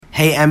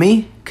Hey,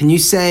 Emmy, can you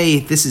say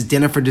this is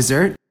dinner for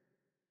dessert?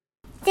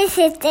 This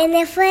is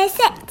dinner for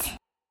dessert.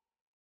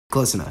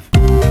 Close enough.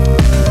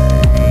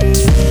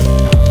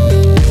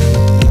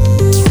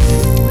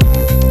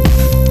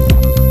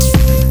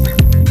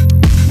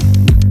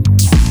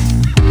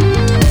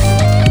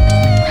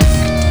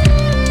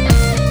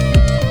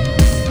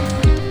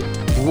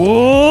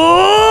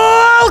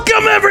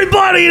 Welcome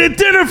everybody to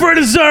Dinner for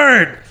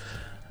Dessert.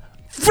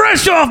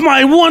 Fresh off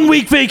my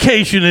 1-week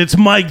vacation, it's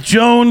Mike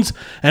Jones,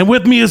 and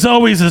with me as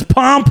always is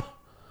Pomp.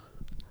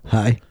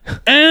 Hi.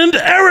 And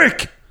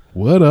Eric.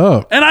 What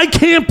up? And I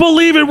can't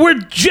believe it. We're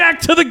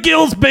jacked to the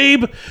gills,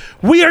 babe.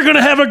 We are going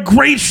to have a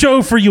great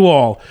show for you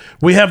all.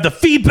 We have the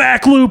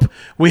feedback loop.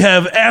 We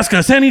have Ask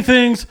Us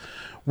Anythings.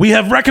 We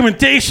have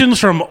recommendations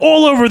from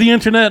all over the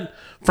internet,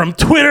 from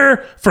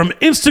Twitter, from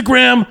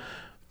Instagram,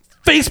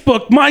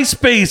 Facebook,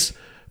 MySpace,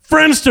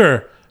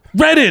 Friendster,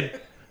 Reddit,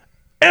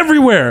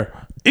 everywhere.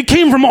 It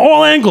came from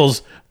all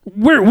angles.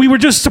 We were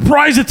just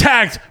surprise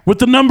attacked with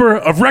the number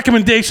of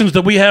recommendations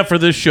that we have for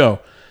this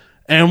show.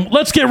 And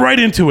let's get right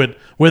into it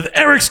with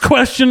Eric's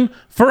question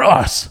for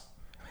us.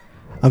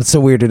 I'm so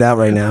weirded out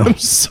right now. I'm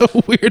so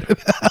weirded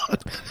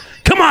out.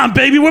 Come on,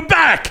 baby, we're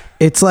back.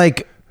 It's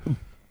like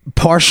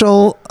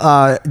partial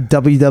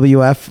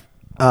WWF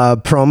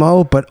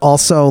promo, but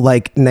also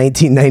like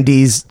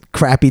 1990s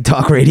crappy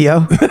talk radio,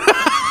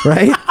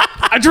 right?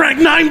 I drank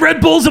 9 Red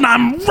Bulls and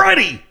I'm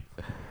ready.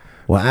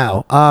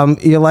 Wow.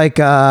 You're like,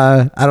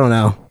 I don't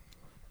know,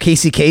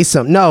 Casey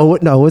Kasem.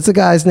 No, what's the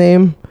guy's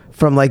name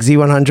from like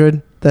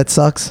Z100 that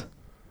sucks?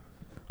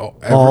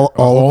 All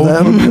of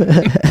them.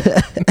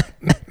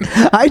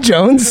 Hi,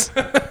 Jones.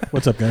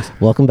 What's up, guys?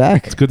 Welcome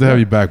back. It's good to have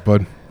you back,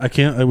 bud.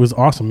 It was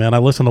awesome, man. I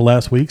listened to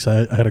last week's.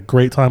 I had a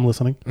great time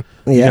listening.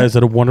 You Yeah. guys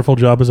did a wonderful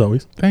job as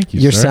always. Thank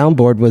you, Your sir.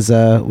 soundboard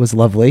was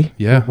lovely.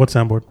 Yeah. What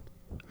soundboard?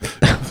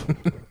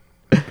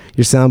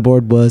 Your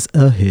soundboard was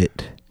a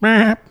hit.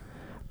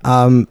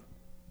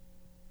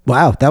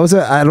 Wow, that was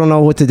I don't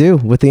know what to do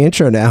with the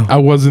intro now.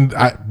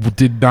 I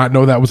did not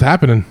know that was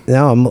happening.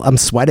 No, I'm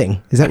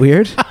sweating. Is that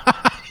weird?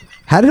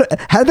 How did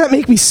that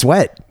make me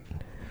sweat?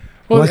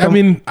 Well, Like I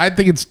mean, I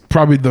think it's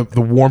probably the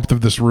warmth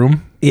of this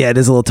room. Yeah, it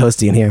is a little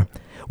toasty in here.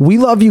 We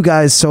love you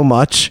guys so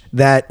much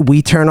that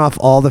we turn off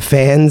all the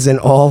fans and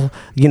all,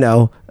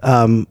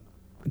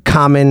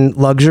 common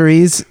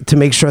luxuries to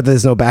make sure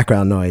there's no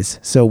background noise.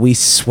 So we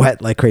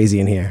sweat like crazy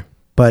in here.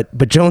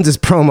 But Jones's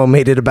promo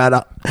made it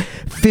about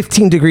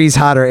 15 degrees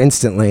hotter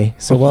instantly.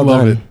 So well Love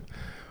done. it.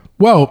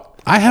 Well,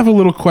 I have a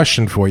little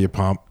question for you,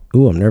 Pomp.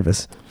 Ooh, I'm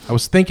nervous. I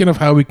was thinking of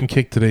how we can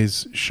kick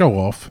today's show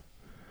off,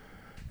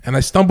 and I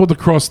stumbled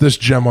across this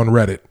gem on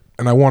Reddit,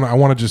 and I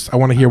want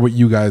to hear what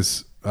you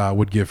guys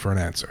would give for an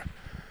answer.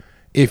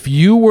 If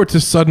you were to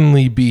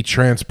suddenly be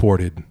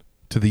transported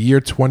to the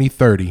year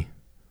 2030,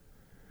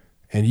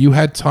 and you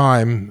had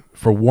time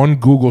for one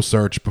Google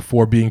search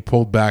before being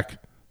pulled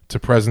back to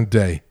present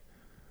day,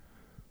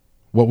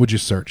 what would you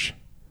search?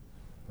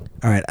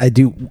 All right, I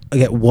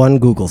get one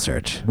Google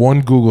search.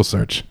 One Google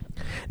search.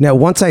 Now,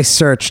 once I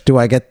search, do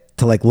I get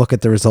to like look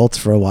at the results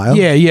for a while?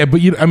 Yeah,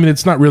 but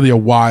it's not really a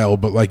while,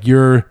 but like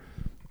you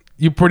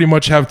pretty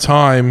much have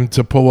time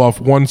to pull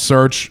off one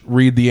search,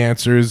 read the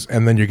answers,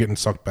 and then you're getting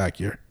sucked back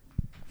here.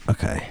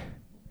 Okay.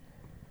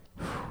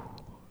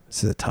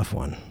 This is a tough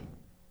one.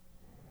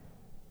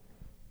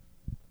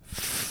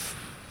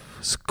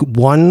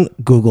 One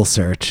Google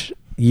search,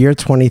 year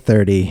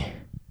 2030.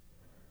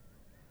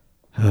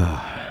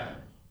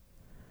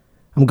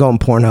 I'm going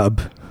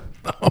Pornhub.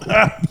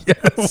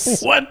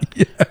 Yes. What?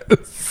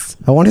 Yes.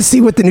 I want to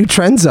see what the new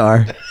trends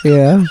are.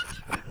 Yeah.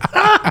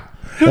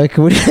 Like,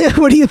 what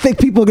do you think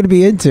people are going to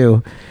be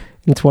into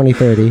in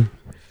 2030?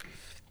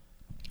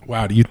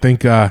 Wow. Do you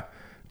think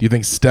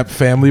Step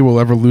Family will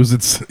ever lose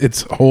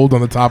its hold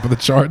on the top of the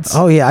charts?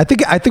 Oh yeah, I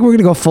think we're going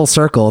to go full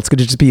circle. It's going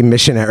to just be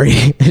missionary.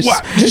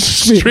 What?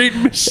 Straight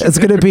missionary. It's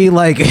going to be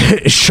like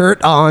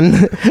shirt on.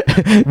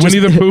 Winnie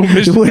the Pooh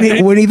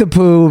missionary. Winnie the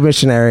Pooh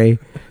missionary.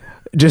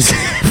 Just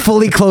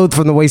fully clothed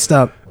from the waist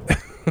up.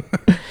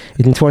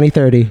 In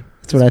 2030.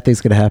 That's what I think is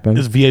going to happen.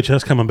 Is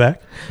VHS coming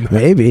back?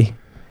 Maybe.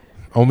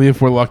 Only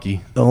if we're lucky.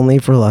 Only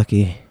if we're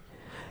lucky.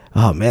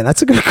 Oh man,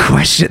 that's a good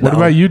question. What though.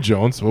 about you,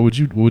 Jones? What would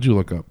you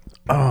look up?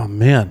 Oh,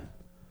 man.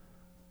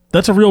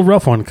 That's a real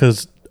rough one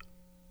because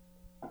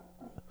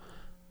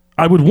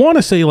I would want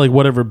to say like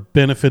whatever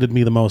benefited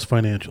me the most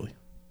financially,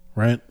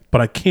 right?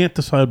 But I can't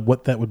decide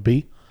what that would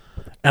be.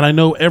 And I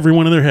know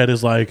everyone in their head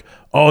is like,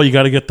 oh, you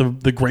got to get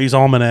the Gray's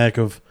Almanac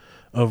of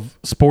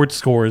sports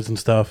scores and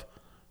stuff,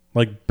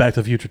 like Back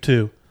to the Future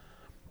 2.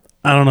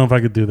 I don't know if I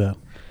could do that.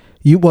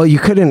 You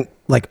couldn't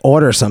like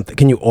order something.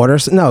 Can you order?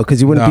 No, because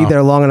you wouldn't be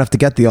there long enough to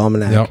get the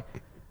almanac.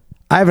 Yep.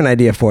 I have an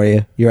idea for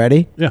you. You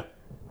ready? Yeah.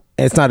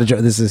 It's not a joke.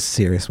 This is a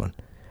serious one.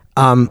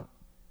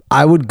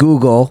 I would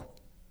Google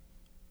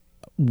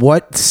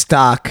what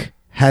stock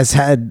has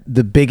had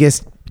the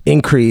biggest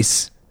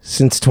increase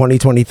since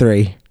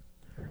 2023.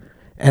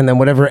 And then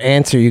whatever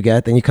answer you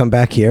get, then you come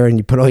back here and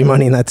you put all your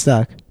money in that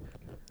stock.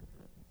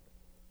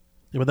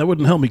 Yeah, but that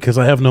wouldn't help me because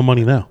I have no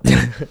money now.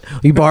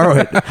 You borrow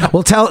it.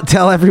 Well,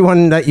 tell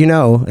everyone that you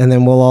know, and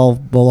then we'll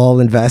all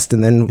invest,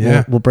 and then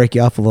we'll break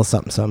you off a little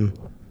something.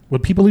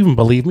 Would people even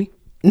believe me?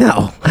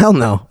 No, hell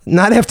no.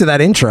 Not after that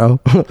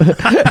intro.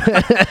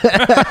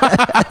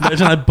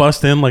 Imagine I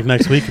bust in like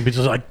next week and be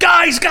just like,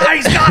 guys,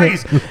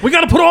 we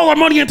got to put all our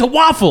money into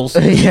waffles.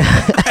 Yeah.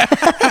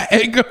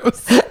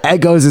 Eggos.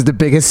 Eggos is the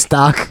biggest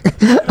stock.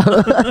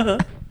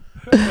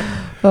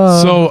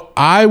 So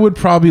I would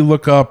probably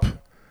look up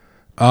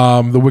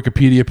the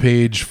Wikipedia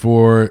page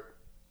for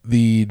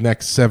the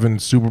next 7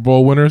 Super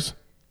Bowl winners.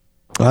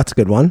 Oh, that's a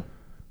good one.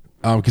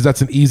 Because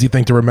that's an easy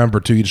thing to remember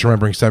too. You're just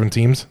remembering 7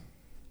 teams.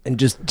 And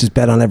just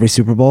bet on every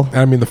Super Bowl. And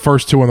I mean, the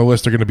first 2 on the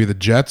list are going to be the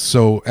Jets.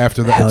 So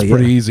after that, it's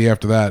pretty easy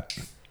after that.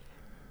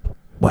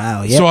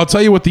 Wow. Yeah. So I'll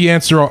tell you what the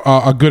answer,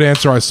 a good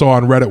answer I saw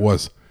on Reddit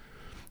was.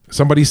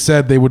 Somebody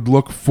said they would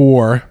look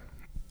for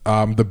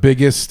the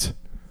biggest,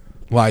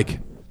 like,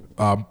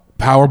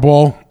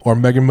 Powerball or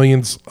Mega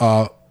Millions.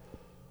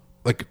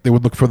 Like they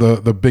would look for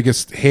the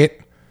biggest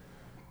hit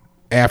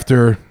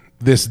after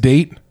this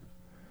date,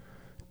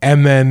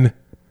 and then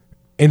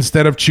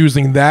instead of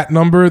choosing that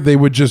number, they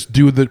would just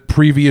do the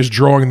previous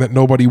drawing that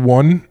nobody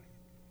won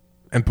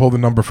and pull the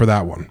number for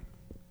that one.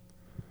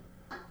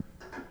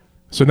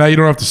 So now you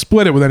don't have to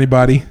split it with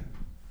anybody.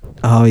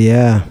 Oh,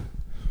 yeah.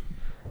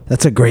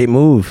 That's a great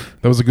move.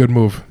 That was a good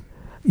move.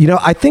 You know,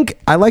 I think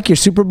I like your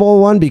Super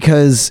Bowl one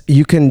because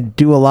you can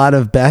do a lot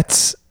of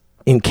bets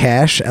in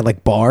cash at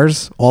like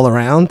bars all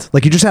around.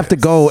 Like you just have to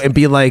go and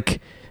be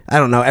like, I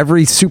don't know,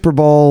 every Super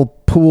Bowl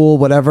pool,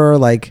 whatever,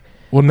 like...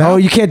 Well, now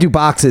you can't do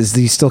boxes.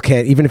 You still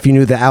can't, even if you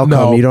knew the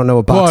outcome. You don't know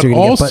what box you're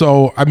going to get.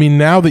 Also, I mean,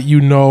 now that you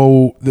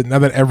know that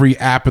every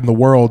app in the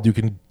world you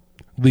can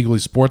legally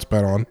sports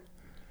bet on.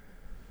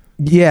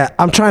 Yeah,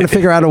 I'm trying to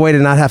figure out a way to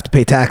not have to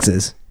pay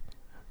taxes.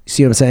 You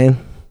see what I'm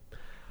saying?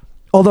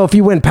 Although if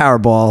you win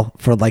Powerball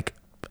for like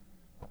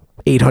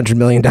 $800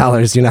 million,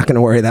 you're not going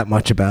to worry that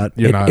much about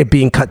it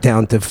being cut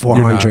down to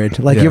 400.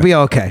 Like you'll be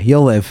okay.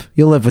 You'll live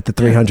with the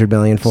 300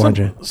 million,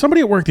 400.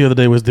 Somebody at work the other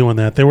day was doing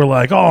that. They were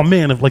like, "Oh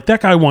man, if like that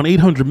guy won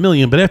 800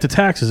 million, but after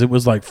taxes it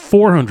was like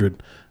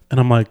 400." And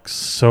I'm like,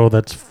 "So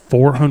that's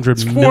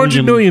 400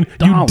 million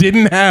you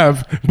didn't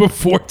have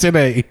before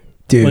today."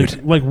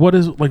 Dude, like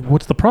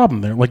what's the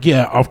problem there? Like,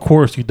 yeah, of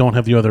course you don't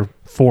have the other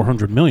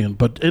 400 million,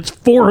 but it's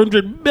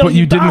 400 million. But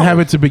you didn't have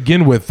it to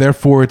begin with,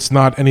 therefore it's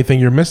not anything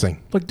you're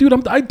missing. Like,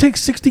 dude, I'd take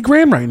 60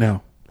 grand right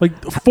now. Like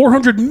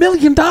 $400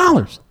 million.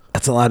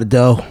 That's a lot of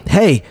dough.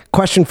 Hey,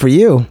 question for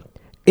you.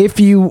 If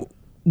you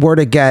were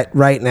to get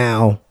right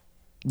now,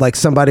 like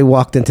somebody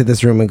walked into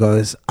this room and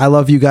goes, "I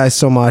love you guys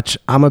so much.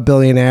 I'm a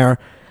billionaire.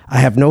 I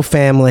have no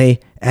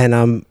family and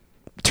I'm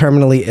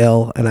terminally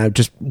ill and I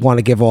just want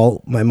to give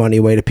all my money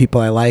away to people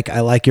I like.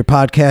 I like your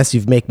podcast.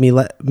 You've made me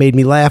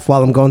laugh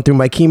while I'm going through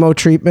my chemo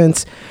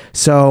treatments.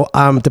 So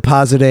I'm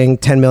depositing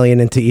 $10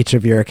 million into each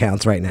of your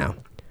accounts right now."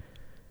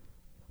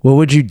 What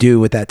would you do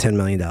with that $10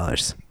 million? Like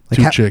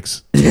 2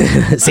 chicks.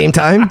 Same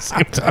time?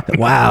 Same time.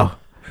 Wow.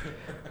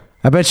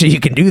 I bet you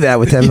can do that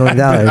with $10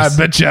 million. I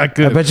bet you I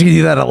could. I bet you can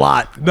do that a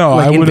lot. No,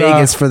 like I would in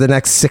Vegas for the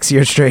next 6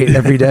 years straight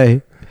every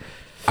day.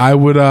 I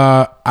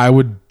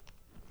would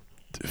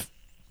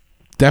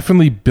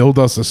definitely build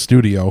us a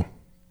studio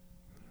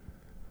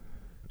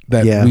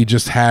that we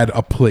just had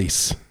a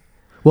place.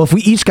 Well, if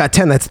we each got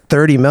 10, that's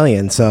 30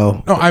 million.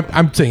 So no,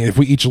 I'm saying if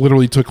we each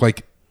literally took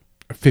like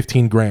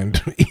 15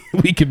 grand,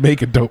 we could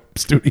make a dope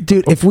studio.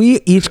 Dude, if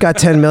we each got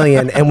 10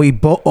 million and we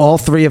all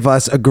 3 of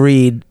us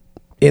agreed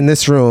in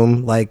this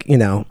room, like, you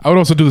know, I would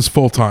also do this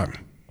full time.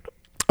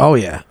 Oh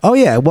yeah.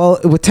 Well,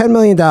 with $10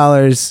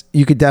 million,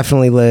 you could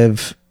definitely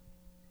live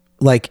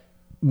like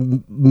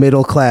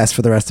middle class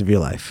for the rest of your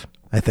life.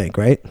 I think,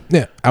 right?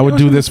 Yeah, I would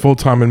do this full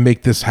time and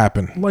make this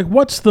happen. Like,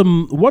 what's the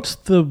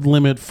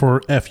limit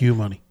for FU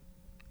money?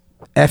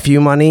 FU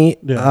money?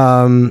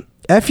 Yeah.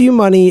 FU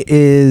money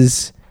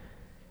is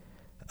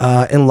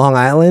in Long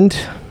Island,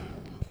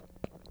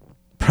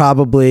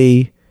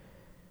 probably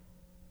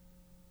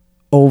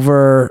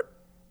over,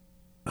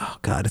 oh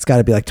God, it's got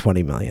to be like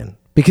 20 million.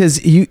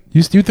 Because you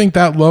think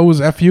that low is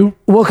FU?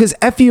 Well, because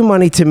FU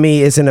money to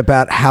me isn't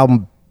about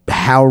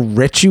how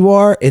rich you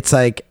are. It's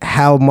like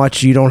how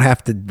much you don't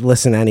have to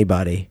listen to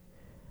anybody.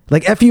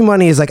 Like FU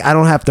money is like, I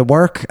don't have to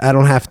work. I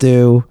don't have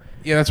to.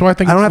 Yeah, that's why I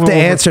think I don't have to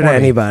answer to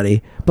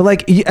anybody. But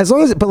like,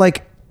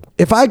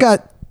 if I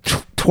got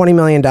 $20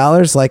 million,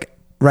 like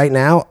right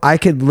now, I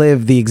could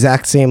live the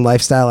exact same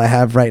lifestyle I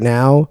have right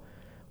now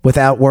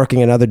without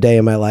working another day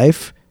in my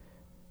life.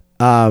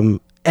 And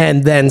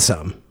then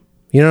some.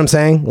 You know what I'm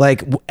saying?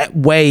 Like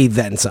way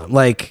then some.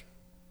 Like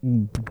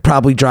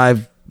probably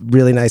drive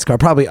really nice car,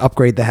 probably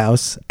upgrade the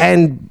house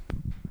and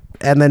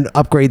then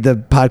upgrade the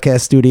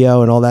podcast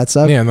studio and all that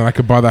stuff. Yeah, and then I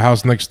could buy the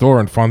house next door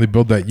and finally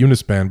build that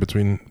Unispan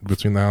between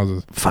the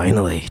houses.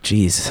 Finally,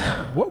 jeez.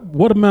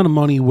 What amount of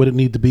money would it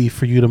need to be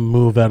for you to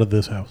move out of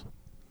this house?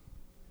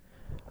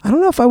 I don't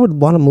know if I would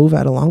want to move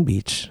out of Long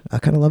Beach. I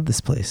kind of love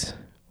this place,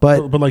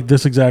 but like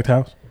this exact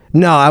house.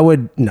 No, I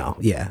would no.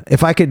 Yeah,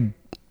 if I could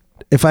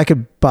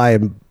buy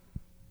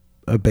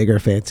a bigger,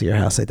 fancier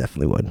house, I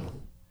definitely would.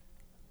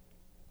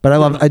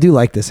 But I do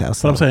like this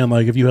house. But I'm saying,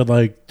 like, if you had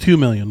like 2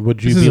 million,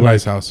 would you This be is a like,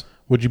 nice house.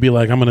 would you be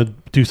like, I'm gonna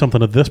do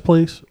something at this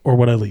place, or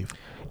would I leave?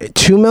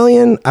 2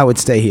 million, I would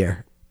stay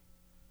here,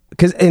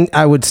 and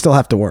I would still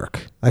have to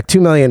work. Like 2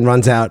 million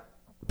runs out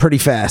pretty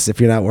fast if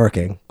you're not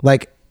working.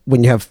 Like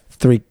when you have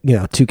 2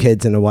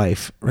 kids and a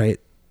wife, right?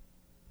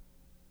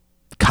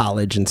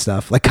 College and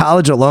stuff, like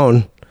college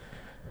alone,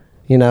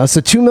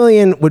 so 2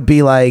 million would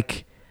be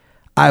like,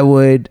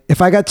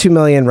 if I got 2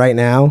 million right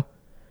now,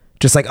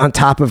 just like on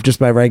top of just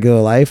my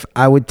regular life,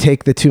 I would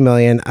take the 2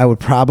 million. I would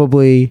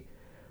probably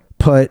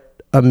put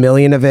 1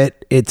 million of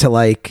it into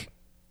like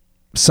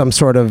some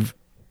sort of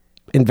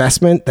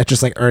investment that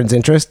just like earns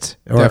interest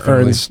or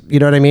Definitely. earns, you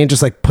know what I mean?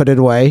 Just like put it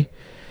away.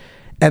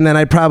 And then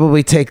I'd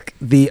probably take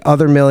the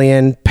other 1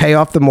 million, pay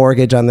off the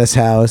mortgage on this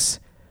house,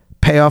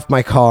 pay off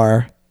my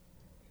car,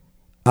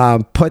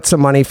 put some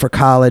money for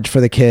college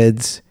for the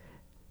kids.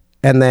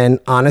 And then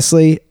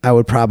honestly, I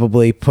would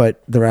probably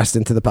put the rest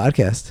into the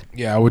podcast.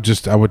 Yeah, I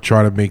would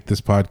try to make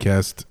this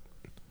podcast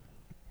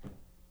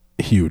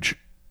huge.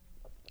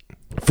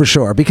 For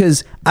sure.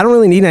 Because I don't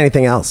really need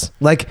anything else.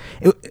 Like,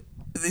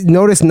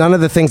 notice none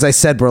of the things I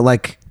said were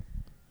like,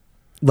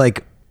 oh,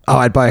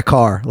 I'd buy a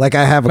car. Like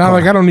I have a car.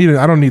 Like I don't need it.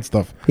 I don't need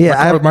stuff.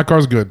 Yeah, my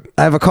car's good.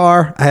 I have a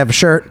car. I have a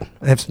shirt.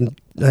 I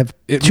have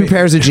 2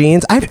 pairs of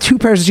jeans. I have 2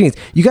 pairs of jeans.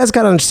 You guys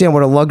got to understand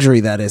what a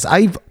luxury that is.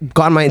 I've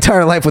gone my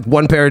entire life with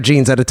 1 pair of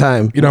jeans at a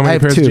time. You know how many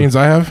pairs of jeans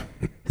I have?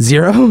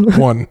 0?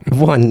 1.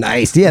 1.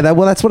 Nice. Yeah,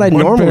 that's what I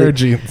One normally. pair of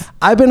jeans.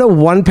 I've been a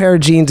 1 pair of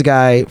jeans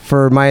guy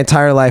for my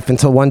entire life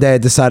until one day I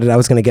decided I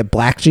was going to get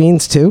black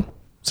jeans too.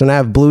 So now I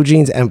have blue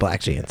jeans and black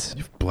jeans.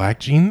 You have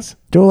black jeans?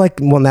 They're like,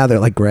 well, now they're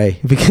like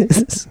gray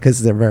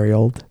because they're very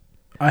old.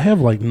 I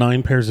have like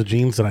 9 pairs of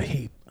jeans that I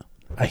hate.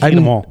 I hate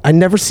them all. I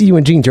never see you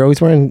in jeans. You're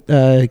always wearing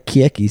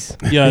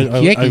Kiekis. Yeah,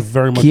 I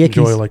very much Kiekis.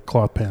 enjoy like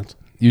cloth pants.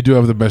 You do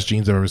have the best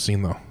jeans I've ever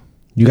seen, though.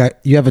 You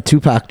have a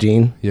Tupac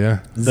jean.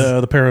 Yeah.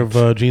 The pair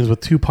of jeans with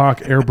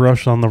Tupac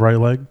airbrush on the right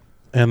leg,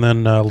 and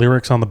then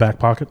lyrics on the back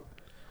pocket.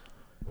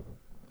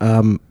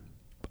 What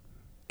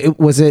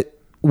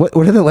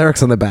are the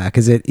lyrics on the back?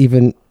 Is it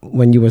even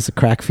when you was a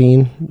crack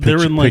fiend?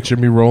 They're in like Picture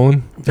me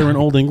rolling. they're in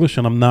Old English,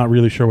 and I'm not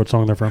really sure what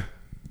song they're from.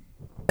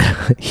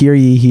 Hear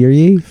ye, hear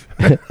ye.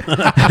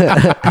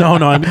 No,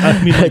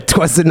 I mean like,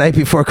 'Twas the night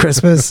before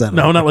Christmas.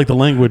 no, not like the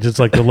language. It's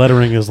like the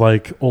lettering is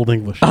like Old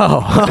English. Oh,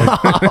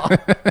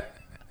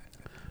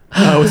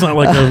 No, it's not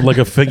like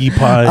a figgy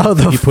pie. oh,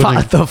 figgy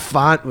pudding. the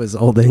font was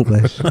Old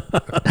English.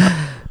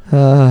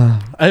 I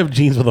have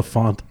jeans with a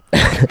font.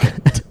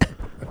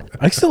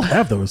 I still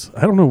have those.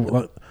 I don't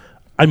know.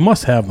 I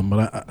must have them,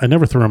 but I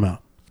never threw them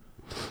out.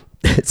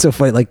 It's so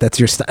funny. Like that's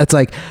your. It's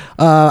like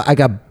I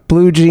got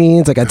blue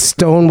jeans. I got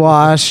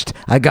stonewashed.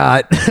 I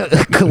got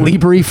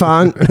Calibri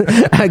font.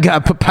 I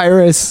got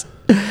papyrus.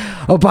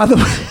 Oh, by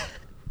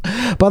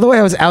the way,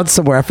 I was out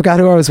somewhere. I forgot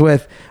who I was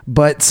with,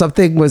 but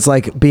something was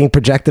like being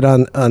projected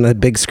on a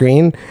big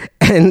screen,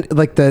 and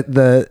like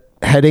the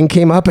heading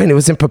came up, and it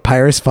was in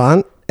papyrus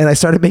font, and I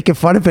started making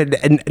fun of it,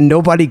 and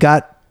nobody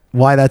got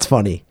why that's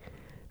funny.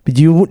 But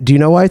do you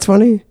know why it's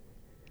funny?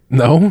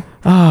 No.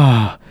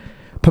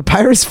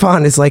 Papyrus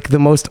font was like the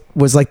most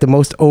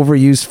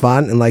overused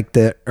font in like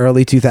the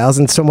early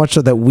 2000s, so much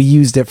so that we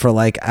used it for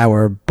like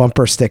our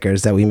bumper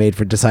stickers that we made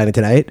for Deciding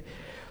Tonight.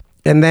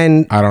 And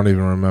then I don't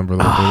even remember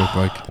what they look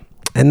like.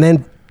 And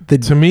then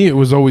To me, it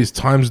was always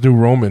Times New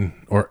Roman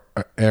or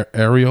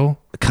Arial.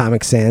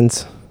 Comic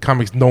Sans.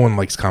 Comics. No one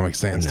likes Comic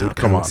Sans, dude.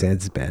 Come Comic on.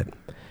 Sans is bad.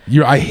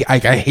 I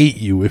hate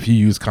you if you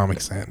use Comic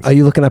Sans. Are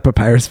you looking at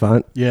Papyrus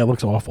font? Yeah, it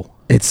looks awful.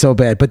 It's so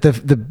bad. But the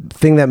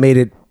thing that made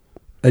it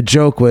a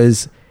joke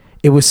was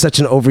it was such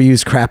an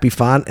overused, crappy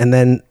font, and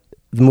then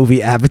the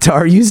movie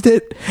Avatar used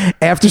it.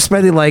 After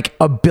spending like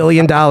 $1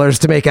 billion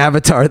to make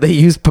Avatar, they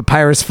used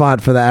Papyrus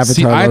font for the Avatar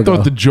See, I logo.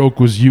 thought the joke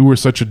was you were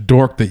such a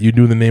dork that you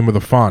knew the name of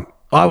the font.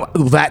 Oh,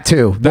 that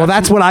too.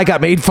 That's what I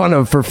got made fun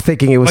of for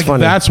thinking it was Like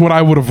funny. that's what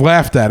I would have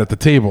laughed at the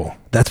table.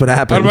 That's what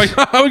happened. I'm like,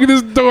 oh, look at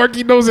this dork.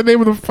 He knows the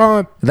name of the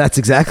font. That's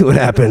exactly what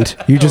happened.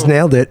 You just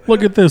nailed it.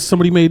 Look at this.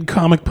 Somebody made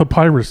comic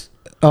papyrus.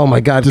 Oh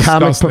my God.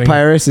 Comic Disgusting.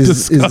 Papyrus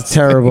is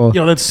terrible.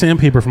 Yo, that's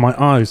sandpaper for my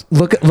eyes.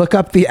 Look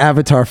up the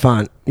Avatar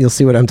font. You'll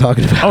see what I'm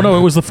talking about. Oh no,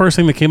 it was the first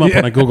thing that came up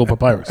when I Googled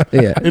papyrus.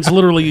 Yeah. It's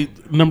literally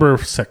number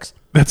 6.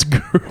 That's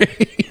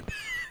great.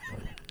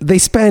 They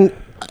spent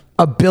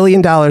 $1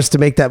 billion to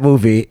make that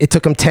movie. It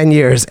took them 10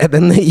 years, and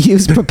then they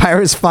used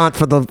Papyrus font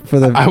for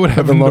the. I would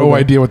have no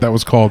idea what that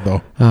was called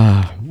though.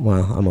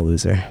 Well, I'm a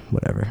loser.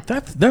 Whatever.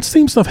 That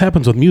same stuff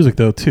happens with music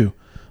though too.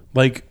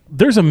 Like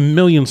there's a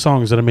million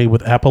songs that are made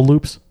with Apple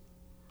loops.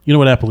 You know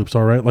what Apple loops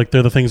are, right? Like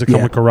they're the things that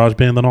come with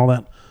GarageBand and all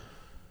that.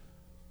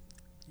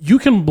 You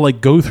can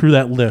like go through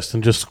that list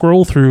and just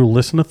scroll through,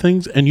 listen to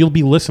things, and you'll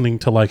be listening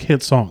to like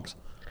hit songs.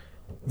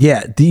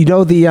 Yeah. Do you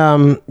know the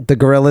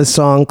Gorillaz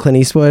song Clint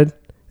Eastwood?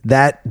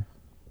 That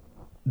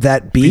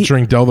beat.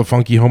 Featuring Del the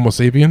Funky Homo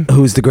Sapien.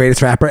 Who's the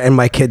greatest rapper, and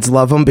my kids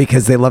love him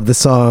because they love the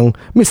song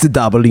Mr.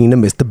 Dabalina,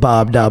 Mr.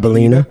 Bob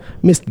Dabalina,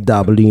 Mr.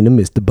 Dabalina,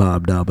 Mr.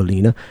 Bob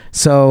Dabalina.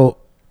 So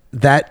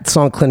that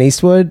song Clint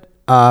Eastwood,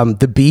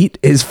 the beat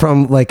is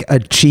from like a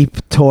cheap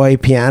toy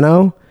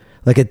piano,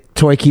 like a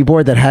toy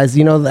keyboard that has,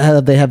 you know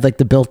how they have like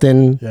the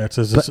built-in. Yeah, it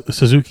says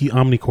Suzuki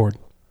Omnichord.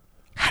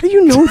 How do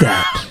you know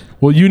that?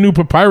 Well, you knew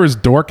Papyrus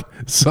dork,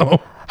 so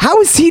How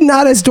is he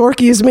not as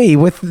dorky as me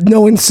with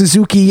knowing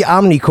Suzuki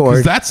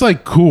Omnichord? that's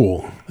like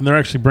cool. And they're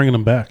actually bringing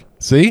them back.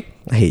 See?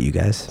 I hate you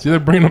guys. See, they're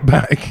bringing them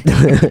back.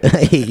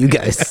 I hate you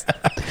guys.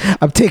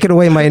 I'm taking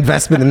away my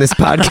investment in this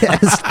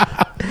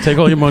podcast. Take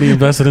all your money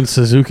invested in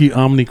Suzuki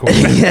Omnichord.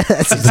 Yeah,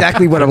 that's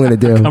exactly what I'm going to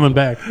do. Coming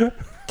back.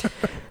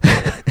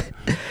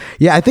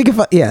 Yeah, I think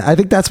I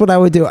think that's what I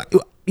would do.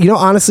 You know,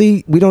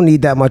 honestly, we don't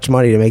need that much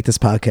money to make this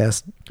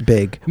podcast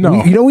big.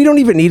 No. We don't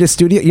even need a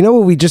studio. You know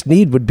what we just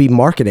need would be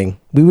marketing.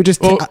 We would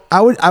just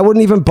I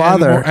wouldn't even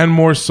bother. And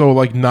more so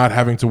like not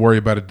having to worry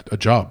about a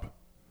job.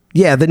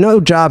 Yeah, the no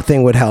job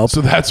thing would help.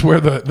 So that's where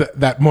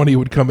that money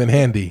would come in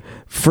handy.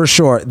 For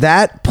sure.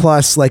 That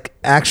plus like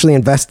actually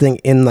investing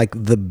in like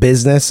the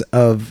business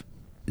of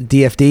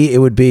DFD, it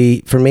would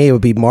be, for me, it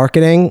would be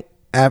marketing,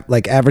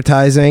 like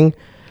advertising.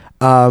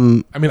 I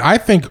mean, I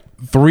think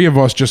 3 of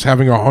us just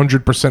having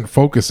 100%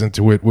 focus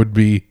into it would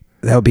be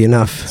That would be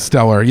enough.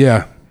 stellar.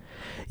 Yeah.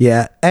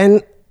 Yeah.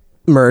 And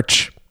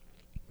merch.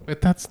 But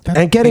that's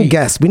And getting big.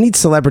 guests. We need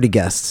celebrity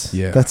guests.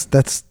 Yeah.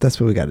 That's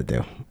what we got to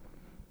do.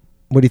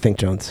 What do you think,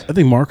 Jones? I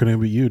think marketing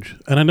would be huge.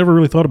 And I never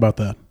really thought about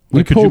that.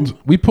 We Like,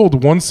 we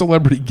pulled one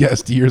celebrity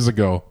guest years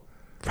ago.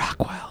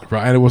 Rockwell.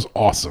 Right, and it was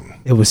awesome.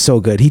 It was so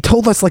good. He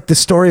told us like the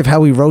story of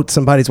how he wrote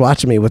Somebody's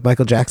Watching Me with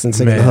Michael Jackson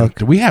singing the hook.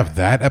 Do we have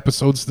that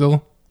episode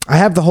still? I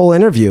have the whole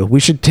interview.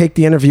 We should take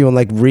the interview and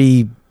like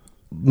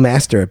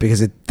remaster it because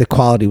the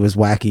quality was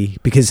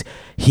wacky because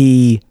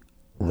he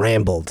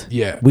rambled.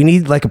 Yeah. We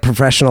need like a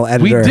professional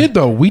editor. We did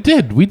though. We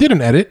did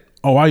an edit.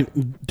 Oh, I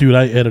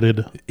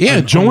edited.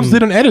 Yeah, Jones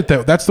did an edit.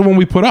 That's the one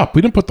we put up.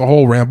 We didn't put the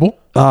whole ramble.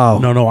 Oh.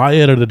 No, I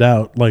edited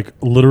out like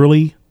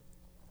literally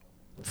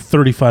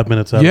 35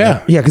 minutes out.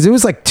 Yeah. Of Yeah, because it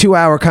was like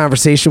 2-hour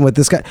conversation with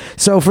this guy.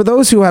 So for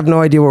those who have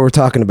no idea what we're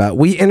talking about,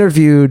 we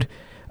interviewed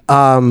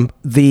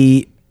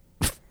the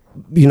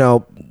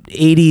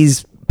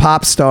 80s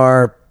pop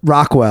star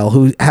Rockwell,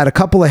 who had a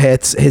couple of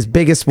hits. His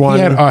biggest one.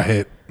 He had a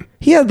hit.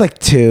 He had like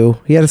 2.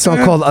 He had a song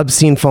called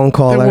Obscene Phone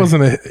Caller. That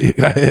wasn't a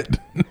hit.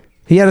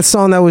 He had a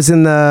song that was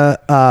in the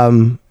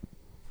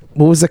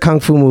what was the kung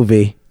fu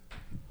movie?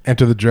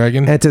 Enter the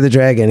Dragon. Enter the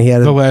Dragon. He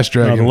had The Last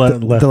Dragon.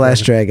 the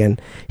Last Dragon.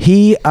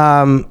 He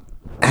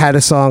had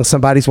a song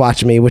Somebody's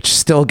Watching Me, which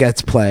still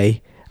gets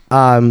play.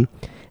 And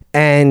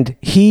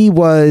he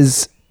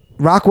was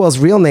Rockwell's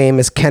real name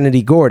is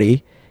Kennedy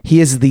Gordy. He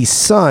is the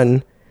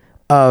son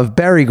of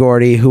Berry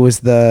Gordy, who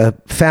was the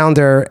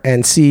founder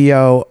and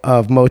CEO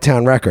of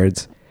Motown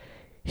Records.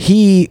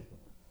 He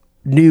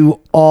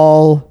knew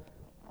all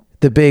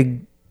the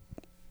big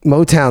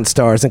Motown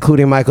stars,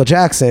 including Michael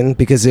Jackson,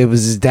 because it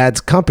was his dad's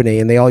company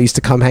and they all used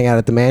to come hang out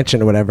at the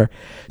mansion or whatever.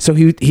 So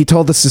he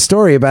told us a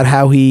story about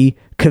how he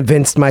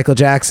convinced Michael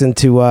Jackson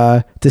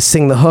to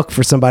sing the hook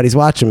for Somebody's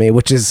Watching Me,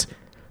 which is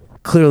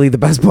clearly the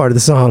best part of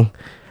the song.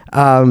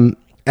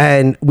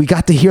 And we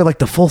got to hear like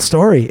the full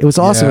story. It was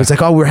awesome. Yeah. It was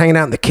like, oh, we were hanging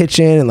out in the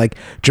kitchen and like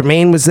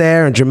Jermaine was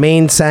there and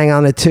Jermaine sang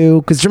on it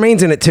too. Cause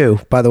Jermaine's in it too,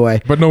 by the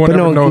way. But no one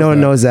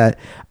knows that.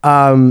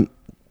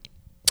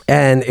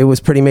 And it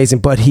was pretty amazing,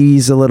 but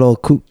he's a little,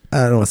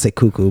 I don't want to say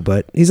cuckoo,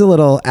 but he's a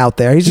little out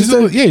there. He's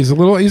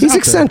He's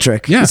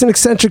eccentric. Yeah. He's an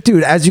eccentric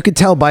dude, as you could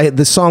tell by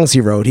the songs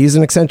he wrote. He's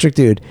an eccentric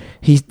dude.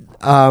 He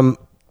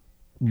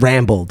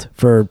rambled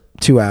for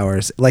 2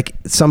 hours. Like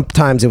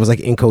sometimes it was like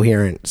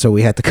incoherent, so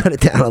we had to cut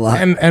it down a lot.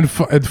 And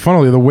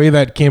funnily, the way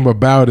that came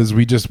about is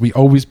we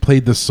always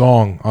played the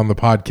song on the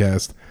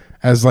podcast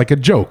as like a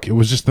joke. It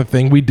was just the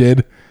thing we did.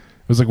 It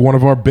was like one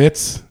of our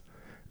bits,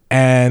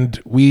 and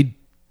we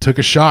took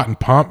a shot. And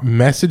Pomp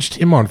messaged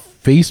him on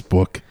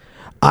Facebook.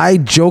 I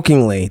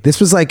jokingly, this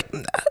was like,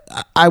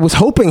 I was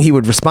hoping he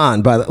would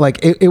respond, but like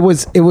it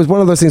was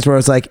one of those things where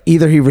it's like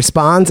either he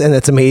responds and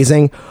it's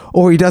amazing,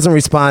 or he doesn't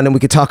respond and we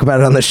could talk about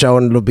it on the show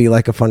and it'll be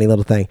like a funny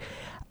little thing.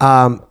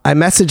 I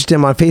messaged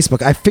him on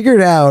Facebook. I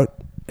figured out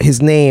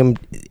his name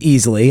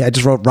easily. I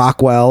just wrote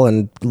Rockwell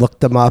and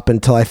looked him up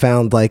until I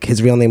found like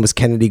his real name was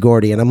Kennedy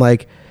Gordy, and I'm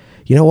like,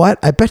 you know what?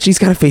 I bet you he's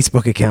got a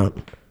Facebook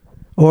account,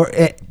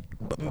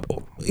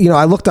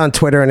 I looked on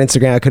Twitter and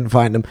Instagram. I couldn't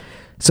find him.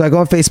 So I go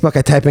on Facebook,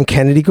 I type in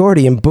Kennedy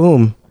Gordy, and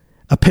boom,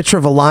 a picture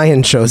of a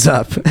lion shows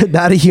up.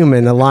 Not a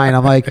human, a lion.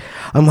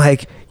 I'm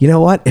like, you know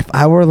what? If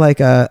I were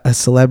like a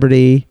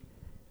celebrity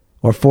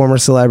or former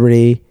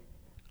celebrity,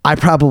 I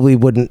probably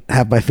wouldn't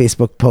have my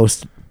Facebook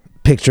post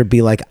picture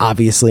be like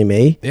obviously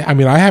me. Yeah, I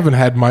mean, I haven't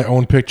had my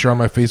own picture on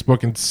my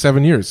Facebook in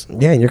 7 years.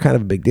 Yeah, and you're kind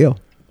of a big deal.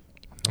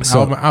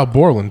 So Al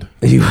Borland.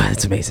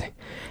 It's amazing.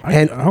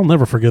 And I'll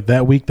never forget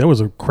that week. That was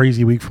a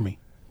crazy week for me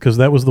because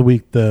that was the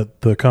week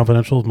that the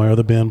Confidential, my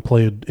other band,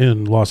 played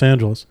in Los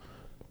Angeles.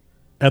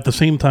 At the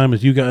same time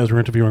as you guys were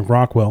interviewing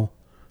Rockwell,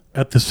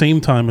 at the same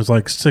time as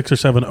like 6 or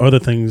 7 other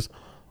things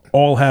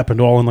all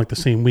happened all in like the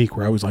same week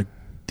where I was like,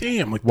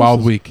 damn, like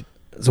Wild week.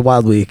 It's a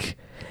wild week.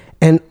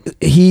 And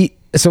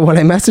so when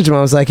I messaged him,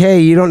 I was like,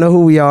 hey, you don't know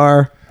who we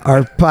are.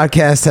 our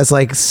podcast has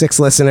like 6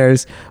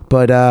 listeners,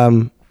 but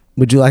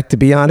would you like to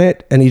be on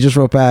it? And he just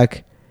wrote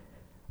back,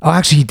 oh,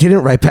 actually, he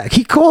didn't write back.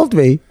 He called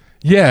me.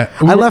 Yeah.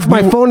 I left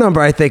my phone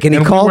number, I think, and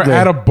he called we were me.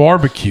 at a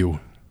barbecue.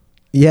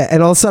 Yeah,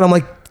 and all of a sudden I'm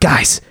like,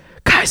 guys,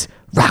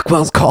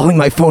 Rockwell's calling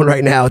my phone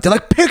right now. They're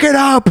like, pick it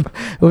up.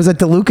 It was at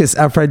DeLucas,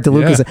 our friend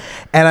DeLucas. Yeah.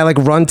 And I like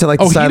run to like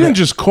the Oh, he side. didn't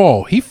just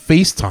call. He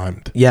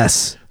FaceTimed.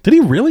 Yes. Did he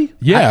really?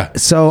 Yeah.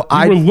 So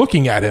we were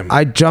looking at him.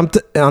 I jumped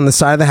on the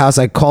side of the house.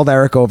 I called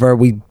Eric over.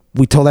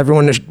 We told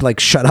everyone to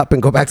like shut up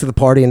and go back to the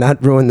party and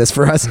not ruin this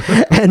for us.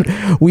 And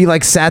we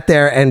like sat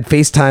there and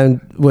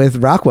FaceTimed with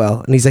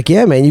Rockwell. And he's like,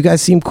 yeah, man, you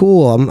guys seem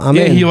cool. I'm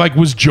yeah, in. he like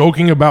was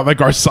joking about like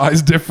our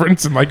size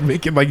difference and like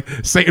making like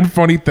saying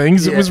funny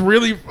things. Yeah.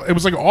 It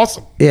was like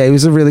awesome. Yeah, he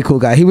was a really cool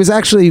guy. He was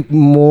actually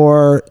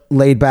more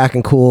laid back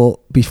and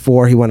cool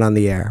before he went on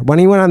the air. When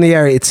he went on the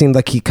air, it seemed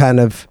like he kind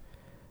of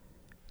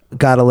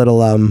got a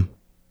little,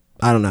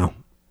 I don't know,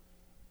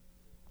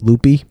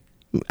 loopy.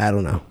 I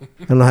don't know.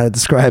 I don't know how to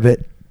describe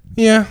it.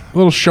 Yeah, a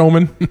little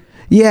showman.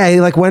 Yeah, he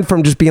like went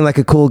from just being like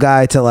a cool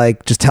guy to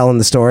like just telling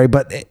the story,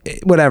 but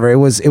whatever. It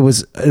was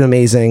an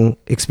amazing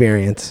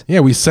experience.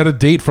 Yeah, we set a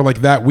date for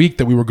like that week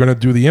that we were going to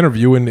do the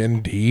interview,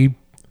 and he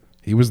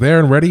was there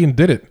and ready and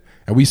did it.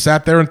 And we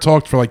sat there and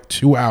talked for like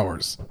 2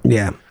 hours.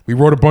 Yeah. We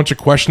wrote a bunch of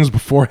questions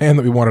beforehand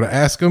that we wanted to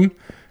ask him,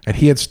 and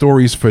he had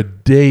stories for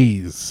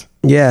days.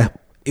 Yeah.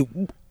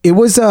 It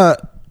was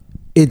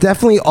it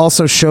definitely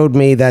also showed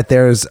me that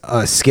there's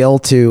a skill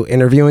to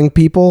interviewing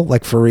people,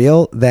 like for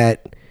real,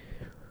 that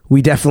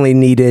we definitely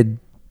needed.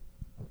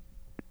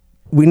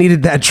 We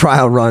needed that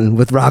trial run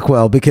with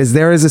Rockwell because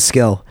there is a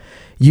skill.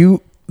 The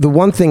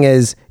one thing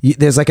is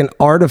there's like an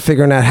art of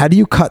figuring out how do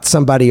you cut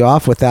somebody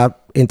off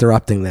without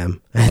interrupting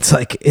them. It's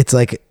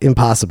like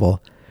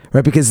impossible,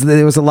 right? Because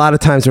there was a lot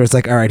of times where it's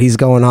like, all right, he's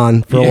going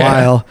on for a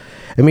while.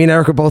 And me and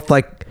Eric are both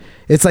like,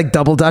 it's like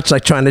double Dutch,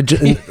 like trying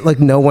to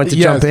like know when to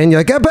jump in. You're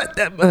like,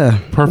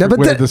 Perfect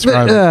way to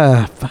describe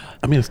it.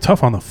 I mean, it's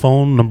tough on the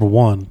phone, number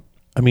one.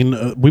 I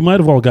mean, we might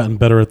have all gotten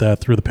better at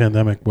that through the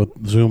pandemic with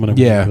Zoom and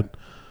everything. Yeah. But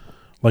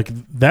like,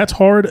 that's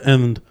hard.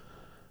 And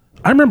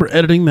I remember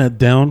editing that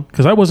down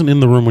because I wasn't in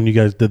the room when you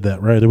guys did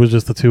that, right? It was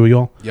just the two of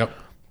y'all. Yep.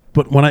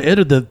 But when I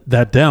edited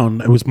that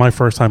down, it was my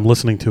first time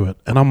listening to it.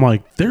 And I'm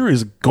like, there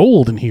is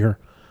gold in here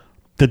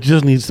that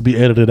just needs to be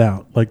edited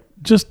out. Like,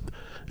 just...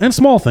 And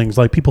small things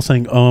like people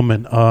saying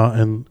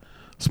and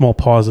small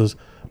pauses,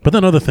 but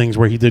then other things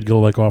where he did go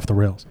like off the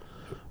rails.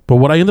 But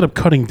what I ended up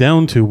cutting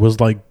down to was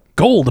like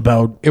gold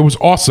about. It was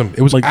awesome.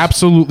 It was like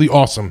absolutely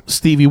awesome.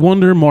 Stevie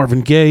Wonder,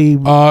 Marvin Gaye,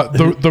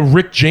 the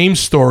Rick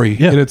James story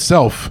in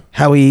itself.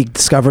 How he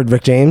discovered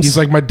Rick James. He's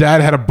like, my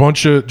dad had a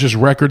bunch of just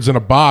records in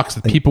a box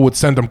that people would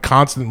send him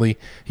constantly.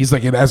 He's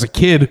like, and as a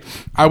kid,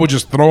 I would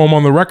just throw them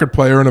on the record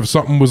player, and if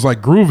something was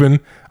like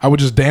grooving, I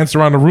would just dance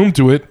around the room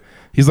to it.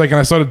 He's like, and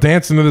I started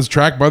dancing to this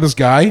track by this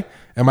guy,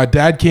 and my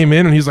dad came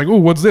in, and he's like, "Oh,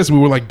 what's this?" We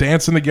were like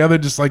dancing together,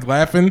 just like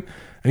laughing.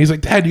 And he's like,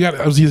 "Dad, you got."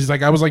 I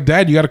was like,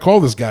 "Dad, you got to call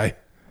this guy."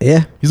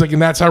 Yeah. He's like,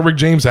 and that's how Rick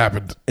James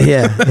happened.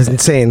 Yeah, it's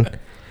insane.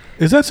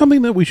 Is that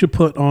something that we should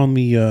put on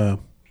the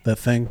that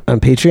thing on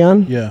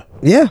Patreon? Yeah.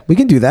 Yeah, we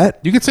can do that.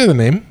 You could say the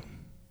name.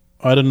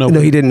 I didn't know. No,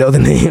 he didn't know the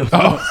name.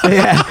 Oh,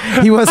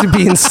 yeah, he wasn't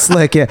being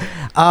slick. Yeah.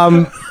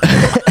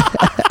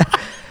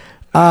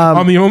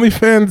 On the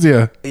OnlyFans,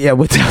 yeah. Yeah,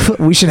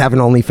 we should have an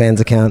OnlyFans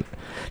account.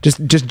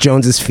 Just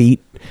Jones's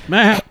feet.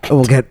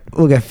 We'll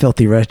get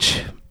filthy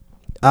rich.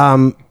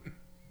 The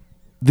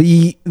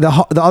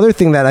other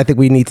thing that I think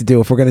we need to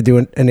do if we're going to do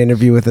an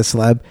interview with a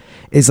celeb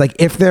is like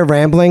if they're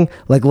rambling,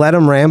 like let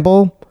them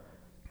ramble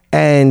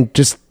and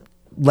just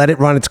let it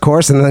run its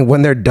course, and then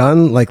when they're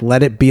done, like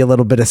let it be a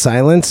little bit of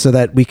silence so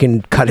that we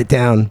can cut it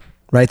down.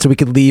 Right, so we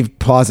could leave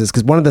pauses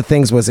because one of the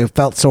things was it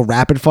felt so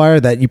rapid fire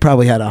that you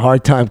probably had a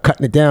hard time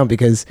cutting it down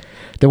because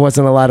there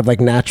wasn't a lot of like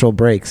natural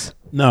breaks.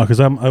 No, because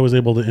I was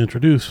able to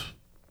introduce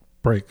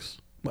breaks.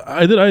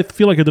 I did. I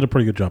feel like I did a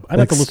pretty good job. I'd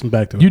have to listen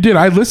back to it. You did.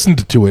 I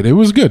listened to it. It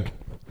was good.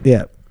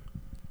 Yeah,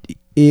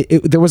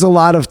 there was a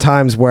lot of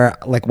times where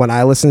like when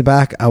I listened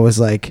back, I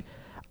was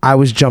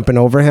jumping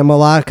over him a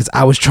lot because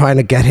I was trying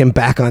to get him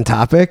back on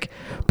topic,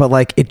 but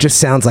like it just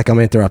sounds like I'm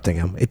interrupting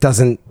him. It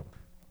doesn't.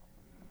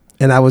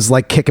 And I was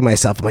like kicking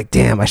myself. I'm like,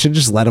 damn, I should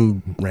just let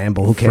him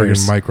ramble. Who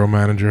cares? Friggin'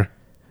 micromanager.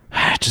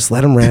 Just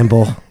let him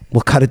ramble. We'll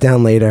cut it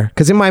down later.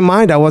 Because in my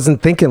mind, I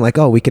wasn't thinking like,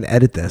 oh, we can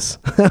edit this.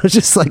 I was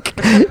just like,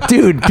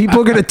 dude,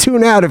 people are going to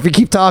tune out if you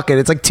keep talking.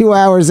 It's like 2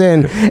 hours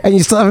in and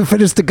you still haven't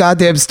finished the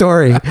goddamn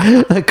story.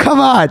 Like,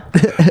 come on.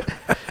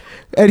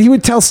 And he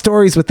would tell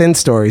stories within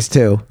stories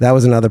too. That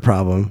was another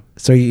problem.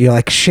 So you're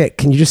like, shit,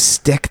 can you just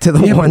stick to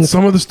the one?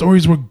 Some of the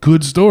stories were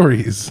good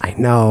stories. I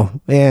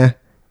know. Yeah.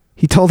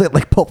 He told it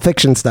like Pulp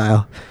Fiction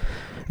style.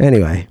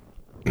 Anyway.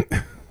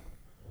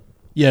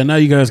 Yeah, now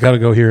you guys got to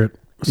go hear it.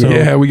 So,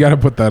 yeah, we got to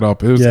put that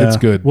up. It's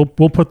good. We'll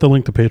put the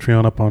link to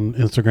Patreon up on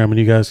Instagram, and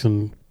you guys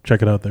can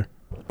check it out there.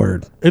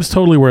 Word. It's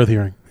totally worth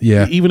hearing.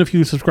 Yeah. Even if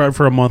you subscribe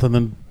for a month and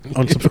then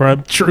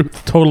unsubscribe. True.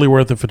 Totally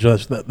worth it for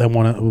just that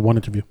one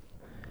interview.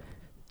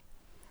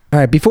 All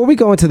right, before we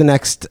go into the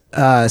next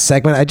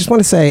segment, I just want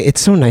to say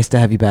it's so nice to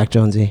have you back,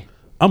 Jonesy.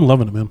 I'm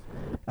loving it, man.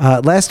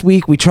 Last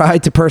week, we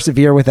tried to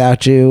persevere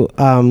without you.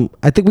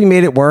 I think we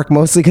made it work,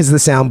 mostly because the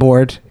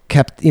soundboard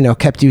kept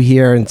you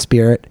here in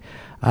spirit.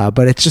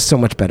 But it's just so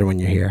much better when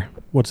you're here.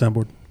 What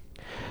soundboard?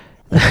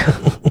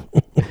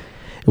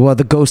 Well,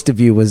 the ghost of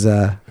you was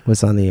on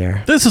the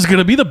air. This is going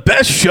to be the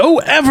best show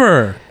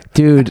ever.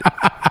 Dude,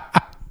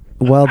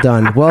 well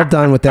done. Well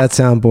done with that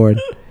soundboard.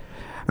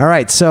 All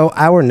right, so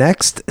our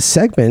next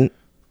segment,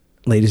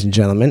 ladies and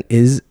gentlemen,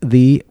 is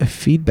the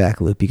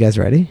feedback loop. You guys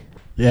ready?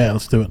 Yeah,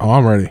 let's do it. Oh,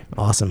 I'm ready.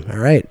 Awesome. All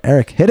right,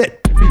 Eric, hit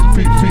it.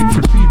 Feedback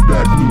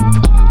loop.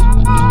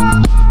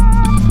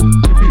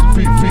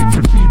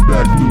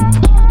 Feedback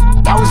loop.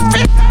 That was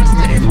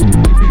fantastic.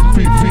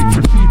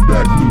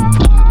 Feedback loop.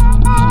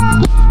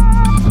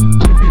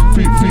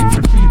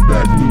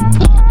 Feedback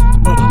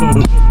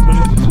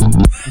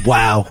loop.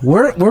 Wow,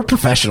 we're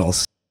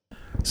professionals.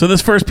 So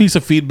this first piece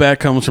of feedback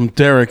comes from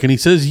Derek, and he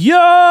says, "Yo!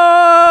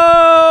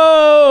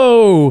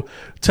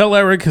 Tell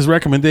Eric his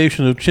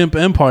recommendation of Chimp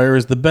Empire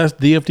is the best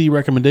DFD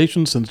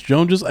recommendation since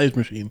Jones's Ice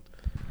Machine."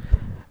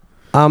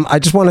 I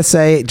just want to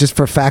say, just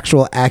for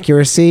factual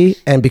accuracy,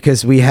 and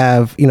because we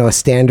have a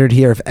standard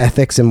here of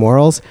ethics and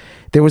morals,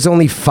 there was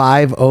only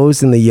 5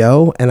 O's in the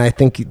yo, and I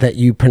think that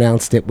you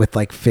pronounced it with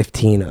like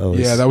 15 O's.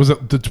 Yeah, that was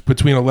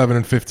between 11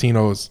 and 15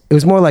 O's. It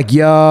was more like,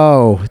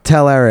 yo,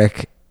 tell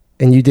Eric,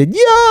 and you did, yo!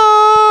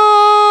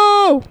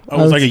 I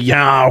was like a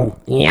yow.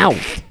 Yow.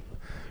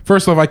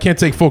 First off, I can't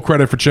take full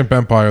credit for Chimp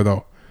Empire,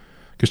 though,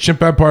 because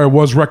Chimp Empire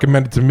was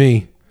recommended to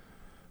me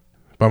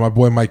by my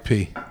boy Mike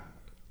P.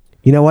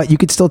 You know what? You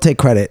could still take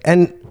credit.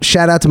 And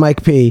shout out to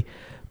Mike P,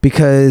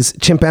 because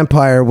Chimp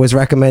Empire was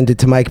recommended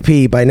to Mike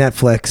P by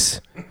Netflix,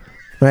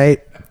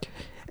 right?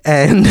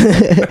 And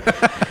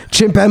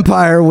Chimp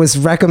Empire was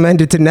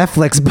recommended to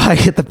Netflix by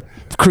the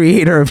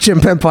creator of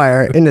Chimp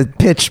Empire in a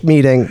pitch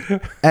meeting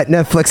at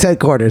Netflix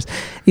headquarters.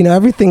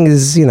 Everything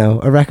is,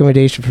 a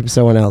recommendation from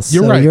someone else.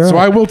 You're right. So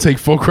I will take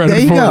full credit there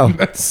you for go. it.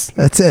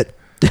 That's it.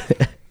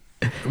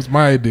 It was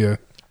my idea.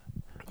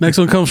 Next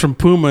one comes from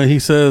Puma. He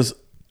says,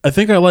 "I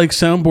think I like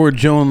Soundboard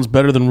Jones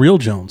better than Real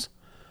Jones."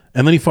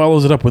 And then he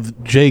follows it up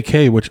with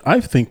JK, which I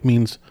think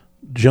means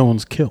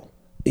Jones kill.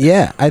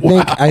 Yeah,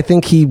 I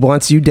think he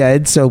wants you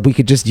dead, so we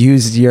could just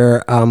use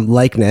your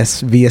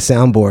likeness via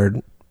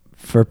soundboard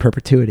for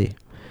perpetuity.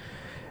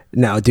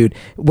 No, dude,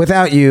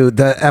 without you,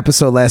 the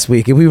episode last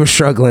week, we were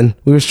struggling.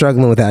 We were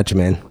struggling without you,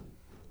 man.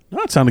 Oh,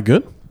 that sounded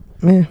good.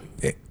 Yeah.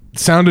 It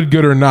sounded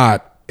good or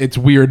not, it's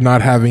weird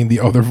not having the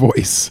other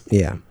voice.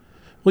 Yeah.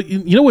 Well,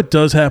 you know what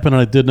does happen?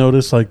 I did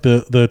notice, like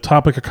the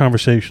topic of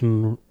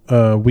conversation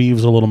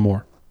weaves a little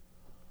more.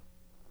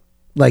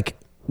 Like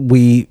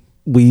we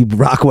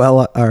rock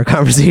well our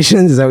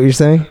conversations. Is that what you're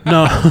saying?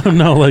 No,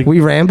 no, like we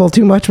ramble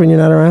too much when you're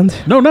not around.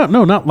 No,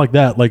 not like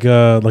that. Like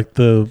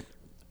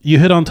you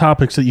hit on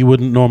topics that you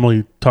wouldn't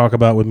normally talk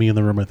about with me in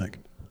the room. I think.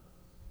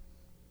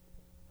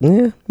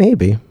 Yeah,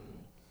 maybe.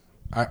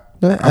 I'm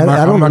not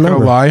gonna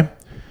lie.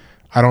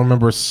 I don't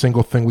remember a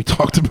single thing we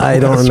talked about. I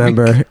don't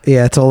remember. Week.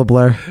 Yeah, it's all a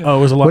blur. Oh,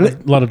 it was a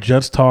lot of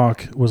Jets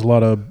talk. It was a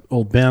lot of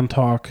old band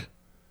talk.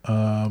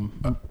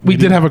 We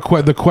did have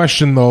the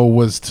question though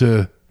was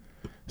to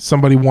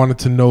somebody wanted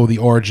to know the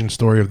origin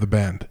story of the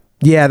band.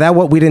 Yeah,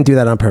 we didn't do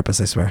that on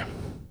purpose. I swear.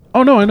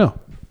 Oh no, I know.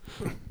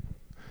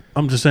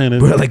 I'm just saying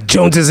it. We're like,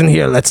 Jones isn't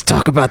here. Let's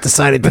talk about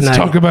Decided Tonight. Let's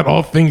talk about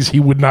all things he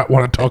would not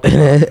want to talk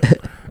about.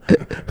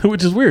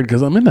 Which is weird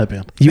because I'm in that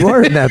band. You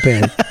are in that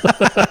band.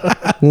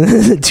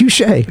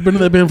 Touche. I've been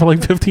in that band for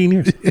like 15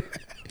 years.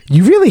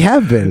 You really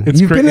have been.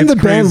 You've been in the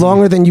band crazy.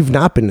 longer than you've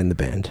not been in the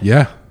band.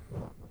 Yeah.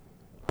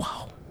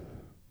 Wow.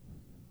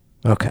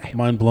 Okay.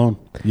 Mind blown.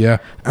 Yeah.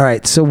 All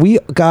right. So we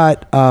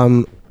got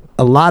a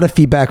lot of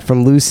feedback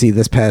from Lucy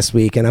this past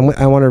week, and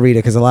I want to read it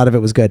because a lot of it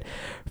was good.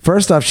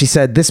 First off, she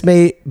said, this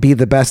may be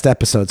the best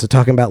episode. So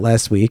talking about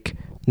last week.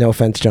 No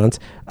offense, Jones.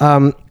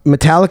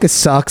 Metallica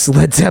sucks,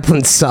 Led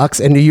Zeppelin sucks,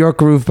 and New York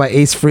Groove by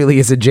Ace Frehley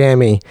is a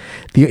jammy.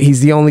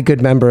 He's the only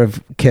good member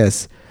of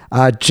Kiss.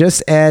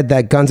 Just add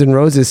that Guns N'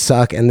 Roses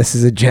suck, and this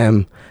is a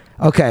gem.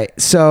 Okay,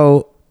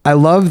 so I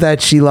love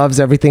that she loves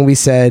everything we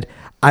said.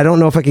 I don't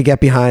know if I could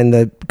get behind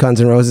the Guns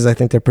N' Roses. I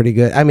think they're pretty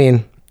good. I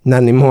mean,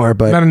 not anymore,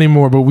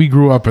 but we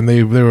grew up and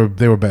they were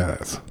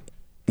badass.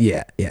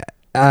 Yeah.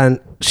 And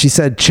she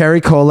said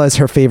cherry cola is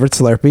her favorite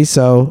Slurpee,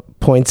 so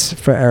points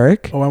for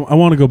Eric. Oh, I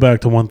want to go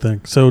back to one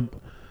thing. So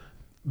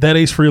that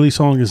Ace Frehley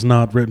song is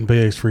not written by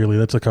Ace Frehley.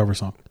 That's a cover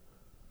song.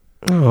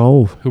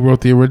 Oh. Who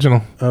wrote the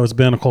original? It was a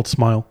band called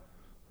Smile.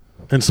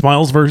 And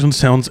Smile's version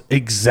sounds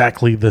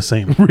exactly the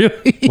same.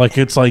 Really? Like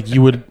it's like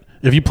you would,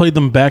 if you played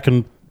them back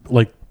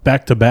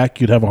to back,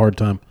 you'd have a hard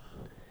time.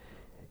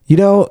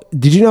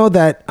 Did you know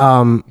that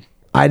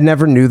I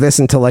never knew this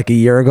until like a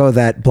year ago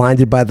that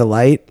Blinded by the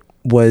Light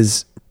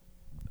was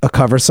a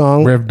cover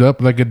song? Revved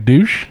up like a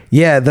douche?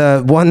 Yeah,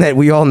 the one that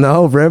we all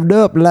know, Revved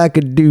Up Like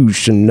a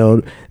Douche.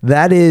 No,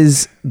 that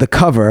is the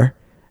cover,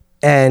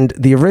 and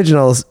the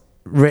original's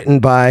written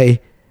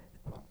by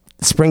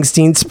Bruce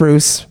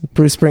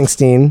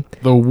Springsteen.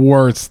 The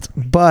worst.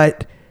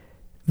 But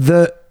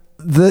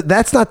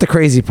That's not the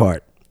crazy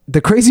part.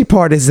 The crazy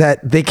part is that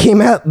they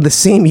came out the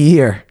same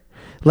year.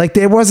 Like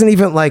there wasn't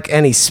even like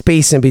any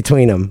space in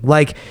between them.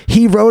 Like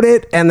he wrote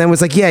it and then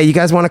was like, yeah, you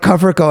guys want to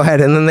cover it? Go ahead.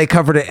 And then they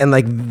covered it and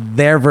like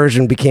their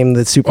version became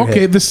the super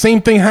hit. The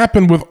same thing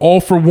happened with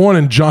All for One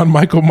and John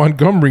Michael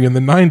Montgomery in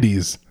the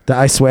 90s. The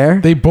I Swear?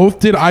 They both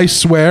did I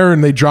Swear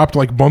and they dropped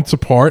like months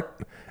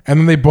apart. And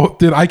then they both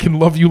did I Can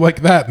Love You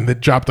Like That and they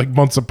dropped like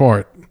months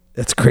apart.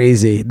 That's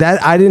crazy.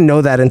 That I didn't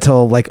know that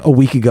until like a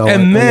week ago.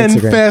 And on then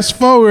Instagram. fast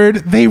forward,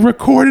 they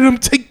recorded them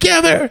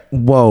together.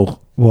 Whoa.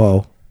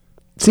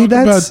 See, Talk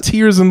that's about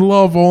tears and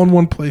love all in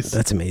one place.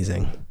 That's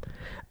amazing.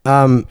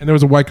 And there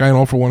was a white guy in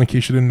All for One, in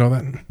case you didn't know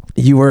that.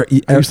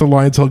 I used to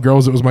lie and tell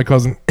girls it was my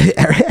cousin.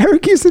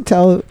 Eric used to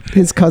tell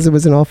his cousin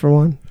was in All for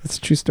One. That's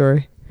a true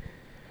story.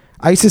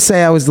 I used to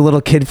say I was the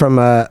little kid from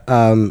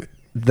the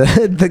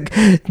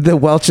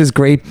Welch's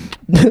grape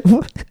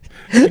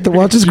the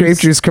Welch's grape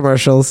juice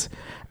commercials,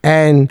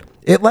 and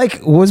it like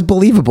was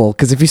believable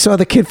because if you saw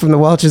the kid from the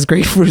Welch's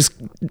grapefruit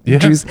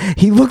juice,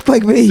 he looked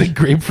like me. The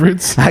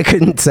grapefruits. I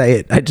couldn't say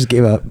it. I just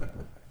gave up.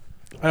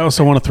 I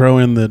also want to throw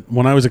in that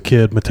when I was a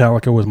kid,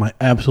 Metallica was my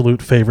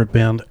absolute favorite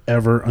band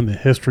ever in the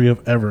history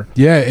of ever.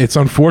 Yeah, it's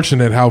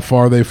unfortunate how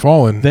far they've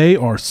fallen. They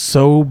are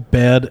so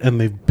bad, and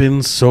they've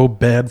been so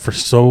bad for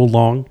so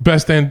long.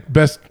 Best. I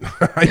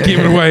gave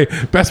it away.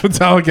 Best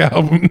Metallica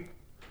album.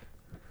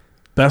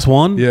 Best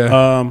one?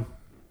 Yeah.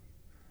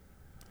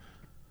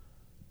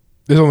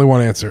 There's only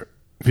one answer.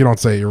 If you don't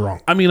say it, you're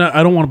wrong. I mean,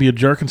 I don't want to be a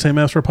jerk and say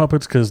Master of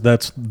Puppets because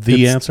that's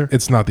the answer.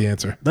 It's not the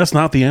answer. That's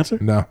not the answer?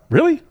 No.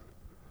 Really?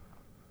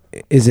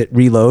 Is it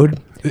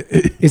Reload?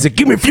 Is it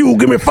Give Me Fuel,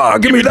 Give Me Fire,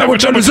 Give Me That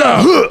Which I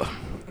Desire?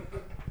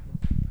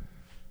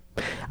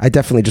 I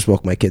definitely just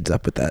woke my kids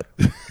up with that.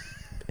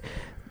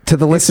 To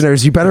the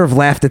listeners, you better have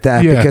laughed at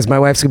that because my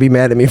wife's going to be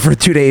mad at me for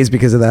 2 days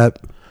because of that.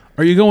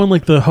 Are you going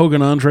like the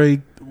Hogan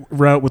Andre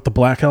route with the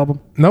Black Album?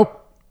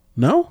 Nope.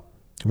 No?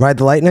 Ride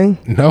the Lightning?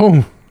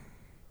 No.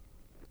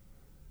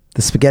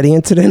 The Spaghetti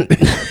Incident?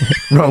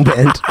 Wrong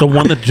band. The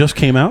one that just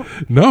came out?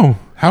 No.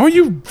 How are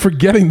you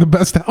forgetting the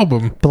best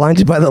album?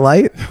 Blinded by the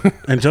Light?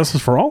 And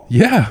Justice for All?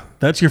 Yeah.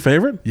 That's your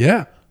favorite?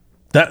 Yeah.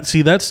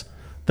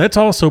 That's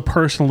also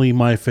personally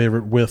my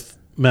favorite with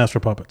Master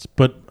of Puppets.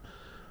 But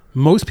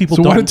most people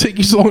So don't. why did it take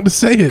you so long to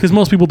say it? Because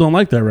most people don't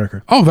like that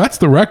record. Oh, that's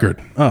the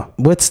record. Oh.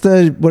 What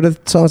are the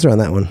songs around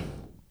that one?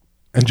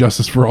 And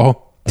Justice for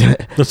All.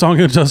 The song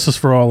Justice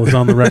for All is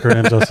on the record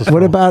and Justice for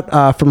What All.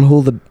 about From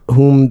Whom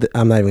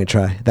I'm not even going to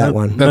try. That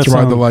one. That's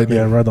Ride the Lightning.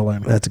 Yeah, Ride the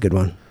Lightning. That's a good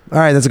one. All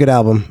right, that's a good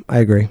album. I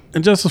agree.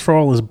 And Justice for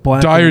All is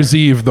black. Dyer's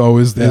Eve, though,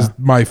 is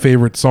my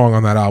favorite song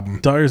on that album.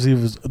 Dyer's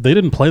Eve they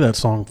didn't play that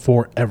song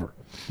forever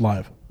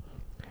live.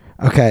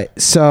 Okay,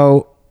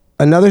 so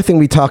another thing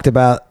we talked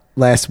about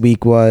last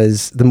week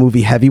was the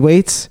movie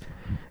Heavyweights,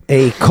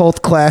 a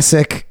cult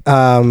classic.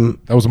 That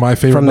was my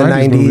favorite from the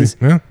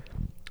 90s. Movie.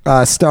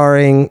 Yeah.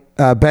 Starring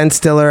Ben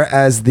Stiller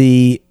as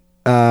the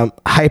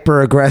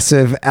hyper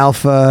aggressive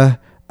alpha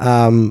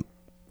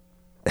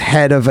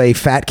head of a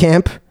fat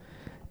camp,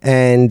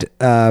 and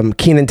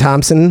Kenan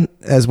Thompson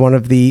as one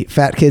of the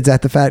fat kids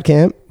at the fat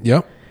camp.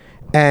 Yep.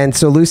 And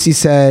so Lucy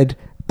said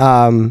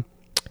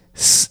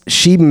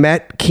she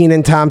met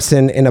Kenan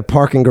Thompson in a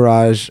parking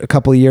garage a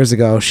couple of years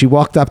ago. She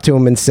walked up to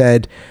him and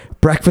said,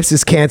 "Breakfast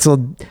is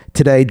canceled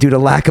today due to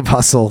lack of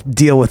hustle.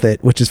 Deal with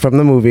it," which is from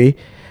the movie.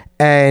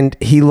 And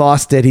he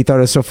lost it. He thought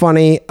it was so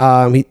funny.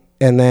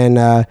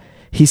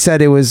 He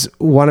said it was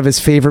one of his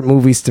favorite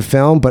movies to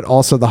film, but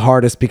also the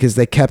hardest because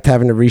they kept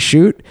having to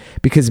reshoot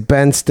because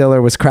Ben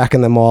Stiller was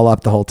cracking them all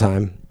up the whole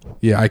time.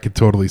 Yeah, I could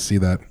totally see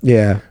that.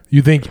 Yeah.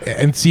 You think,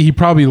 and see, he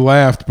probably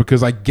laughed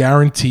because I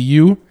guarantee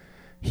you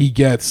he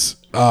gets,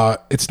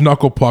 it's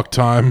knuckle puck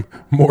time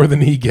more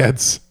than he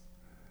gets.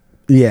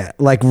 Yeah,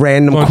 like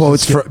random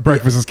quotes for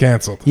Breakfast is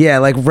canceled. Yeah,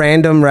 like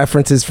random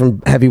references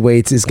from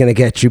Heavyweights is going to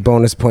get you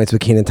bonus points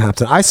with Kenan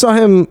Thompson. I saw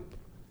him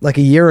like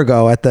a year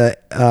ago at the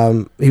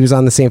he was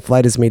on the same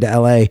flight as me to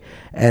LA,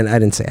 and I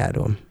didn't say hi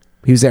to him.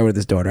 He was there with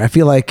his daughter. I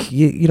feel like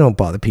you don't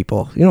bother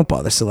people. You don't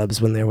bother celebs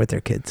when they're with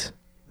their kids.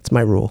 It's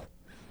my rule.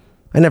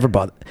 I never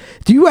bother.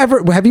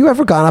 Have you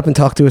ever gone up and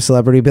talked to a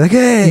celebrity and be like,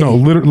 "Hey"? No,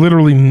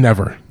 literally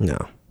never. No.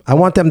 I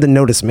want them to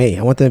notice me.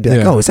 I want them to be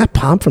like, "Oh, is that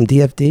Pomp from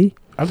DFD?"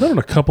 I've done it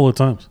a couple of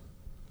times.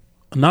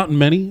 Not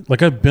many.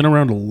 Like, I've been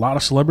around a lot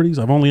of celebrities.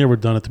 I've only ever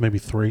done it to maybe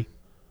 3.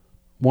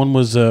 One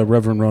was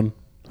Reverend Run.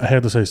 I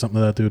had to say something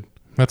to that dude.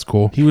 That's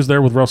cool. He was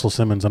there with Russell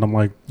Simmons, and I'm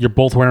like, you're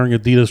both wearing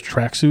Adidas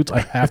tracksuits?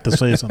 I have to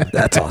say something.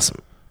 That's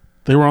awesome.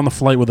 They were on the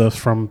flight with us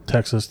from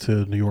Texas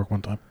to New York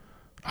one time.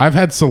 I've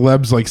had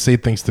celebs like say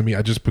things to me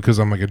just because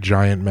I'm like a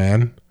giant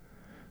man.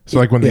 So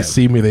like when they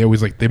see me, they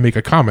always they make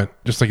a comment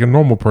just like a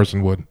normal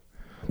person would.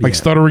 Like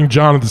Stuttering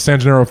John at the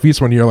San Gennaro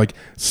Feast one year, like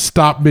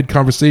stop mid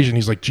conversation.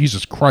 He's like,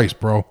 "Jesus Christ,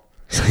 bro."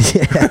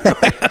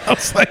 I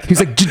was like, he's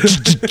like,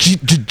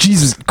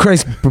 "Jesus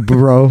Christ,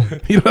 bro."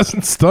 He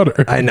doesn't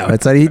stutter. I know.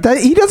 It's like he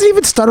doesn't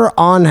even stutter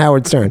on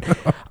Howard Stern.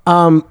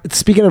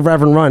 Speaking of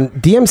Reverend Run,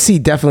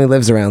 DMC definitely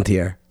lives around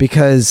here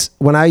because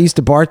when I used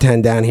to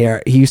bartend down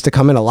here, he used to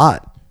come in a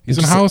lot. He's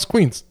in Hollis,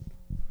 Queens.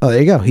 Oh, there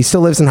you go. He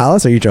still lives in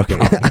Hollis? Or are you joking?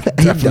 No,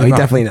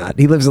 definitely not.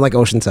 He lives in like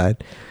Oceanside.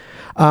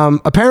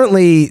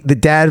 Apparently, the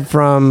dad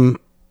from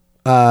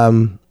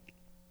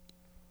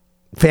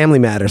Family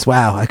Matters.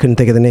 Wow, I couldn't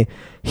think of the name.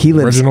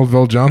 Reginald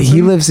Vell Johnson?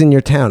 He lives in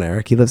your town,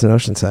 Eric. He lives in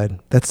Oceanside.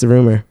 That's the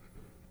rumor.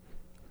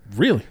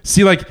 Really?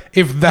 See, like,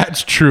 if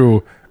that's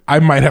true, I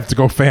might have to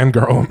go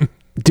fangirl him.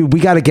 Dude, we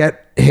got to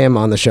get him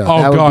on the show.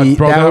 Oh, God,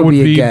 bro. That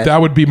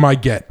would be my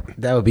get.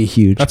 That would be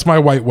huge. That's my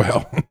white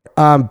whale.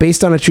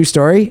 Based on a true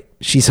story,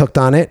 she's hooked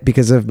on it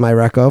because of my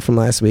reco from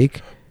last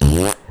week.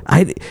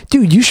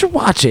 Dude, you should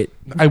watch it.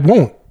 I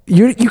won't.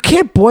 You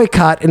can't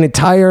boycott an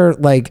entire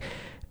like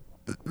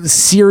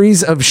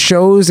series of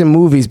shows and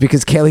movies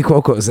because Kaylee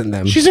Cuoco's in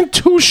them. She's in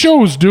 2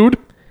 shows, dude.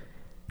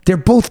 They're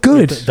both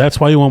good. That's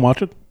why you won't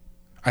watch it?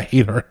 I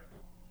hate her.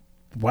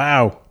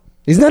 Wow.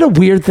 Isn't that a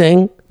weird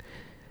thing?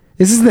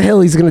 This is the hill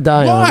he's going to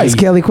die Why? on. It's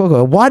Kaylee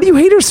Cuoco. Why do you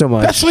hate her so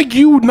much? That's like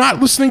you not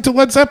listening to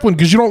Led Zeppelin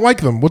because you don't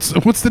like them. What's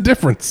the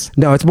difference?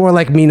 No, it's more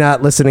like me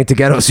not listening to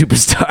Ghetto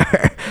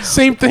Superstar.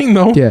 Same thing,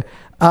 though. Yeah.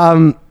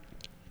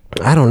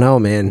 I don't know,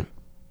 man.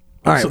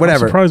 All right,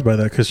 whatever. I'm surprised by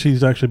that because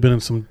she's actually been in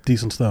some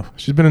decent stuff.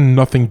 She's been in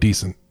nothing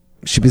decent.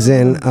 She was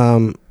in.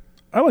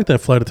 I like that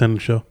flight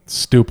attendant show.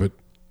 Stupid.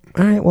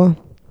 All right, well,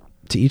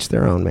 to each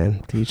their own,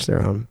 man. To each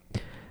their own.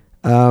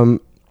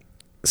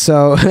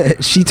 So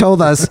she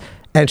told us,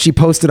 and she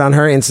posted on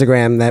her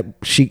Instagram that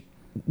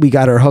we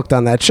got her hooked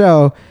on that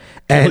show.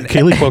 And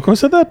Kaylee Cuoco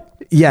said that?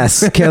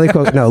 Yes, Kaylee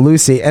Cuoco. No,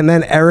 Lucy. And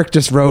then Eric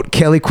just wrote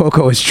Kaylee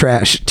Cuoco is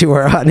trash to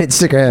her on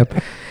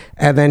Instagram.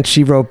 And then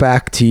she wrote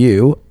back to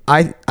you.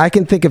 I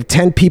can think of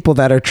 10 people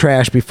that are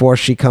trash before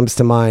she comes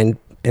to mind,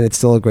 and it's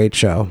still a great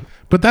show.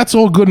 But that's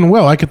all good and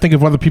well. I could think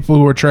of other people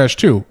who are trash,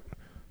 too.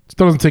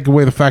 Still doesn't take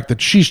away the fact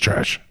that she's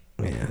trash.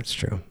 Yeah, that's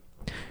true.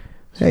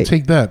 Hey,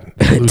 Take that,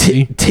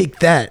 Lucy. take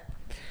that.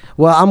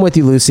 Well, I'm with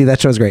you, Lucy. That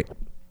show's great.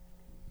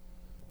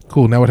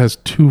 Cool. Now it has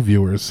 2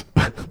 viewers.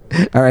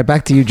 All right,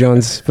 back to you,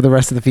 Jones, for the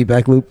rest of the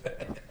feedback loop.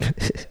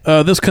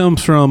 This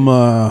comes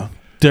from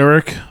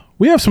Derek.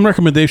 We have some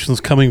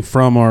recommendations coming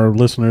from our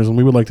listeners, and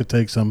we would like to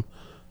take some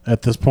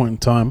at this point in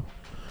time.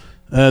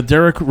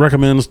 Derek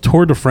recommends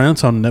Tour de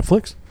France on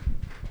Netflix,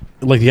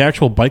 like the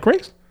actual bike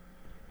race.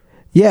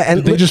 Yeah,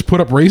 and Did they just put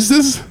up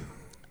races?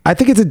 I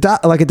think it's a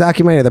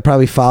documentary that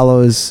probably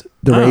follows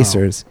the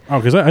racers. Oh,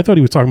 because I thought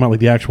he was talking about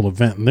like the actual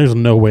event, and there's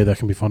no way that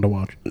can be fun to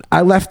watch.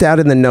 I left out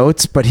in the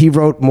notes, but he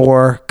wrote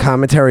more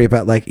commentary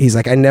about like he's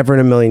like, I never in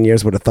a million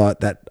years would have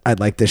thought that I'd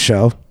like this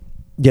show.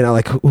 You know,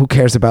 like who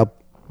cares about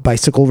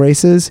bicycle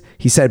races?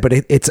 He said, but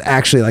it's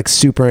actually like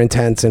super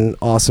intense and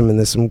awesome, and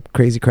there's some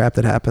crazy crap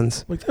that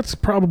happens. Like that's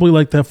probably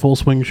like that Full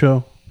Swing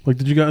show. Like,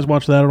 did you guys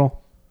watch that at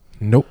all?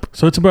 Nope.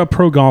 So it's about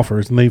pro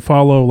golfers, and they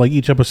follow like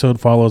each episode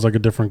follows like a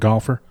different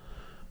golfer.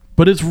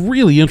 But it's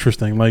really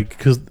interesting, like,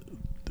 because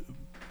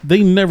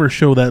they never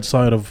show that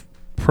side of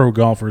pro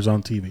golfers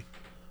on TV.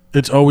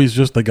 It's always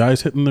just the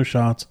guys hitting their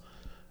shots,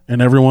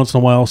 and every once in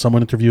a while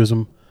someone interviews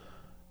them.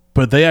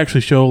 But they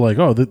actually show, like,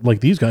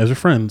 like these guys are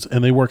friends,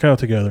 and they work out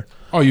together.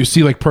 Oh, you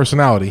see, like,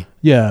 personality.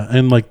 Yeah,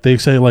 and, like, they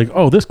say, like,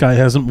 oh, this guy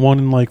hasn't won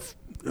in, like,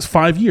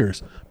 5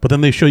 years. But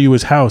then they show you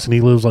his house, and he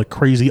lives, like,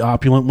 crazy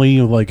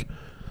opulently,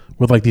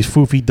 with these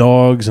foofy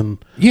dogs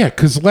and Yeah,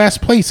 because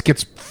last place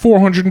gets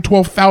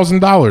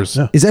 $412,000.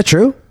 Yeah. Is that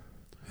true?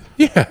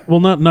 Yeah. well,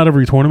 not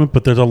every tournament,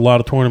 but there's a lot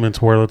of tournaments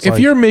where it's If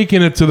you're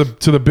making it to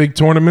the big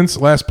tournaments,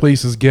 last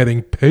place is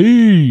getting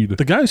paid.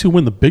 the guys who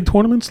win the big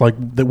tournaments, like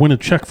they win a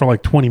check for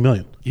like $20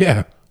 million.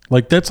 Yeah.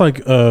 Like that's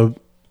like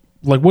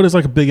what does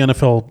like a big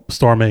NFL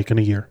star make in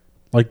a year?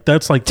 Like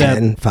that's like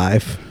 10,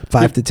 that,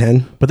 5 to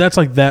 10. but that's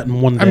like that in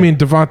one day. I mean,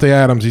 Devontae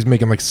Adams, he's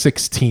making like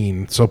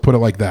 16, so put it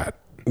like that.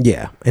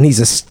 Yeah, and he's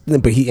a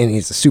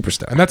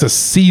superstar. And that's a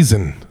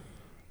season.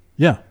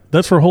 yeah,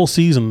 that's for a whole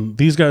season.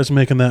 These guys are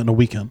making that in a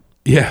weekend.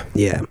 Yeah.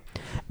 Yeah,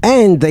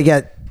 and they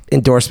get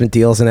endorsement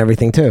deals and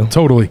everything too.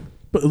 Totally.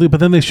 But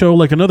then they show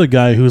like another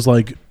guy who's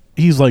like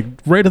he's like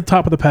right at the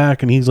top of the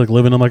pack, and he's like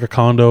living in like a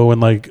condo in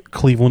like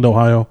Cleveland,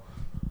 Ohio.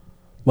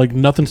 Like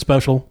nothing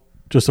special,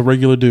 just a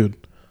regular dude.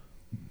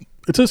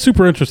 It's a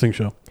super interesting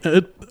show.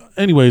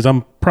 Anyways,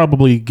 I'm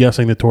probably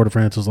guessing that Tour de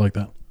France is like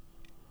that.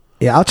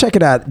 Yeah, I'll check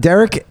it out.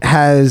 Derek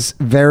has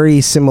very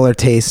similar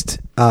taste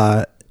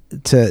to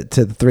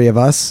the three of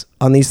us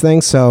on these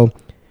things, so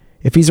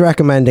if he's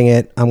recommending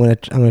it, I'm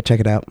gonna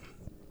check it out.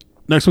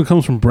 Next one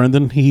comes from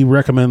Brendan. He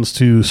recommends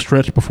to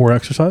stretch before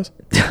exercise.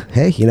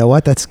 Hey, you know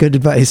what? That's good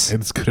advice.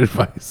 It's good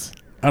advice.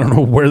 I don't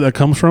know where that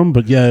comes from,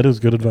 but yeah, it is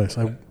good advice.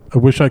 I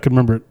wish I could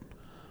remember it.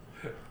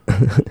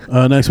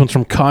 Next one's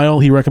from Kyle.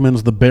 He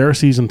recommends The Bear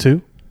Season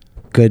 2.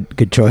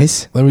 Good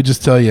choice. Let me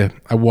just tell you,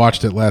 I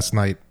watched it last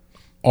night.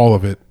 All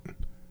of it.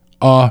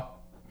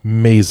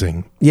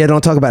 Amazing. Yeah,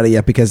 don't talk about it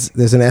yet because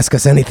there's an Ask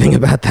Us Anything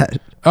about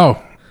that.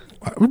 Oh.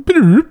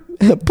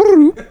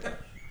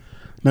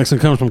 Next one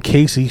comes from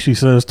Casey. She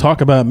says,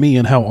 talk about me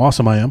and how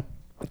awesome I am.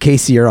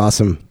 Casey, you're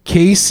awesome.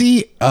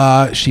 Casey,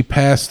 she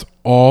passed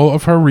all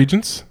of her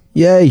regents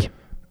Yay.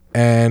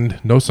 and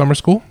no summer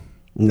school.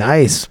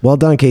 Nice. Well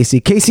done, Casey.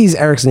 Casey's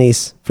Eric's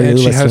niece. For And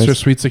new she has listeners. her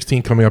Sweet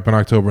 16 coming up in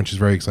October, and she's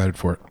very excited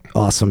for it.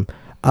 Awesome.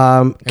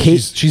 And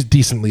she's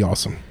decently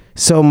awesome.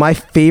 So my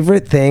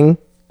favorite thing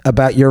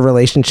about your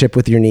relationship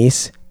with your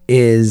niece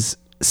is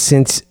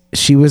since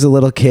she was a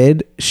little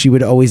kid, she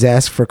would always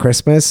ask for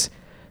Christmas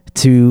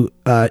to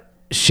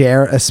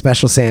share a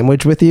special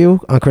sandwich with you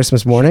on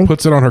Christmas morning.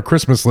 Puts it on her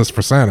Christmas list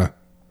for Santa.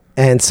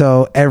 And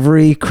so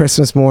every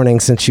Christmas morning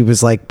since she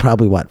was like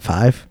probably what,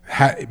 5?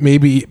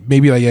 Maybe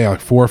like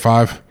 4 or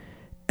 5.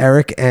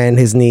 Eric and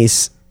his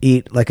niece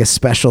eat like a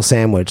special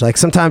sandwich. Like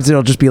sometimes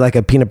it'll just be like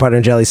a peanut butter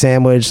and jelly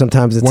sandwich.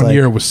 Sometimes it's One like,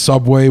 year it was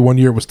Subway. One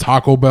year it was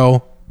Taco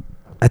Bell.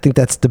 I think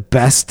that's the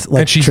best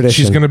like And tradition.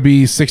 she's going to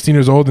be 16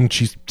 years old, and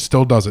she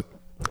still does it.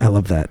 I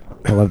love that.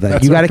 I love that.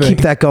 That's You got to our keep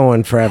thing. that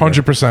going forever.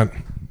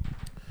 100%.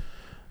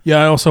 Yeah,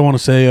 I also want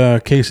to say,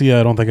 Casey,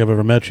 I don't think I've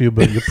ever met you,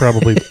 but you're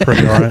probably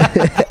pretty all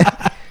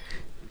right.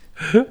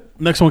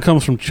 Next one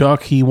comes from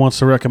Chuck. He wants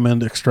to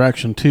recommend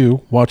Extraction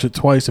 2. Watch it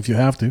twice if you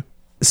have to.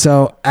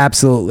 So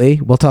absolutely,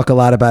 we'll talk a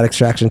lot about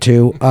Extraction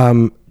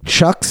 2.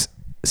 Chuck's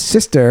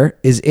sister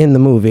is in the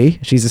movie.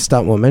 She's a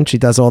stunt woman. She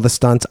does all the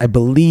stunts, I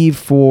believe,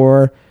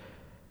 for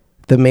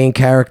the main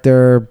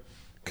character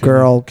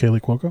girl.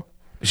 Kaylee Cuoco?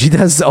 She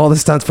does all the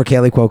stunts for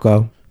Kaylee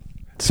Cuoco.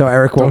 So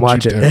Eric won't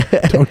watch it.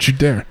 Don't you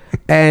dare.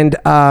 And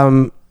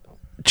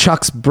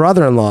Chuck's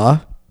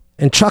brother-in-law,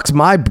 and Chuck's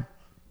my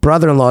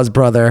brother-in-law's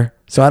brother.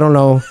 So I don't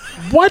know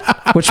What?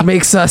 which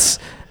makes us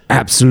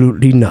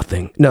absolutely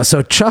nothing. No,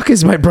 so Chuck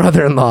is my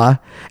brother-in-law,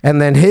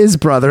 and then his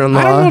brother-in-law.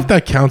 I don't know if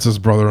that counts as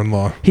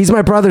brother-in-law. He's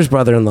my brother's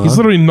brother-in-law. He's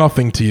literally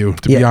nothing to you,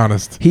 to be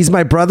honest. He's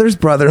my brother's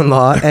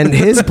brother-in-law, and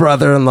his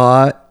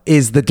brother-in-law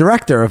is the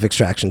director of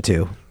Extraction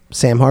 2,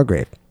 Sam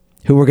Hargrave,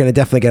 who we're going to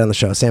definitely get on the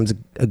show. Sam's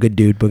a good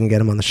dude. We're going to get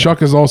him on the show.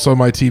 Chuck is also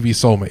my TV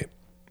soulmate.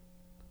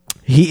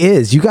 He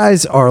is. You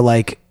guys are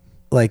like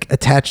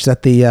attached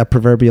at the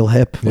proverbial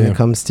hip when Yeah. it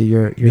comes to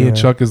your Me and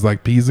Chuck is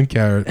like peas and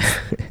carrots.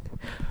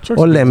 Chuck's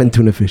or lemon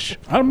tuna fish.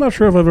 I'm not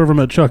sure if I've ever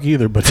met Chuck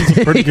either, but he's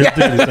a pretty good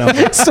dude. He sounds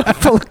like. So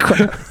full of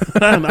crap.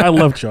 I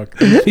love Chuck.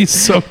 He's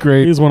so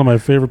great. He's one of my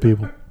favorite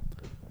people.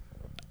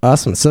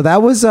 Awesome. So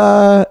that was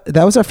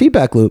our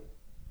feedback loop.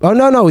 Oh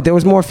no, there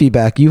was more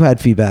feedback. You had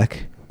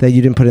feedback that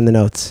you didn't put in the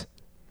notes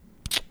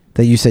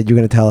that you said you were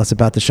going to tell us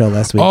about the show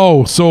last week.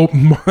 Oh, so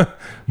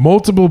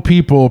multiple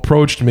people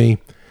approached me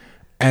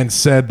and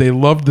said they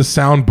loved the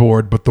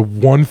soundboard, but the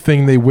one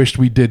thing they wished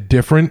we did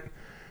different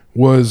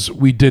was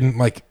we didn't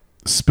like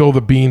spill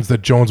the beans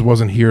that Jones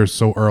wasn't here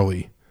so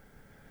early.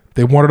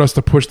 They wanted us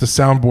to push the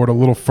soundboard a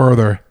little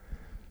further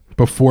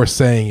before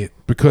saying it,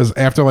 because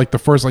after like the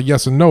first like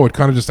yes and no, it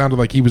kind of just sounded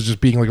like he was just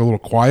being like a little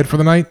quiet for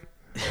the night.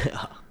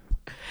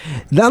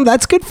 No,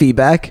 that's good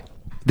feedback.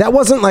 That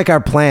wasn't like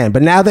our plan,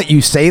 but now that you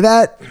say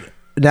that,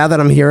 now that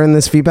I'm hearing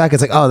this feedback,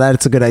 it's like, oh,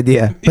 that's a good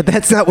idea. But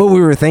that's not what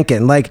we were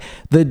thinking. Like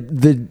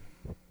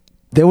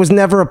there was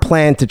never a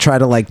plan to try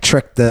to like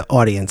trick the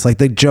audience. Like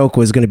the joke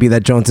was going to be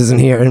that Jones isn't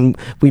here and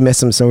we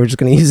miss him, so we're just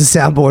going to use the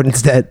soundboard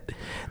instead.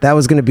 That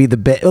was going to be the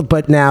bit.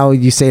 But now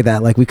you say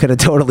that, like we could have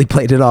totally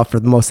played it off for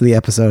most of the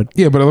episode.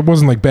 Yeah, but it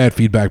wasn't like bad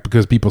feedback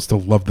because people still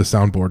loved the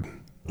soundboard.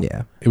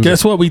 Yeah. It was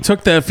Guess what? We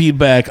took that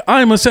feedback.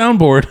 I'm a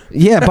soundboard.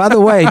 Yeah, by the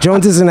way,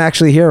 Jones isn't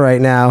actually here right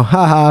now.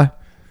 Haha.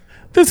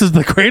 This is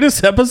the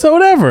greatest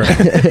episode ever.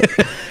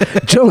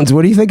 Jones,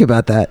 what do you think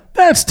about that?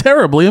 That's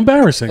terribly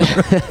embarrassing.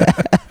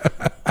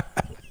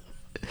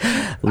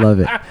 Love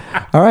it.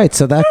 All right,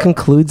 so that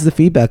concludes the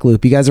feedback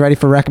loop. You guys ready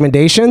for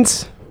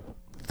recommendations?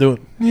 Do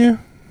it. yeah.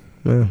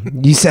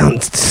 You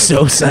sound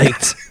so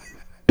psyched.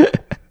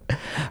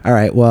 All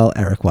right, well,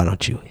 Eric, why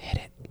don't you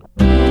hit it?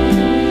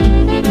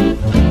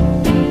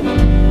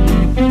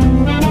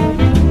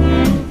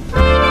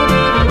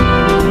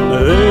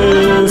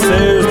 This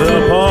is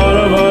the part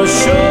of our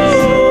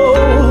show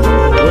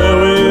where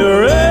we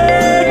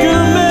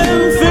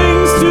recommend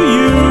things to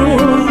you.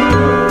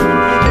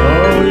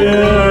 Oh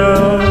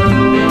yeah.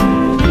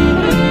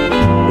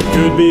 It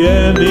could be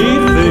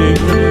anything,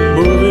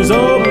 movies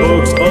or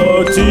books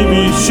or TV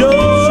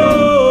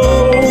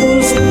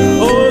shows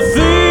or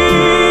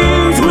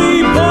things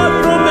we bought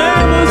from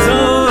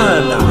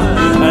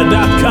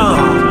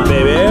Amazon.com,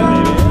 baby.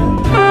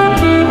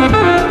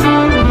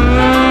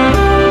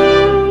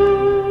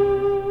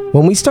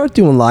 When we start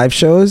doing live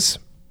shows,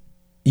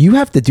 you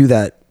have to do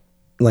that.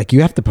 Like, you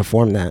have to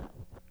perform that.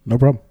 No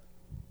problem.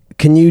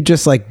 Can you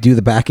just, like, do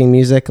the backing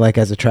music, like,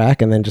 as a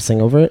track and then just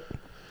sing over it?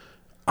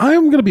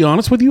 I'm going to be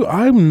honest with you.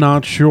 I'm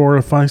not sure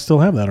if I still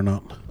have that or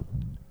not.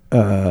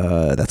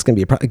 That's going to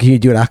be a problem. Can you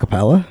do it a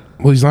cappella?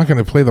 Well, he's not going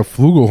to play the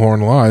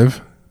flugelhorn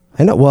live.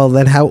 I know. Well,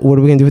 then what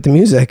are we going to do with the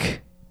music?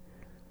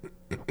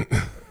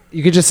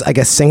 You could just, I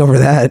guess, sing over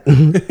that.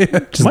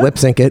 Just lip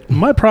sync it.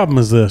 My problem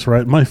is this,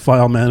 right? My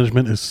file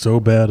management is so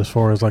bad as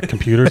far as like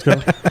computers go.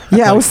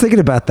 Yeah, I was thinking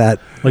about that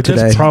Like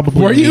today. that's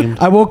probably Were you? aimed-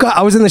 I woke up,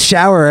 I was in the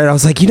shower, and I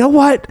was like, you know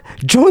what?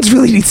 Jones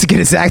really needs to get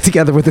his act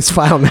together with his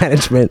file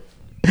management.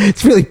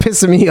 It's really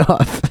pissing me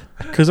off.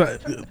 Because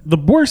the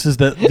worst is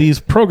that these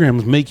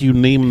programs make you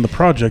name the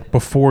project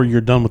before you're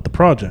done with the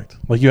project.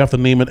 Like you have to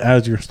name it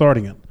as you're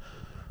starting it.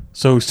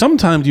 So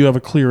sometimes you have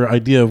a clearer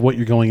idea of what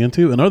you're going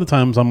into, and other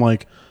times I'm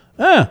like,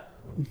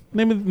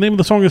 name of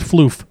the song is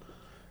Floof.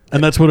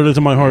 And that's what it is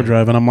in my hard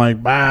drive. And I'm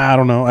like, I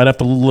don't know. I'd have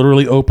to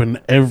literally open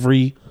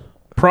every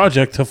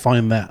project to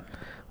find that.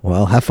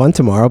 Well, have fun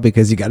tomorrow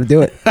because you got to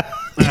do it.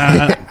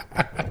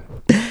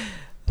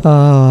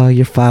 Oh,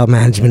 your file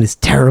management is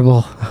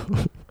terrible.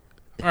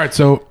 All right,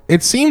 so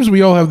it seems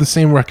we all have the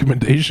same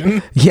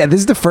recommendation. Yeah, this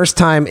is the first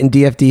time in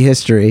DFD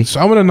history. So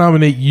I'm going to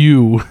nominate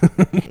you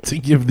to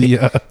give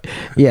the...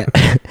 Yeah.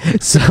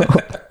 So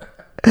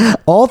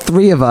all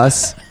three of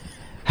us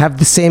have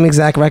the same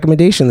exact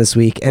recommendation this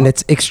week, and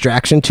it's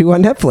Extraction 2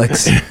 on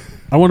Netflix.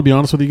 I want to be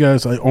honest with you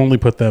guys. I only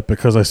put that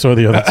because I saw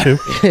the other two.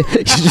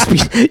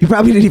 You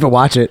probably didn't even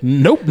watch it.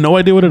 Nope. No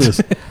idea what it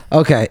is.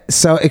 Okay,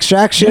 so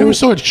Extraction... You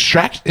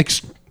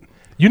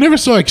never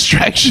saw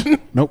Extraction?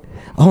 Nope.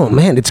 Oh,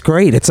 man, it's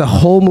great. It's a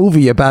whole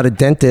movie about a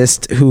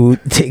dentist who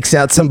takes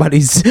out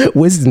somebody's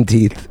wisdom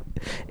teeth.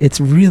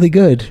 It's really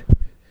good.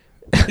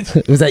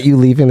 Was that you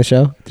leaving the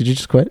show? Did you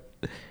just quit?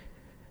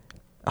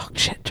 Oh,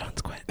 shit,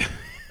 John's quit.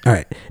 All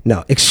right.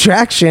 No,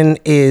 Extraction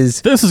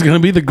is... This is going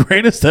to be the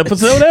greatest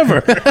episode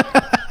ever.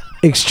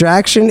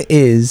 Extraction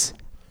is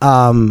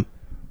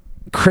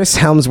Chris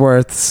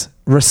Hemsworth's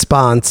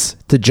response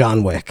to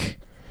John Wick.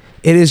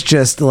 It is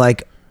just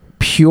like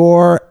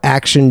pure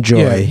action joy.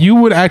 Yeah, you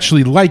would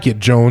actually like it,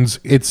 Jones.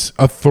 It's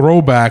a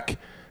throwback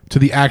to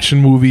the action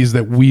movies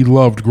that we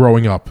loved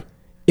growing up.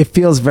 It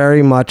feels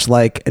very much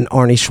like an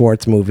Arnie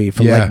Schwartz movie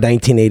from like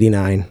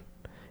 1989.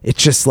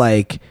 It's just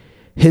like...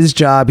 his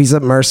job, he's a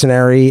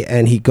mercenary,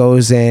 and he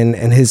goes in,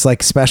 and his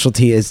like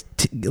specialty is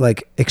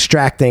like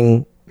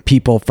extracting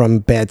people from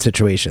bad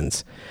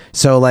situations.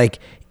 So like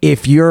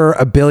if you're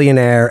a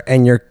billionaire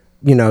and your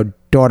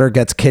daughter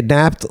gets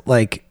kidnapped,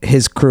 like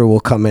his crew will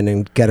come in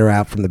and get her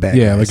out from the bad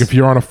guys. Like if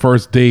you're on a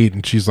first date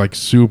and she's like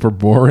super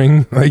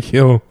boring, like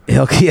he'll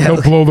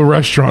blow the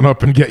restaurant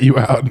up and get you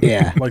out.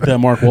 Yeah. Like that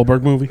Mark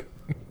Wahlberg movie.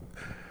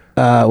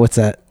 What's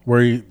that?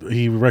 Where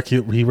he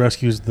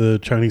rescues the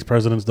Chinese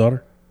president's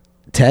daughter.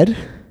 Ted?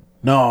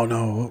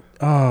 No.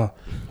 I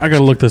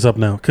gotta look this up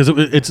now because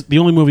it's the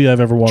only movie I've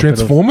ever watched.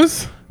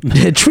 Transformers?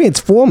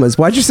 Transformers.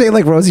 Why'd you say it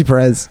like Rosie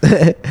Perez?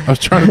 I was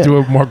trying to do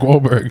a Mark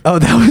Wahlberg. Oh,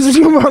 that was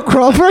you, Mark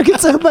Wahlberg. It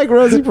sounded like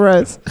Rosie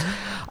Perez.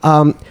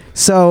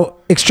 So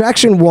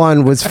Extraction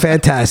 1 was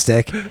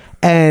fantastic,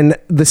 and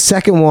the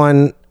second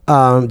one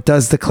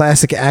does the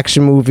classic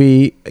action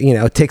movie.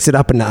 Takes it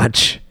up a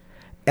notch,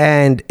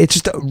 and it's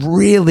just a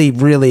really,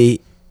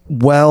 really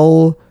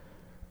well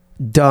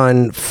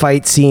done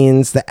fight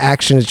scenes. The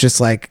action is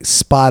just like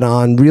spot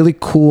on. Really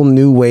cool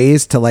new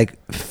ways to like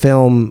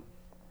film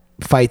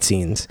fight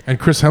scenes. And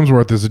Chris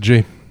Hemsworth is a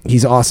G.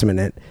 He's awesome in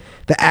it.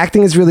 The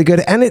acting is really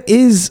good, and it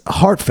is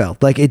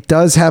heartfelt. Like it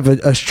does have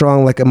a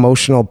strong like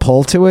emotional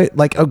pull to it.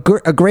 Like a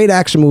great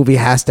action movie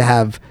has to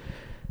have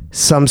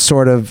some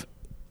sort of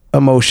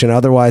emotion,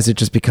 otherwise it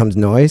just becomes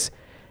noise.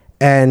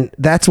 And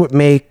that's what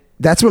made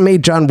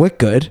John Wick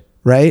good,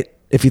 right?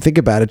 If you think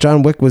about it,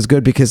 John Wick was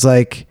good because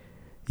like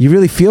you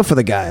really feel for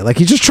the guy. Like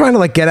he's just trying to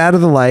like get out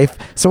of the life.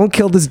 Someone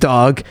killed his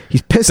dog.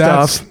 He's pissed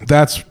off.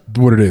 That's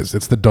what it is.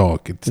 It's the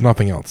dog. It's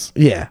nothing else.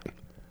 Yeah.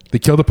 They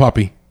killed a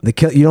puppy.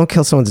 You don't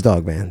kill someone's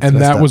dog, man. And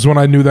that was when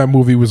I knew that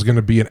movie was going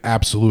to be an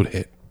absolute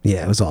hit.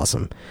 Yeah, it was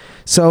awesome.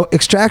 So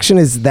Extraction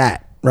is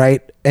that,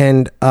 right?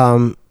 And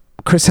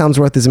Chris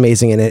Hemsworth is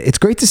amazing in it. It's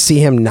great to see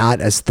him not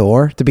as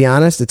Thor, to be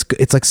honest.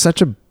 It's like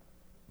such a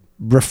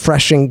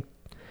refreshing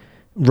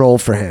role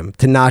for him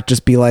to not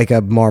just be like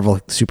a Marvel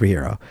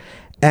superhero.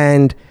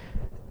 And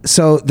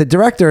so the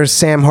director is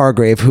Sam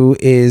Hargrave, who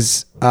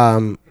is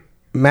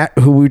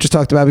who we just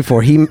talked about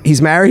before.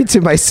 He's married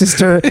to my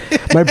sister,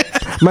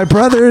 my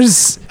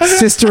brother's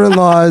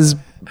sister-in-law's.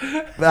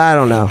 I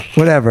don't know,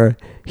 whatever.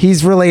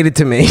 He's related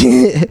to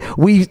me.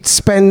 We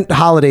spend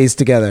holidays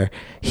together.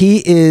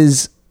 He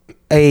is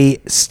a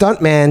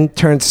stuntman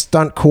turned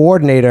stunt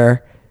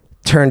coordinator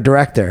turned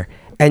director,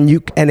 and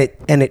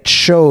it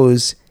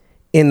shows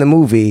in the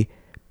movie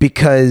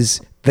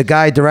because the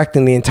guy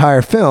directing the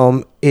entire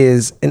film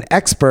is an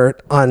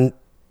expert on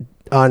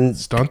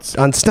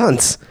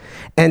stunts.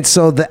 And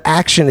so the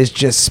action is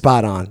just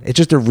spot on. It's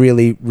just a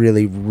really,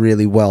 really,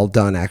 really well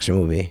done action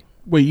movie.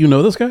 Wait, you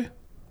know this guy?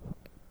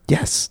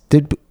 Yes.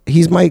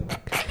 He's my...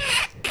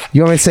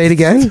 You want me to say it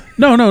again?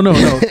 No.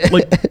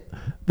 Like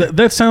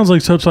that sounds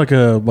like such like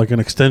an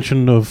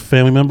extension of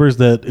family members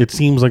that it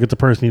seems like it's a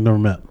person you've never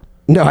met.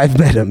 No, I've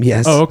met him.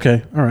 Yes. Oh,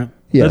 okay. All right.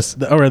 Yes.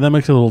 All right. That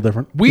makes it a little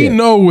different. We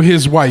know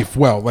his wife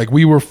well. Like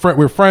we're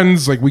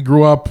friends. Like we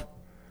grew up.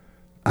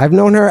 I've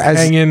known her as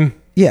hanging.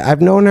 Yeah,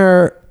 I've known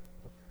her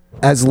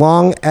as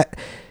long as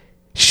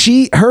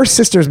her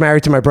sister's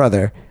married to my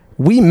brother.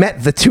 We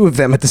met the two of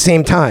them at the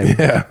same time.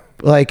 Yeah.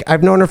 Like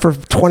I've known her for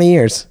 20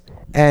 years.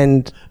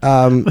 And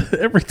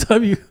every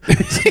time you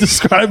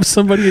describe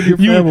somebody in your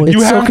family,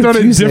 you have done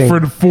it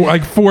different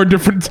four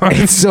different times.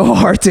 It's so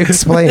hard to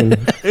explain.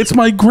 It's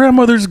my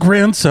grandmother's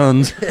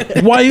grandson's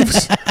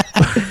wife's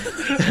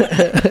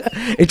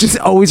It just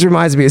always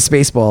reminds me of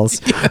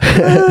Spaceballs,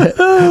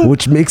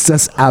 which makes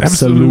us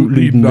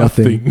absolutely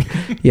nothing.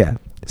 Yeah.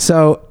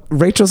 So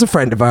Rachel's a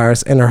friend of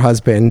ours, and her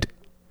husband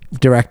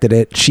directed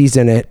it. She's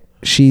in it.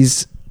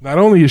 She's Not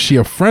only is she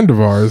a friend of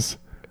ours,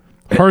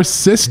 her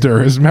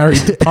sister is married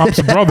to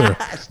Pomp's brother.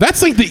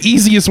 That's like the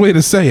easiest way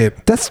to say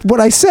it. That's what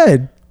I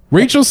said.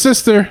 Rachel's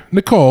sister,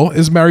 Nicole,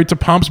 is married to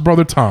Pomp's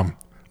brother, Tom.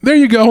 There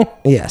you go.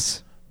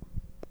 Yes.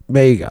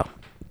 There you go.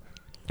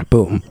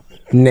 Boom.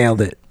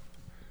 Nailed it.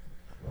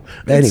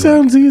 Anyway. It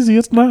sounds easy.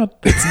 It's not.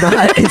 It's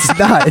not. It's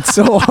not. It's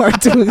so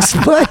hard to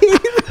explain.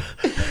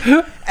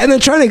 And then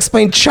trying to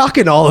explain Chuck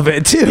and all of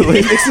it too.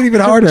 It makes it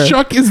even harder.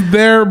 Chuck is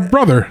their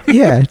brother.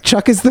 Yeah,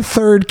 Chuck is the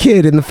third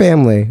kid in the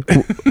family.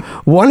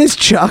 One is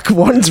Chuck,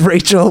 one's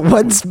Rachel,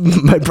 one's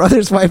my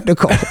brother's wife,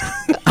 Nicole.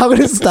 I'm going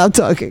to stop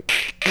talking.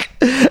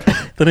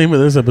 The name of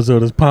this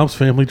episode is Pomp's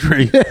Family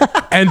Tree.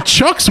 And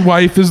Chuck's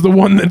wife is the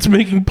one that's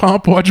making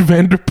Pomp watch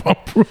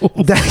Vanderpump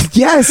Rules.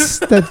 Yes,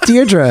 that's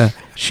Deirdre.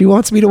 She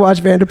wants me to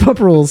watch Vanderpump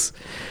Rules.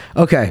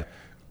 Okay.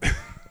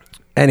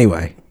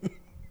 Anyway,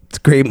 it's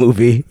a great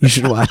movie. You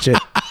should watch it.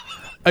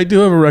 I do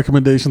have a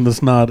recommendation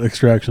that's not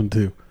Extraction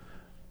 2.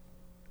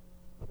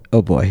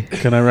 Oh, boy.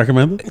 Can I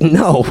recommend it?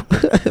 No.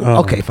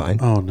 Okay, fine.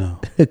 Oh, no.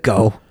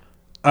 Go.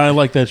 I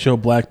like that show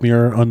Black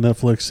Mirror on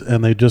Netflix,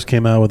 and they just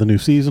came out with a new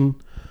season.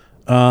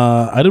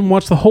 I didn't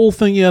watch the whole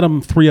thing yet.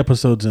 I'm 3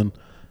 episodes in.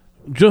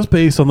 Just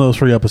based on those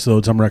 3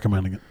 episodes, I'm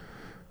recommending it.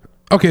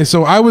 Okay,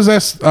 so I was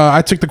asked,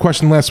 I took the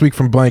question last week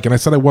from Blank, and I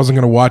said I wasn't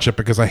going to watch it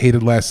because I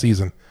hated last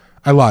season.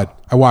 I lied.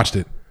 I watched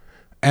it.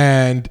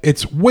 And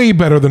it's way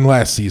better than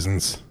last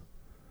season's.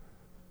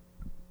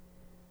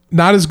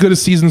 Not as good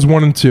as seasons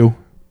 1 and 2,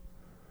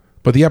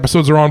 but the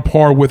episodes are on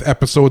par with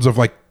episodes of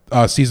like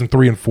season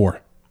 3 and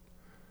 4.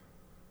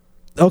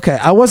 Okay,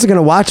 I wasn't going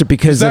to watch it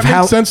because Does that of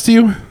how... make sense to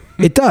you?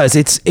 It does.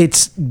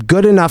 It's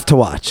good enough to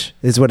watch,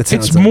 is what it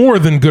sounds It's like. more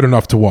than good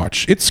enough to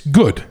watch. It's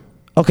good.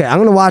 Okay, I'm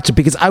going to watch it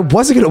because I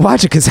wasn't going to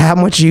watch it because how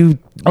much you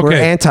were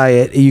Okay. anti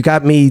it. You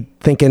got me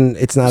thinking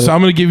it's not... So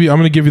I'm going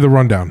to give you the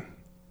rundown.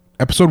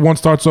 Episode 1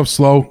 starts off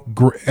slow,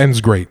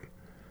 ends great.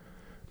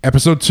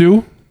 Episode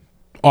 2,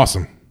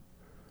 awesome.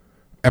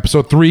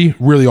 Episode 3,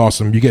 really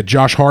awesome. You get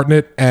Josh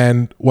Hartnett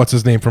and what's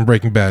his name from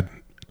Breaking Bad?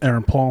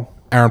 Aaron Paul.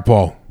 Aaron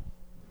Paul,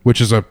 which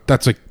is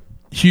that's a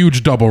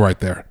huge double right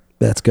there.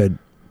 That's good.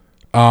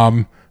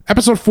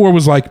 Episode 4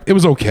 was like, it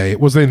was okay. It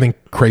wasn't anything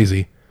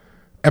crazy.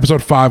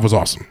 Episode 5 was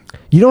awesome.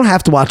 You don't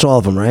have to watch all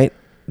of them, right?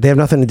 They have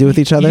nothing to do with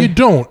each other? You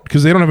don't,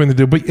 because they don't have anything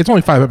to do, but it's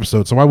only 5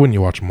 episodes, so why wouldn't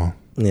you watch them all?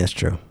 Yeah, that's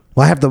true.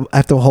 Well, I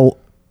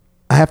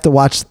have to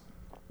watch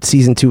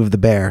season 2 of The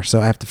Bear,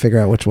 so I have to figure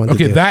out which one to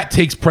Okay, do. that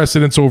takes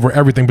precedence over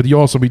everything, but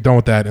you'll also be done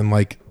with that in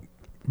like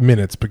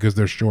minutes because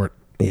they're short.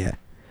 Yeah.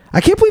 I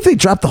can't believe they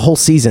dropped the whole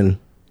season.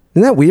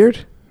 Isn't that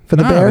weird for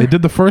The Bear? They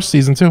did the first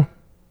season too.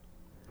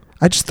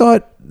 I just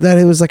thought that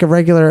it was like a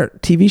regular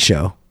TV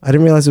show. I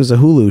didn't realize it was a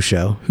Hulu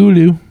show.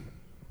 Hulu.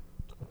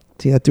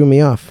 See, that threw me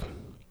off.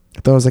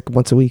 I thought it was like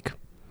once a week.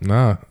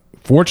 Nah.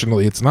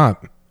 Fortunately, it's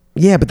not.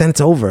 Yeah, but then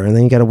it's over, and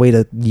then you got to wait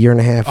a year and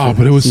a half. Oh, for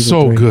but it was season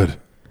so 3. good.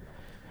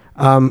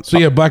 So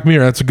yeah, Black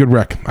Mirror, that's a good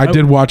rec. I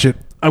did watch it.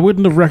 I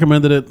wouldn't have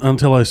recommended it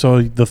until I saw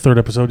the 3rd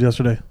episode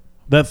yesterday.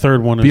 That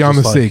 3rd one is Beyond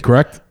the just Sea, like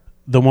correct?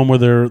 the one where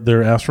they're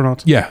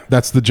astronauts. Yeah,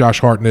 that's the Josh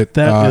Hartnett,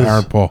 That is-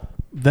 Aaron Paul.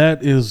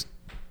 That is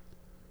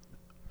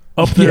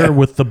up there Yeah.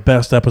 with the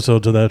best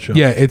episodes of that show.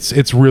 Yeah,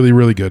 it's really,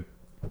 really good.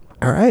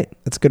 All right.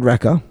 That's a good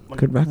reco.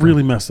 Good reco.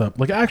 Really messed up.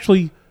 Like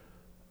actually,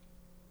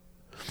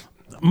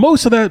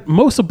 most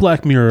of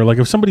Black Mirror, like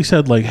if somebody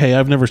said like, "Hey,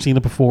 I've never seen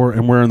it before,"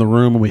 and we're in the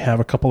room and we have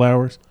a couple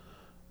hours,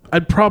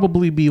 I'd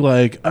probably be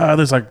like,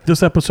 there's like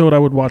this episode I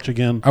would watch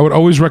again. I would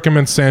always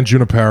recommend San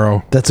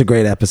Junipero. That's a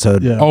great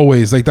episode. Yeah.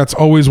 Always. Like, that's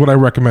always what I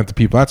recommend to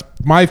people. That's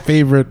my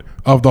favorite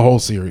of the whole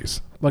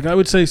series. Like I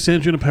would say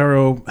San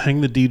Junipero,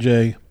 Hang the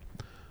DJ,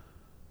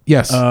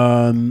 Yes.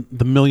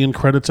 the Million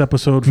Credits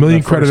episode. from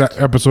Million that Credit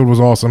first- episode was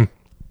awesome.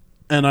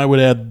 And I would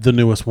add the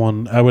newest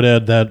one. I would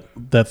add that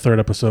 3rd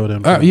episode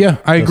in. Yeah,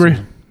 I this agree.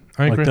 season.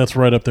 I agree. Like that's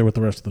right up there with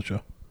the rest of the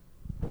show.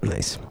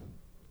 Nice.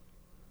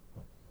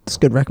 It's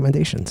good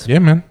recommendations. Yeah,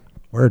 man.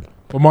 Word.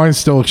 But mine's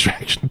still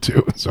Extraction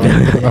too. So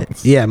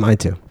Yeah, mine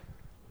too.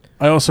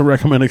 I also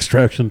recommend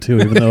Extraction too,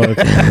 even though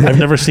I've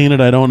never seen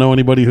it. I don't know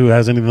anybody who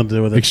has anything to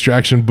do with it.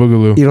 Extraction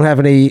Boogaloo. You don't have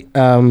any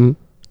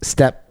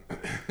step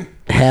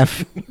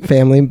half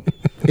family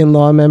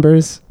in-law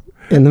members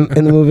in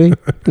the movie?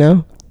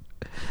 No?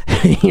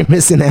 You're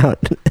missing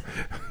out.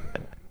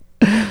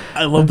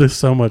 I love this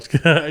so much.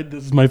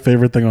 This is my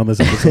favorite thing on this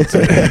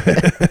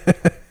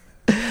episode.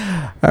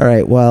 All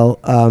right. Well,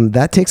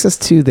 that takes us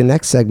to the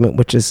next segment,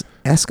 which is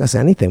Ask Us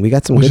Anything. We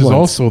got some Which good is ones.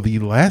 also the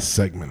last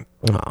segment.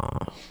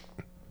 Aw,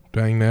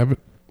 Dang nabbit.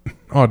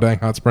 Oh, dang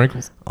hot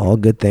sprinkles. all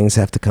good things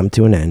have to come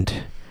to an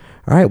end.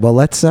 All right. Well,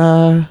 let's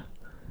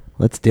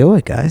do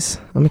it, guys.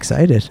 I'm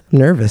excited. I'm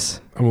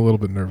nervous. I'm a little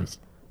bit nervous.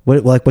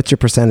 What's your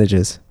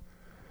percentages?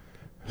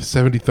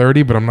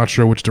 70-30, but I'm not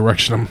sure which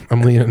direction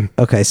I'm leaning.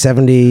 Okay,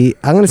 70.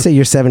 I'm going to say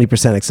you're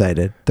 70%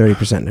 excited,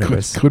 30%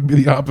 nervous. Could be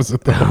the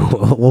opposite,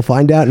 though. We'll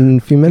find out in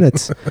a few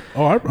minutes.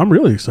 Oh, I'm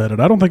really excited.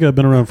 I don't think I've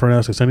been around for an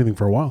Ask Us Anything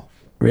for a while.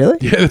 Really?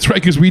 Yeah, that's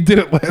right, because we did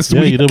it last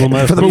week. Yeah, you did one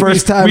last For the week.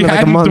 first time We in like a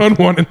hadn't month. done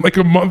one in like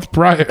a month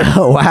prior.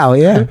 Oh, wow,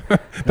 yeah.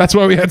 That's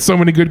why we had so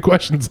many good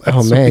questions last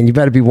Oh, man, week. you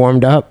better be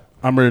warmed up.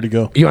 I'm ready to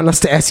go. You want us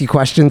to ask you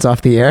questions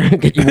off the air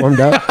and get you warmed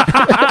up?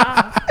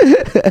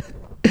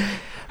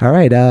 All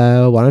right,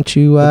 why don't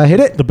you hit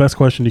it? The best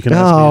question you can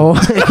ask Oh, me.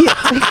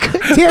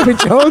 damn it,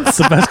 Jones.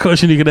 The best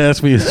question you can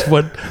ask me is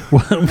what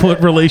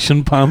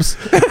relation Pomp's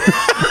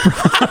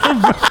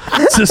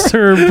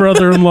sister,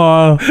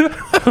 brother-in-law.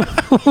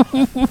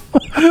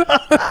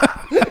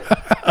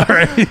 All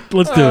right,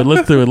 let's do it.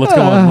 Let's go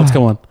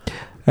on.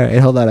 All right,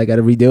 hold on. I got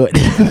to redo it.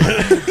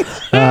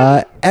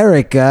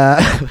 Eric,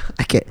 I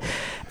can't.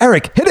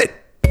 Eric, hit it.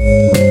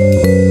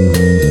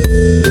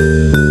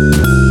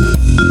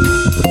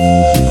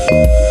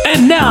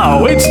 And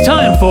now it's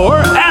time for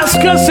Ask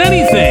Us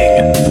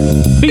Anything,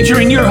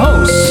 featuring your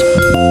hosts,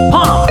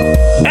 Pomp,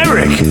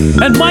 Eric,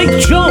 and Mike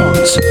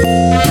Jones.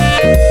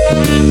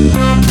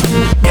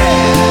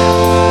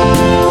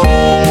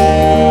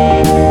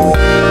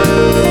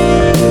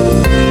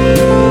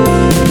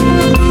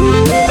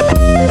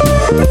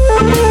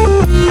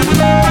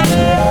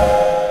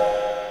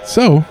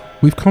 So,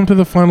 we've come to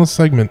the final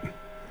segment.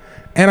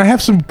 And I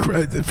have some...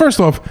 First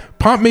off,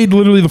 Pomp made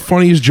literally the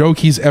funniest joke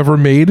he's ever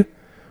made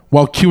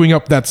while queuing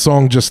up that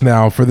song just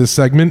now for this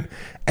segment.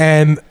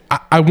 And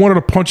I wanted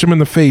to punch him in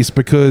the face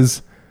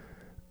because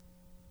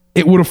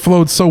it would have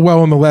flowed so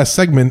well in the last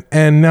segment,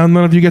 and now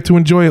none of you get to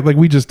enjoy it like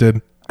we just did.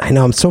 I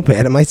know, I'm so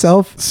mad at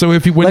myself. So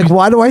if you...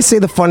 Why do I say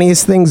the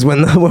funniest things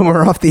when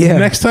we're off the air?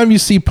 Next time you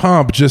see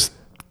Pomp, just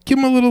give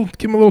him a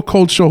little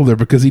cold shoulder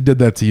because he did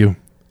that to you.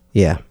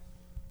 Yeah.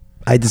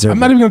 I deserve I'm it.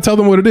 not even going to tell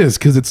them what it is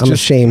because it's I'm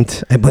just...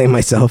 ashamed. I blame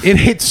myself. It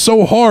hit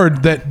so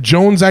hard that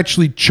Jones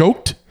actually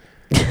choked,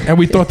 and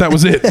we thought that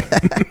was it.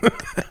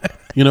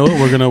 You know what?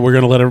 We're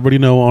gonna let everybody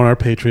know on our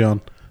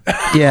Patreon.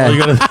 Yeah. All you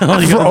gotta For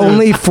do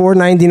only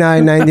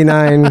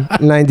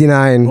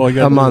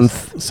 $4.99 a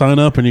month. Sign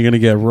up and you're gonna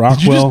get Rockwell.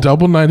 Did you just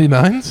double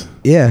 99s?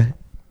 Yeah.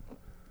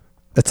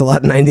 That's a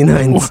lot of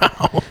 99s.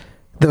 Wow.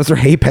 Those are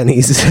hay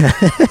pennies.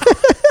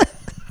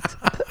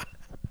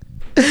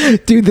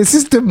 Dude, this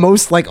is the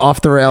most like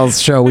off the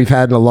rails show we've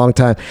had in a long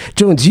time.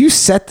 Jones, you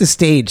set the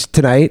stage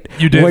tonight.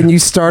 You did. When you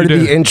started You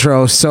did. the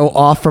intro so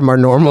off from our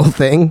normal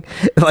thing.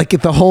 Like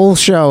the whole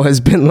show has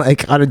been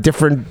like on a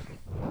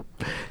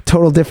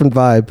total different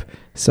vibe.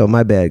 So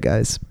my bad,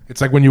 guys.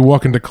 It's like when you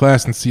walk into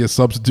class and see a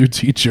substitute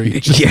teacher.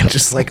 You just,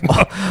 Just like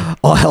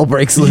all hell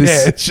breaks loose.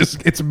 yeah,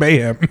 it's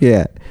mayhem.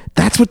 Yeah.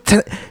 That's what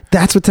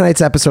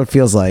tonight's episode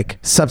feels like.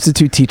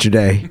 Substitute teacher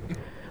day.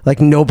 Like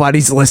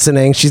nobody's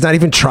listening. She's not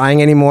even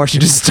trying anymore. She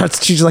just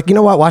starts. She's like, you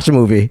know what? Watch a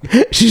movie.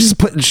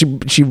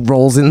 She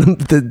rolls in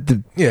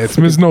the Yeah, it's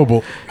Ms.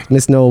 Noble.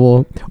 Miss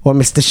Noble or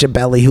Mr.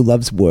 Shabelli who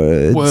loves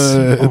words.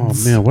 Oh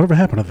man, whatever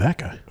happened to that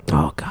guy?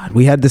 Oh God,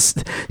 we had this.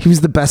 He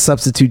was the best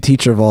substitute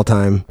teacher of all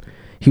time.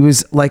 He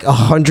was like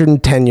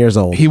 110 years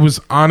old. He was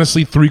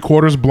honestly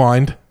 3/4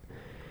 blind.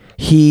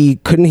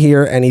 He couldn't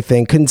hear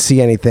anything, couldn't see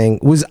anything.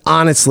 Was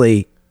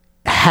honestly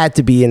had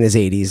to be in his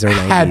 80s or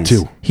 90s. Had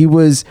to. He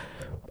was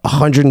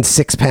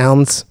 106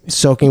 pounds,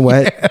 soaking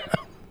wet,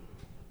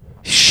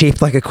 shaped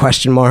like a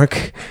question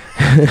mark.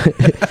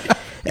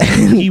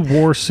 He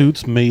wore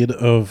suits made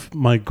of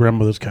my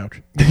grandmother's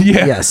couch.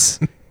 Yeah. Yes.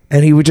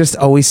 And he would just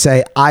always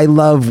say, I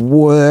love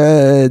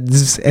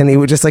words. And he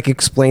would just like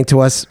explain to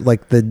us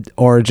like the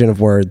origin of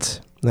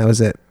words. And that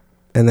was it.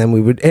 And then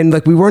we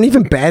weren't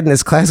even bad in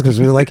his class because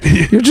we were like,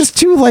 you're just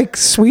too like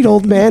sweet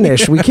old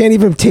manish. We can't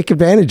even take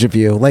advantage of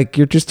you. Like,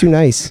 you're just too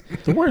nice.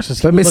 The worst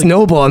is But Miss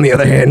Noble, on the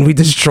other hand, we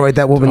destroyed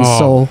that woman's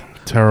soul.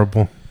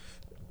 Terrible.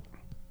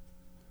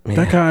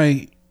 That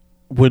guy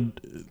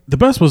the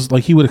best was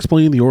like he would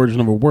explain the origin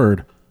of a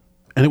word,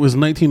 and it was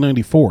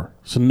 1994,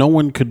 so no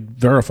one could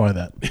verify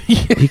that.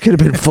 He could have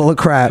been full of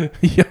crap.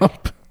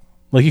 Yup.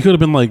 Like he could have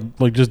been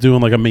like just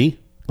doing like a me,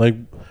 like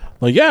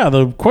yeah,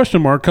 the question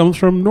mark comes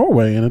from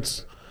Norway, and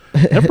it's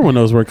everyone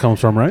knows where it comes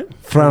from, right?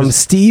 From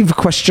Steve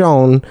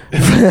Question.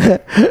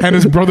 And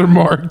his brother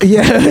Mark.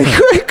 Yeah.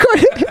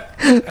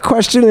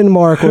 Question and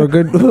Mark were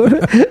good.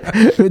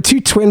 Two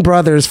twin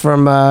brothers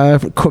from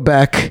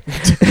Quebec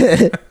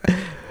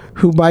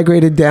who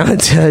migrated down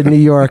to New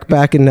York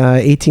back in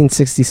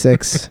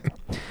 1866.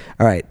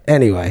 All right.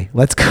 Anyway,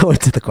 let's go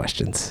into the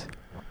questions.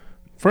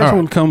 First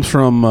one comes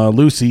from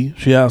Lucy.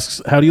 She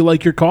asks, "How do you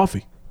like your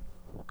coffee?"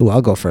 Ooh,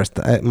 I'll go first.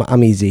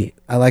 I'm easy.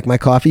 I like my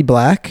coffee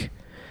black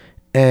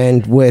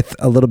and with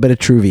a little bit of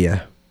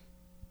Truvia.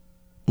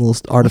 A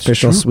little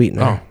artificial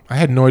sweetener. Oh, I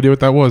had no idea what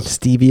that was.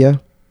 Stevia.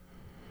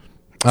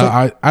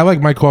 I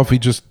like my coffee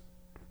just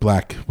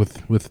black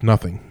with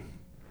nothing.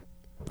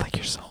 Like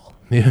your soul.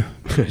 Yeah.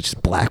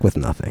 Just black with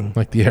nothing.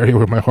 Like the area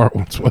where my heart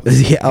once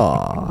was. Yeah.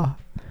 Aw.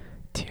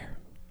 Dear.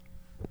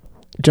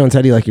 Jones,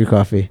 how do you like your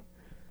coffee?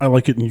 I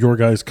like it in your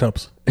guys'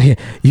 cups.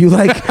 You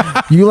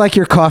like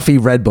your coffee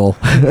Red Bull.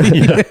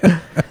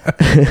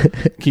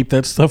 Keep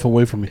that stuff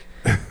away from me.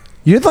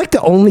 You're like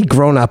the only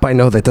grown up I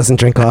know that doesn't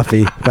drink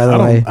coffee, by the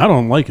way. I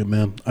don't like it,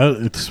 man.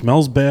 It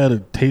smells bad.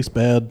 It tastes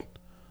bad.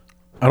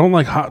 I don't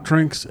like hot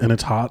drinks, and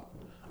it's hot.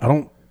 I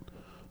don't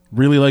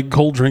really like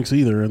cold drinks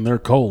either, and they're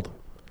cold.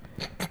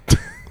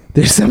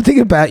 There's something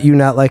about you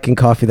not liking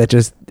coffee that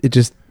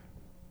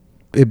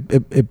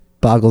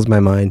it boggles my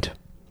mind.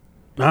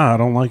 Nah, I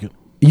don't like it.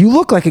 You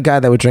look like a guy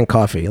that would drink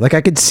coffee. Like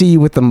I could see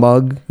you with the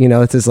mug,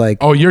 it says like,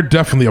 Oh, you're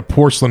definitely a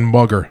porcelain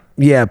mugger.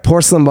 yeah,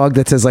 porcelain mug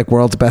that says like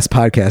world's best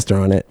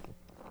podcaster on it,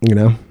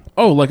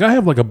 Oh, like I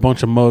have like a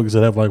bunch of mugs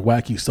that have like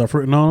wacky stuff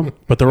written on them,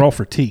 but they're all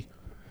for tea.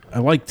 I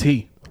like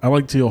tea. I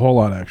like tea a whole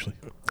lot, actually.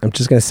 I'm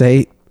just going to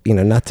say,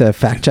 not to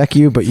fact check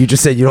you, but you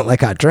just said you don't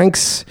like hot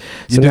drinks.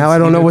 So now I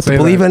don't know what to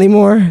believe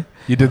anymore.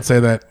 You did say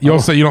that. You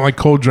also say you don't like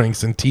cold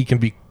drinks, and tea can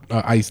be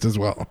iced as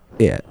well.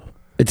 Yeah.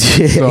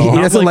 He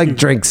doesn't like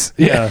drinks.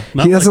 Yeah.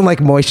 He doesn't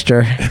like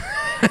moisture.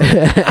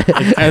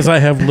 As I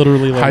have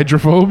literally like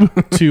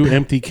Hydrophobe? 2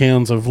 empty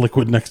cans of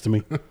liquid next to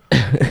me.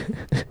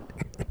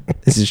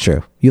 This is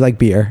true. You like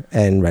beer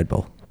and Red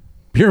Bull.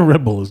 Beer and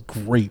Red Bull is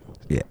great.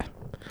 Yeah.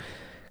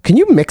 Can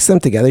you mix them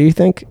together, you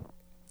think?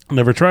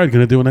 Never tried.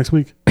 Gonna do it next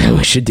week.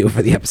 We should do it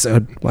for the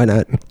episode. Why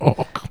not?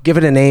 Give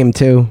it a name,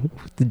 too.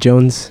 The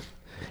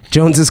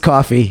Jones's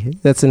Coffee.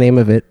 That's the name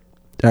of it.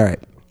 All right.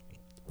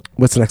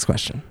 What's the next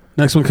question?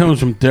 Next one comes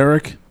from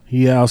Derek.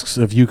 He asks,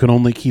 if you can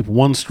only keep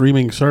one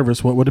streaming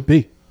service, what would it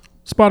be?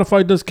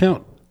 Spotify does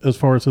count as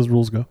far as his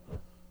rules go.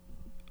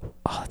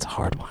 Oh, that's a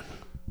hard one.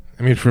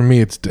 I mean, for me,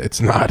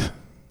 it's not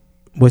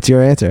What's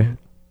your answer?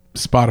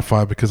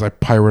 Spotify because I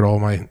pirate all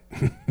my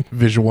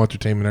visual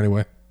entertainment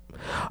anyway.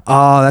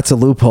 Oh, that's a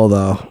loophole,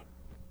 though.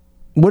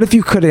 What if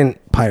you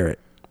couldn't pirate?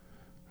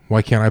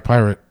 Why can't I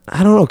pirate?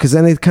 I don't know, because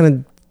then it kind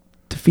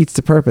of defeats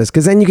the purpose.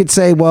 Because then you could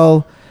say,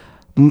 well,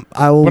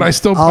 But I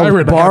still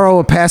pirate. I'll borrow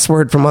a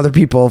password from other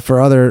people for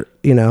other,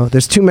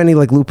 there's too many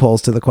like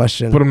loopholes to the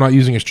question. But I'm not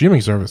using a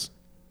streaming service.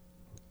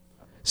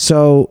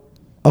 So,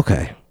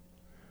 okay.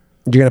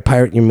 You're going to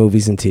pirate your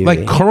movies and TV.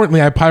 Like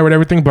currently I pirate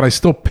everything, but I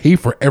still pay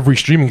for every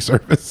streaming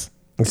service.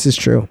 This is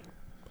true.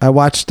 I'm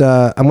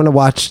going to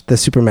watch the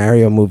Super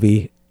Mario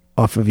movie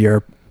off of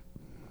your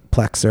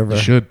Plex server.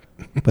 You should.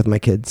 With my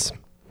kids.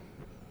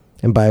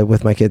 And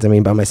with my kids, I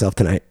mean by myself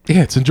tonight.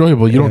 Yeah, it's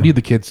enjoyable. You don't need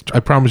the kids.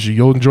 I promise you,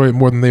 you'll enjoy it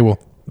more than they will.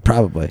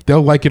 Probably.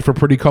 They'll like it for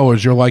pretty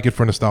colors. You'll like it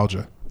for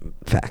nostalgia.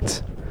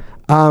 Facts.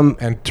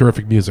 And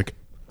terrific music.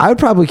 I would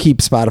probably keep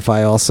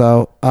Spotify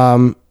also.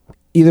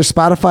 Either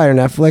Spotify or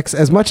Netflix.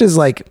 As much as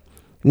like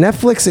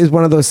Netflix is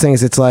one of those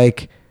things, it's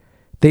like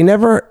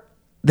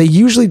they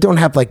usually don't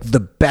have like the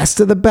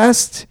best of the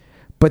best,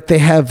 but they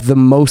have the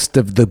most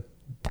of the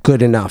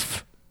good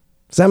enough.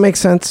 Does that make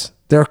sense?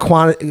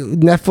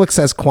 Netflix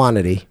has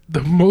quantity.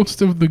 The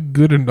most of the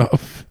good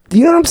enough.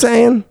 You know what I'm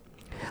saying?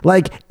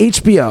 Like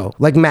HBO,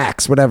 like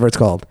Max, whatever it's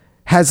called,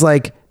 has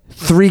like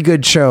 3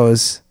 good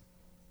shows,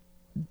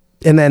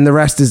 and then the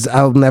rest is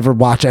I'll never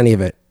watch any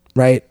of it.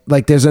 Right?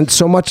 Like there's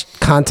so much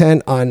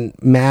content on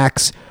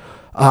Max,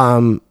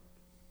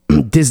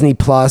 Disney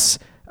Plus,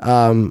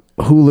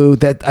 Hulu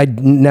that I'd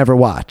never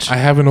watch. I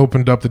haven't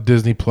opened up the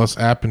Disney Plus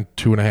app in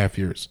 2.5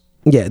 years.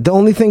 Yeah, the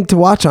only thing to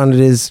watch on it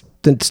is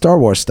the Star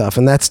Wars stuff,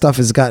 and that stuff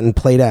has gotten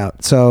played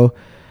out. So,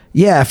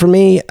 yeah, for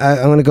me,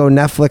 I'm gonna go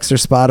Netflix or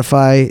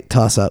Spotify.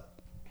 Toss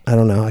up. I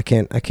don't know. I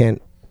can't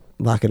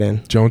lock it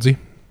in. Jonesy?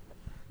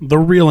 The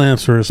real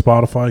answer is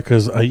Spotify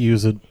because I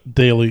use it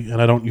daily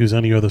and I don't use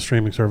any other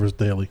streaming service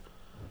daily.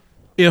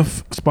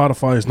 If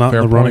Spotify is not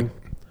in the running,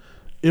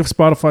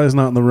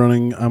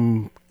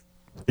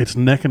 it's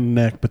neck and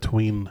neck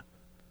between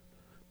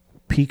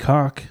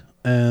Peacock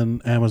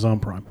and Amazon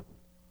Prime.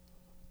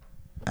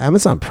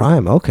 Amazon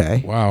Prime,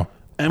 okay. Wow.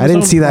 I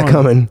didn't see that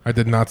coming. I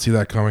did not see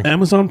that coming.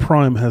 Amazon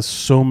Prime has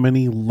so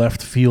many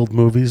left field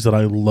movies that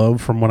I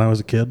love from when I was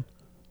a kid,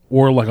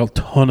 or like a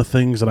ton of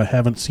things that I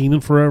haven't seen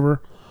in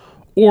forever,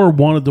 or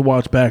wanted to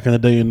watch back in the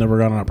day and never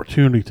got an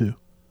opportunity to.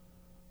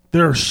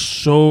 They're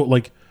so,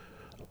 like,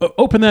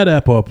 open that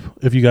app up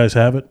if you guys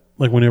have it,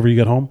 like whenever you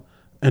get home,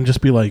 and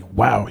just be like,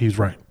 wow, he's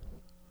right.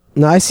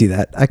 No, I see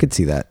that. I could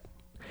see that.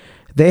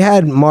 They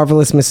had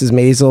Marvelous Mrs.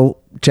 Maisel,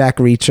 Jack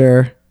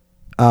Reacher.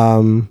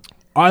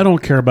 I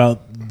don't care about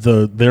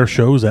their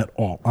shows at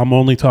all. I'm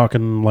only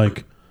talking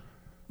like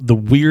the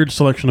weird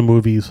selection of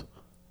movies,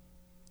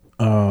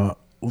 the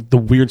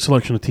weird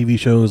selection of TV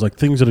shows, like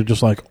things that are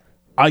just like,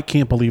 I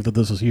can't believe that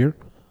this is here.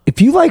 If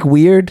you like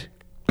weird,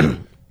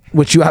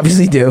 which you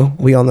obviously do,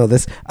 we all know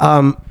this.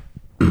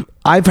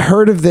 I've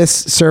heard of this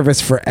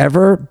service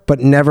forever, but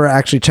never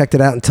actually checked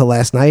it out until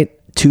last night.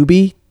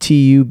 Tubi,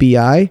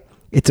 Tubi.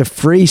 It's a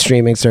free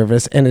streaming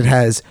service, and it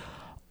has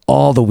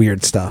all the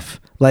weird stuff.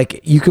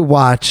 Like you could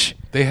watch.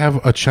 They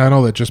have a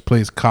channel that just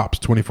plays cops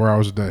 24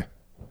 hours a day.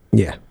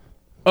 Yeah.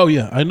 Oh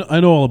yeah, I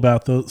know all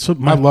about those. So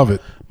I love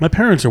it. My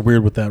parents are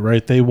weird with that,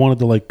 right? They wanted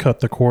to like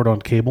cut the cord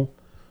on cable,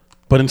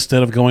 but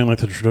instead of going like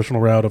the traditional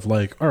route of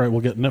like, all right,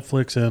 we'll get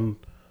Netflix and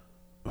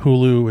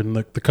Hulu and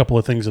the couple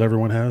of things that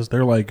everyone has,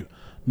 they're like,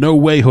 no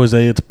way,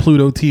 Jose, it's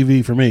Pluto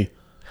TV for me.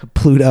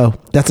 Pluto.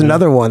 That's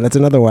another one. That's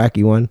another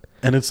wacky one.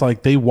 And it's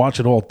like they watch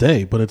it all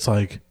day, but it's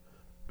like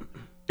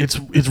it's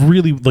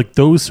really like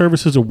those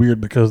services are weird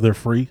because they're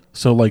free.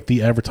 So like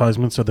the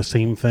advertisements are the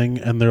same thing,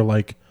 and they're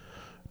like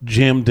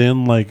jammed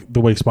in like the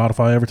way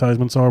Spotify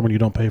advertisements are when you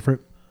don't pay for it,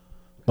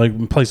 like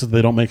in places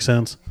they don't make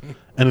sense,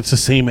 and it's the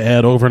same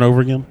ad over and over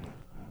again.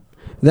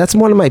 That's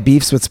one of my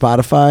beefs with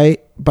Spotify,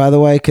 by the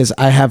way, because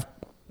I have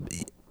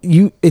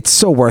it's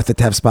so worth it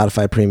to have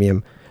Spotify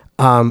Premium,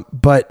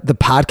 but the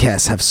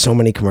podcasts have so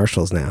many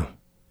commercials now,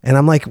 and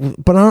I'm like,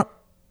 but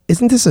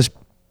isn't this a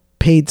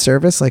paid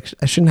service? Like,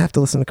 I shouldn't have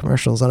to listen to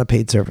commercials on a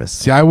paid service.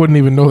 See, I wouldn't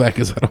even know that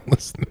because I don't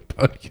listen to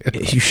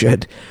podcasts. You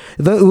should.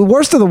 The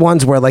worst are the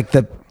ones where like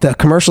the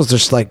commercials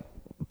just like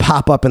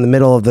pop up in the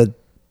middle of the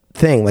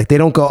thing. Like they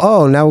don't go,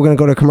 oh, now we're going to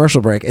go to a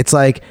commercial break. It's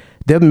like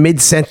they're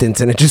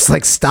mid-sentence and it just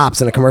like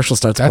stops and a commercial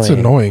starts playing. That's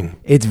annoying.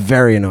 It's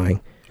very annoying.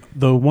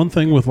 The one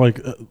thing with like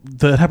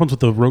that happens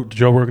with the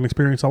Joe Rogan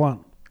Experience a lot.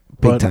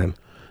 Big time.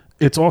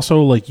 It's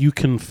also like you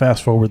can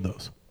fast forward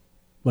those.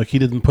 Like he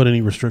didn't put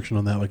any restriction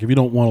on that. Like if you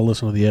don't want to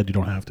listen to the ad, you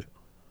don't have to.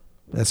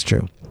 That's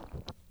true.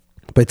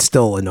 But it's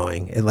still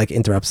annoying. It like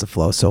interrupts the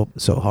flow so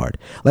hard.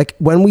 Like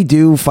when we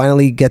do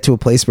finally get to a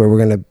place where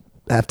we're going to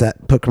have to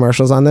put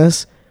commercials on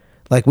this,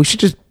 like we should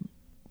just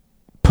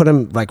put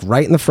them like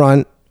right in the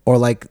front or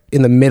like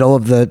in the middle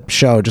of the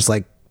show, just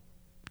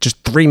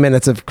 3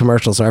 minutes of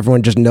commercials so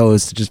everyone just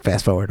knows to just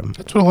fast forward them.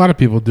 That's what a lot of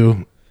people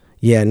do.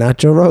 Yeah, not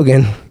Joe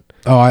Rogan.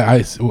 Oh,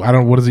 I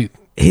don't. What is he?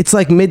 It's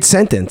like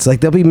mid-sentence.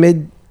 Like they'll be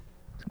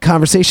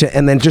mid-conversation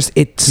and then just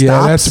it stops.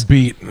 Yeah, that's a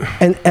beat.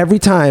 And every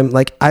time,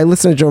 like I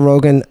listen to Joe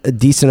Rogan a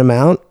decent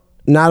amount.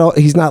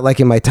 He's not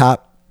like in my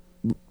top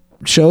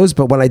shows,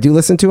 but when I do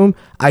listen to him,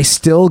 I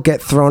still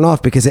get thrown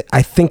off because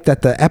I think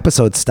that the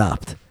episode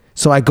stopped.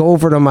 So I go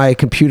over to my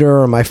computer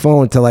or my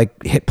phone to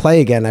like hit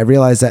play again. I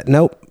realize that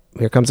nope,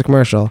 here comes a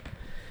commercial.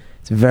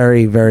 It's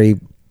very, very.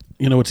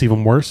 You know what's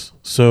even worse?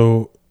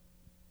 So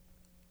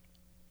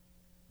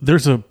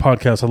there's a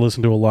podcast I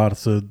listen to a lot.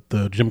 It's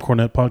the Jim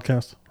Cornette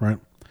podcast, right?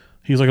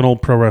 He's like an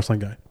old pro wrestling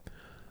guy.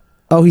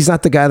 Oh, he's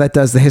not the guy that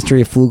does the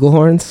history of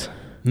flugelhorns?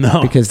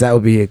 No. Because that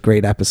would be a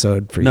great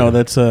episode for you. No,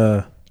 that's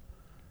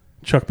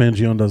Chuck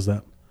Mangione does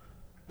that.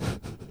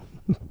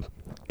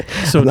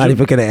 So I'm not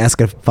even going to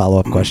ask a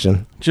follow-up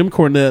question. Jim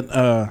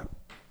Cornette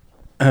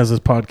has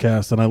his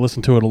podcast, and I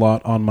listen to it a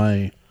lot on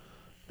my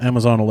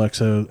Amazon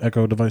Alexa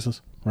Echo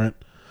devices, right?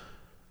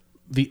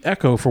 The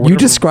Echo, for whatever... You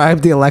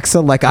described the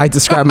Alexa like I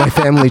described my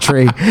family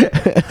tree.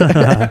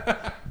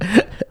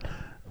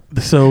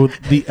 So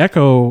the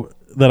Echo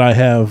that I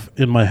have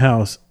in my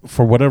house,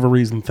 for whatever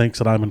reason, thinks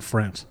that I'm in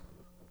France,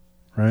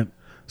 right?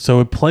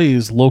 So it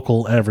plays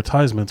local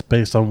advertisements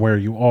based on where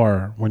you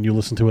are when you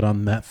listen to it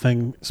on that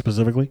thing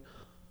specifically.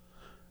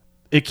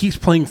 It keeps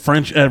playing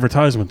French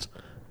advertisements,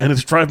 and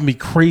it's driving me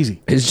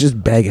crazy. It's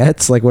just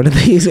baguettes? Like, what are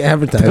these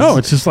advertising? No,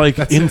 it's just like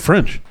in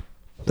French.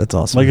 That's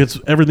awesome. Like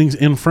everything's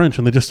in French,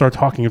 and they just start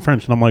talking in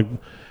French, and I'm like,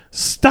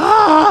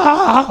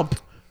 stop!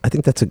 I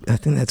think that's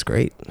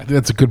great. I think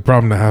that's a good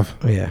problem to have.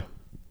 Oh, yeah.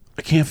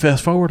 I can't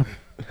fast forward.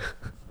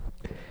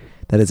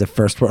 That is a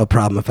first world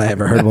problem if I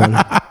ever heard one.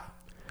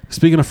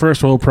 Speaking of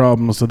first world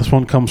problems, so this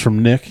one comes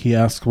from Nick. He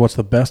asks, what's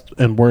the best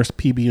and worst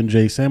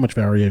PB&J sandwich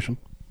variation?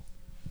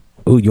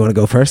 Ooh, you want to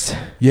go first?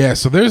 Yeah,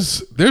 so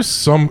there's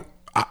some...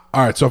 all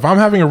right, so if I'm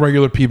having a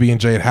regular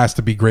PB&J, it has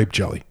to be grape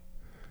jelly.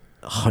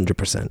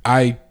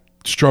 100%.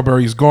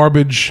 Strawberries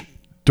garbage.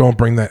 Don't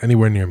bring that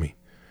anywhere near me.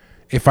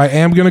 If I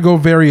am going to go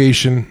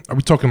variation, are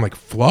we talking like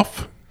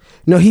fluff?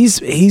 No,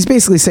 he's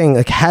basically saying,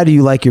 like, how do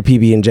you like your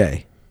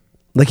PB&J?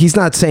 Like, he's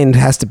not saying it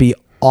has to be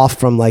off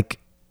from, like,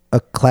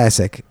 a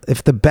classic.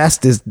 If the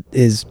best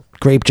is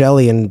grape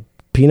jelly and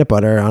peanut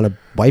butter on a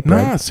white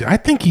bread. Nah, see, I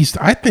think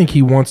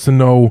he wants to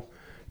know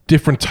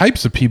different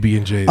types of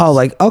PB&Js. Oh,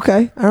 like,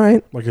 okay, all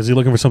right. Like, is he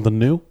looking for something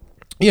new?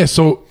 Yeah,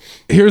 so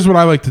here's what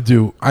I like to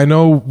do. I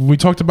know when we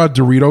talked about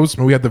Doritos,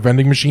 when we had the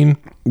vending machine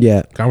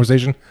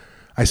conversation,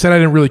 I said I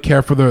didn't really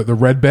care for the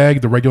red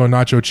bag, the regular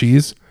nacho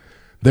cheese.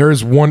 There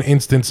is one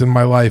instance in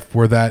my life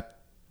where that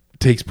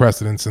takes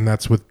precedence, and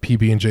that's with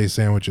PB&J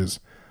sandwiches.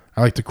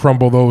 I like to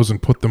crumble those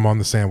and put them on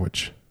the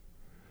sandwich.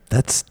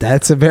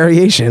 That's a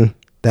variation.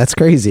 That's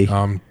crazy.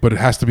 But it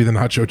has to be the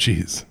nacho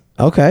cheese.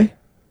 Okay.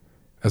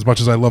 As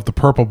much as I love the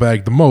purple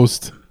bag the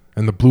most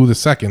and the blue the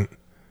second,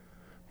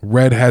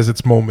 red has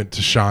its moment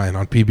to shine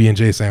on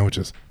PB&J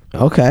sandwiches.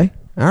 Okay.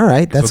 All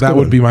right. That's so that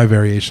would be my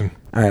variation.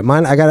 All right.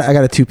 Mine. I got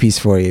a 2-piece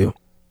for you.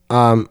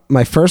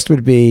 My first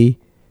would be,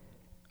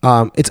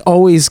 it's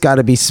always got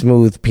to be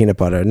smooth peanut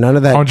butter. None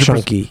of that 100%,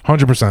 chunky.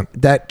 100%.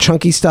 That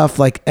chunky stuff.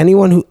 Like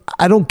anyone who,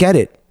 I don't get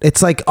it.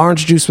 It's like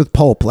orange juice with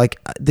pulp. Like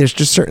there's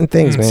just certain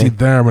things, man. See,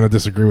 there I'm going to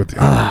disagree with you.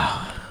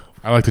 I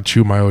like to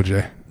chew my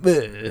OJ.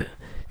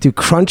 Dude,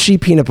 crunchy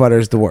peanut butter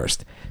is the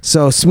worst.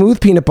 So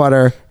smooth peanut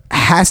butter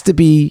has to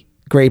be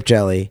grape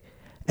jelly,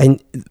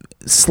 and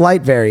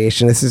slight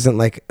variation. This isn't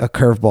like a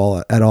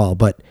curveball at all,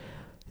 but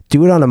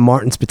do it on a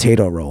Martin's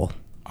potato roll.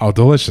 Oh,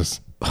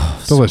 delicious.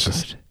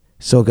 Delicious. So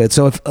So good.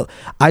 So if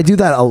I do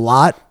that a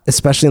lot,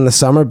 especially in the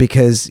summer,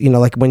 because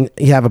like when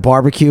you have a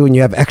barbecue and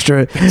you have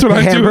extra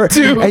do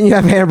too. and you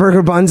have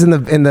hamburger buns in the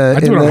I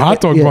do it on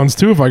hot dog buns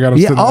too if I got them.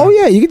 Yeah. Oh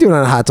yeah, you can do it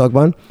on a hot dog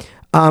bun.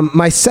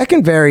 My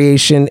second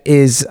variation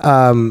is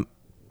the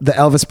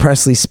Elvis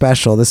Presley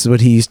special. This is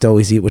what he used to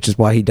always eat, which is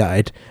why he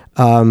died.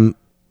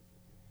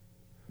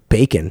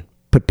 Bacon.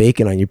 Put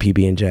bacon on your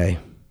PB&J.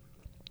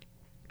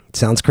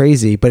 Sounds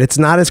crazy, but it's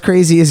not as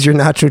crazy as your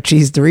nacho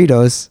cheese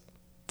Doritos.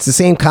 It's the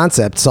same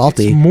concept,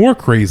 salty. It's more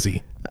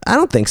crazy. I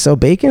don't think so.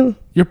 Bacon?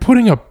 You're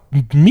putting up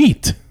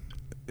meat.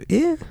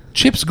 Yeah.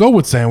 Chips go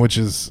with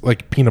sandwiches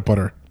like peanut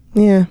butter.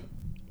 Yeah.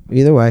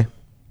 Either way.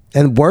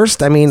 And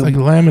worst, I mean... It's like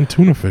lamb and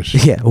tuna fish.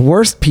 Yeah.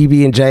 Worst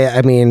PB&J,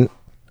 I mean,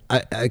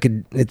 I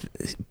could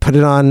put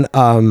it on,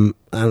 I don't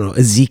know,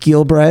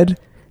 Ezekiel bread.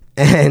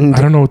 And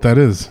I don't know what that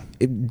is.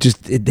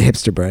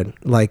 Hipster bread.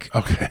 Like,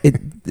 okay.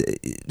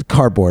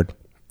 Cardboard.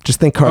 Just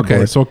think cardboard.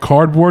 Okay, so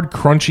cardboard,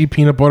 crunchy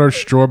peanut butter,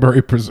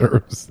 strawberry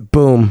preserves.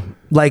 Boom.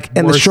 Like,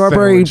 and the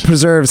strawberry sandwich.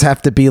 preserves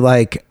have to be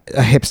like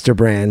a hipster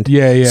brand.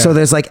 Yeah. So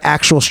there's like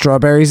actual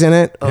strawberries in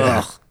it.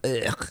 Yeah.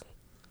 Ugh.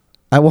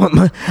 I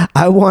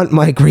want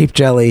my grape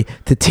jelly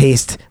to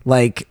taste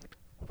like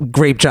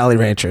grape Jolly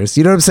Ranchers.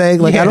 You know what I'm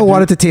saying? Like, Yeah, I don't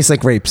want it to taste like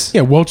grapes.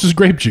 Yeah, Welch's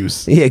grape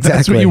juice. Yeah, exactly.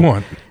 That's what you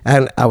want.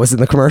 And I was in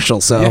the commercial,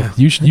 so Yeah,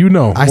 you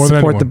know. I more than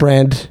support the anyone.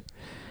 brand.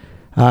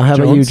 How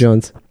about you,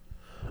 Jones?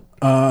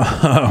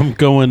 I'm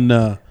going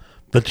the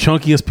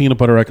chunkiest peanut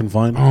butter I can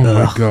find. Oh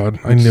my god,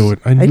 I knew it.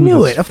 I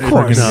knew it, of this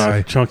course. friggin'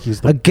 guy.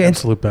 Chunky's the Against-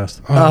 absolute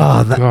best.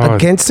 Oh, my God.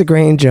 Against the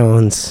grain,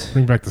 Jones.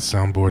 Bring back the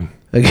soundboard.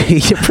 Okay,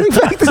 you bring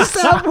back the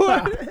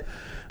soundboard.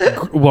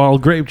 While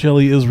grape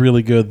jelly is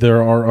really good,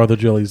 there are other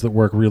jellies that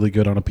work really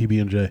good on a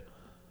PB&J.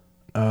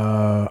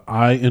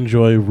 I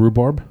enjoy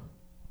rhubarb.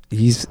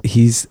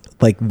 He's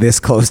like this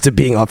close to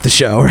being off the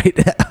show right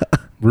now.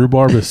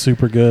 Rhubarb is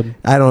super good.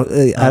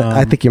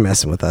 I think you're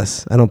messing with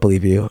us. I don't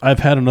believe you. I've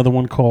had another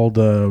one called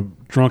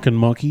Drunken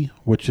Monkey,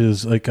 which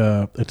is like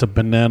it's a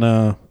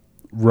banana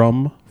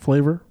rum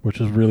flavor,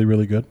 which is really,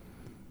 really good.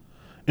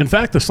 In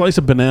fact, the slice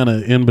of banana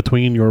in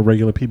between your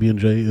regular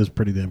PB&J is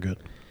pretty damn good.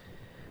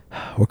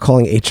 We're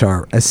calling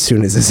HR as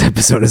soon as this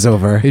episode is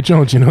over. Hey,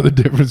 Jones, you know the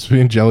difference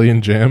between jelly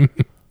and jam?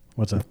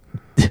 What's that?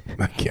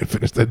 I can't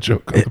finish that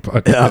joke on the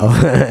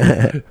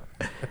podcast.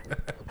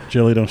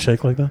 Jelly don't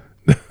shake like that?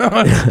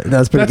 That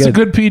was pretty That's good.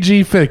 a good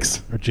PG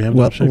fix. Or jam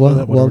Well, don't shake like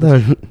that? well Whatever it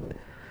is. done.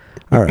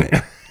 All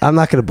right. I'm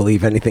not going to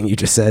believe anything you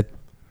just said.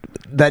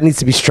 That needs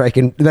to be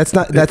stricken. That's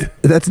not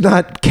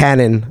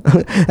canon.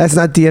 That's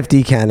not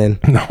DFD canon.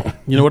 No.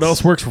 You know what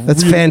else works?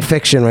 That's really- fan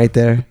fiction right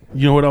there.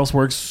 You know what else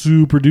works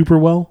super duper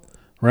well?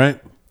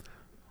 Right?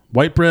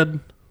 White bread,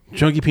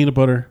 chunky peanut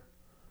butter,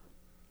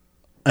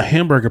 a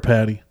hamburger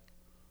patty,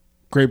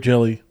 grape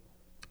jelly,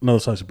 another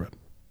slice of bread.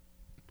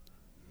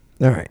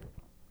 All right.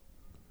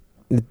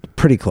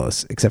 Pretty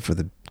close, except for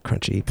the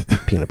crunchy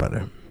peanut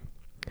butter.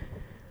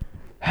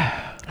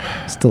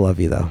 Still love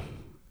you, though.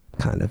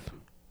 Kind of.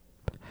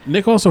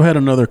 Nick also had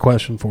another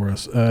question for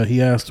us. He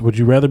asked, would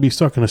you rather be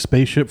stuck in a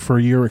spaceship for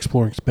a year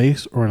exploring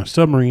space or in a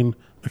submarine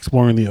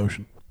exploring the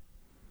ocean?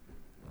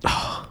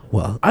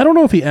 Well, I don't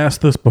know if he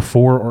asked this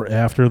before or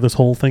after this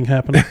whole thing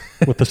happened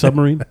with the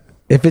submarine.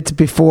 if it's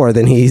before,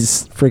 then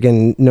he's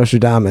freaking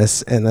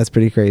Nostradamus, and that's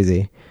pretty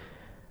crazy.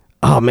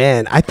 Oh,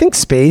 man. I think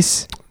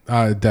space.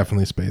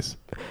 Definitely space.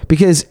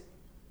 Because,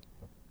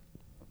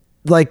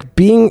 like,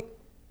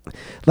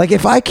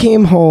 if I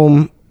came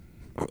home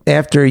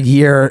after a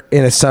year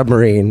in a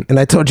submarine and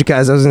I told you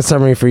guys I was in a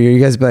submarine for a year, you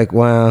guys would be like,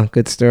 wow,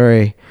 good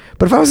story.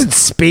 But if I was in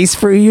space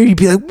for a year, you'd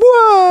be like,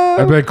 whoa.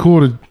 I'd be like,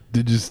 cool.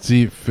 Did you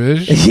see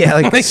fish? Yeah,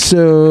 like,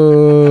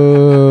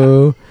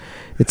 so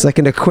it's like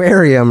an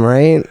aquarium,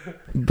 right?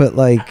 But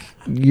like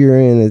you're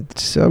in a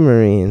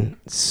submarine.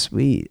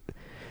 Sweet.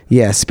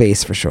 Yeah,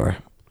 space for sure.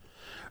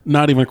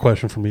 Not even a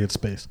question for me. It's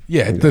space.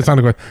 Yeah, that's not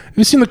a question. Have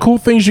you seen the cool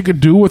things you could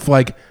do with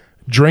like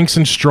drinks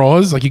and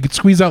straws? Like you could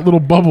squeeze out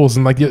little bubbles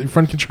and like your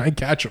friend can try and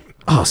catch them.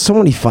 Oh, so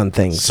many fun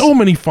things. So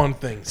many fun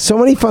things.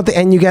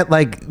 And you get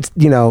like,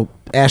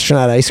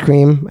 astronaut ice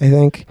cream, I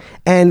think.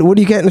 And what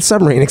do you get in a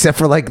submarine except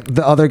for like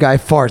the other guy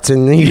farts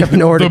and you have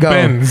nowhere to go?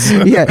 Bends.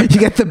 Yeah, you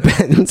get the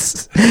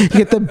bends. You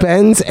get the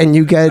bends and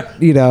you get,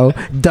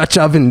 Dutch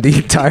oven the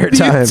entire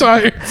time. The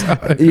entire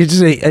time. You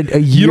just a year.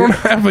 You don't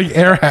have like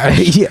air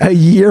hash. A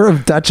year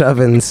of Dutch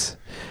ovens.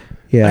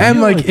 Yeah.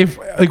 And like if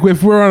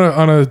we're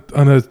on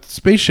a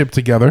spaceship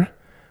together,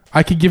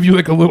 I could give you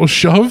like a little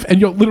shove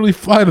and you'll literally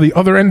fly to the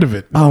other end of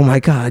it. Oh my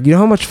God. You know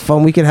how much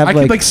fun we could have? I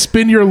could like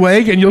spin your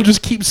leg and you'll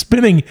just keep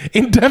spinning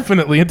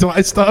indefinitely until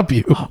I stop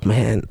you. Oh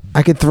man.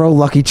 I could throw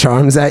Lucky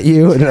Charms at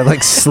you and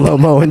like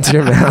slow-mo into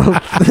your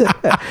mouth.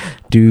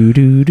 do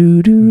do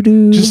do do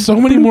do. Just so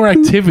many more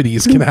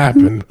activities can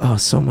happen. Oh,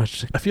 so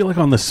much. I feel like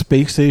on the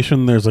space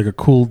station, there's like a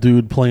cool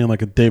dude playing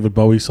like a David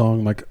Bowie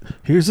song. Like,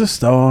 here's a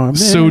star, man.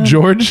 So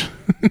George.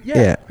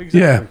 Yeah.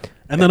 Yeah.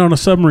 And then on a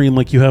submarine,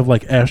 like you have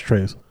like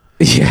ashtrays.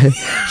 Yeah.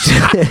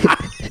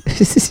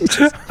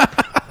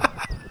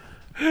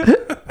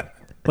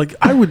 Like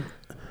I would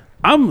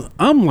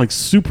I'm like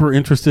super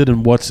interested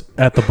in what's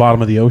at the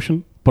bottom of the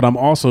ocean, but I'm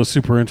also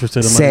super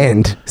interested in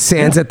Sand.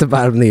 Sand's at the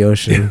bottom of the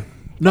ocean.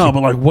 No,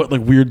 but like what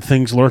like weird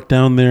things lurk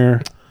down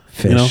there.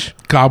 Fish. You know?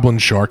 Goblin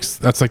sharks.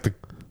 That's like the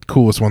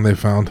coolest one they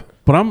found.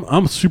 But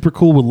I'm super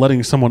cool with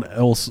letting someone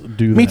else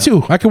do that. Me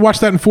too. I could watch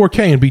that in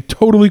 4K and be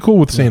totally cool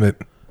with seeing it.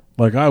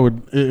 Like I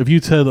would, if you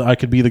said I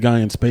could be the guy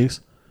in space.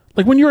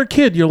 Like when you're a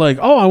kid, you're like,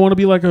 oh, I want to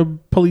be like a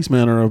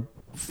policeman or a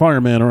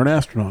fireman or an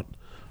astronaut.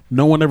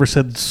 No one ever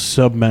said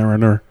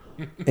submariner.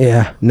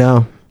 Yeah.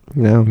 No.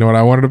 You know what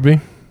I wanted to be?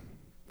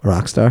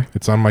 Rock star.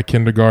 It's on my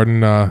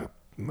kindergarten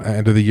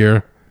end of the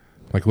year,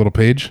 like little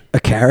page. A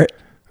carrot.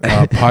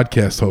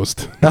 Podcast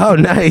host. Oh,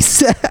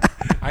 nice.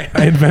 I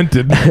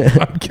invented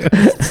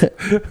podcasts.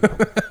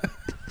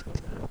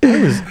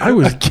 I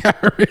was a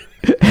carrot.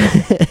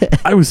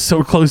 I was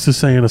so close to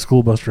saying a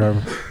school bus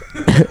driver.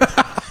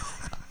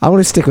 I want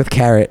to stick with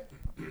carrot.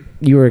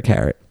 You were a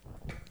carrot.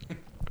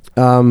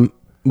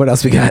 What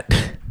else we got?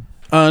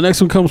 Next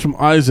one comes from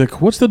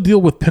Isaac. What's the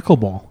deal with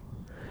pickleball?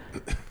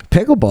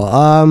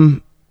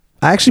 Pickleball.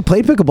 I actually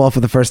played pickleball for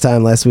the first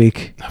time last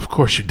week. Of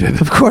course you did.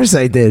 Of course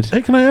I did.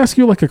 Hey, can I ask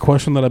you like a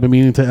question that I've been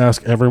meaning to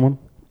ask everyone?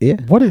 Yeah.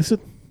 What is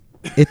it?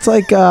 It's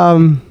like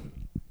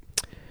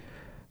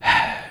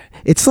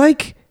it's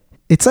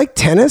like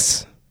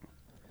tennis.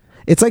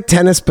 It's like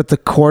tennis, but the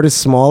court is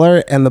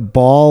smaller and the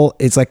ball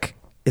is like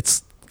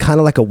it's kind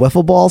of like a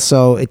wiffle ball,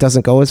 so it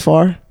doesn't go as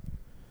far.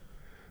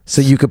 So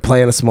you could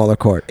play on a smaller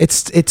court.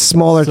 It's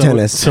smaller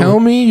tennis. Tell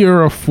me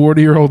you're a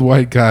 40-year-old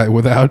white guy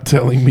without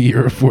telling me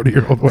you're a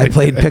 40-year-old white guy. I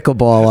played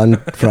pickleball on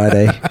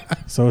Friday.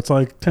 So it's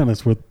like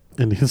tennis with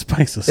Indian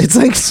spices. It's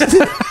like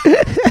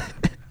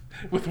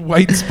with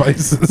white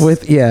spices.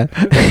 with yeah.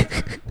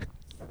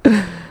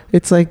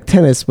 It's like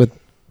tennis with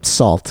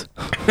salt.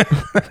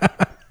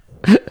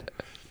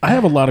 I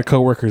have a lot of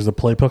coworkers that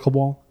play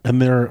pickleball, and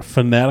they're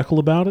fanatical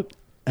about it.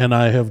 And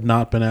I have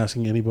not been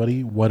asking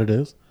anybody what it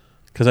is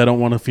because I don't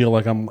want to feel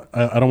like I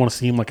don't want to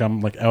seem like I'm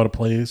like out of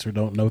place or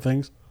don't know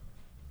things.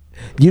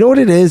 You know what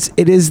it is?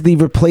 It is the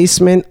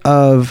replacement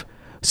of.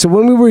 So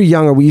when we were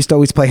younger, we used to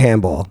always play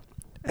handball,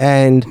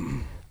 and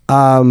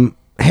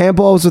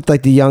handball was what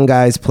like the young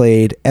guys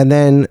played, and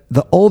then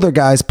the older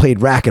guys played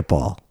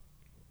racquetball.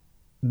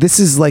 This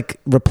is like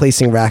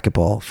replacing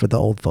racquetball for the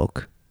old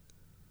folk.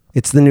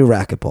 It's the new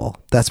racquetball.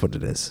 That's what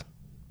it is.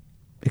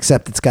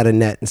 Except it's got a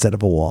net instead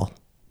of a wall.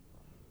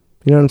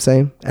 You know what I'm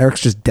saying?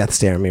 Eric's just death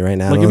staring me right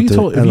now. Like if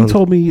you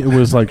told me it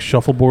was like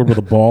shuffleboard with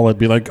a ball, I'd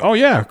be like, oh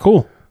yeah,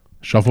 cool.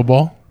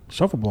 Shuffleball?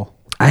 Shuffleball.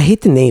 I hate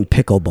the name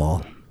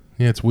pickleball.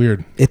 Yeah, it's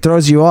weird. It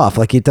throws you off.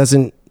 Like it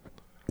doesn't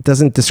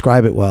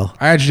describe it well.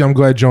 I'm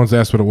glad Jones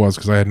asked what it was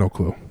because I had no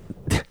clue.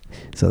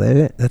 So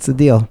that's the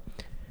deal.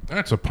 All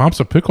right, so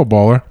Pomp's a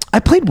pickleballer. I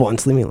played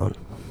once. Leave me alone.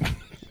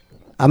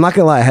 I'm not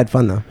gonna lie. I had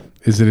fun though.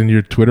 Is it in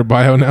your Twitter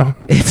bio now?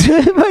 It's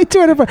my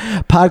Twitter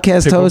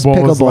podcast host,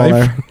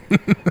 pickleballer.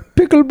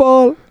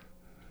 Pickleball.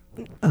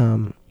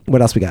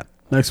 What else we got?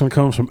 Next one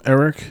comes from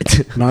Eric.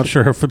 Not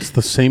sure if it's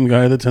the same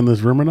guy that's in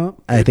this room or not.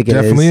 I think it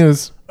Definitely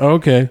is.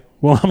 Okay.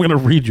 Well, I'm going to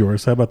read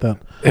yours. How about that?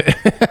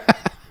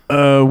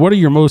 What are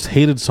your most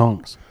hated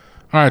songs?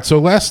 All right, so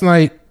last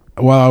night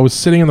while I was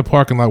sitting in the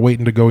parking lot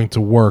waiting to go into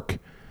work,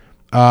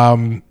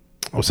 I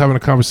was having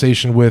a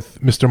conversation with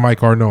Mr.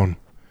 Mike Arnone.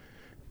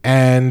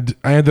 And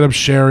I ended up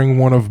sharing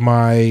one of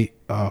my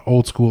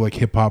old school like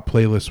hip hop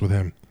playlists with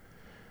him.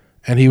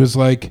 And he was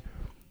like,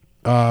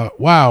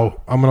 wow,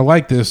 I'm going to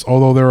like this.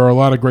 Although there are a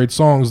lot of great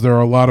songs, there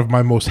are a lot of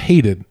my most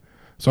hated.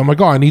 So I'm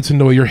like, oh, I need to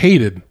know your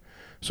hated.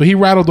 So he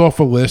rattled off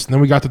a list. And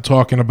then we got to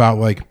talking about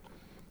like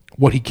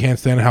what he can't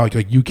stand, how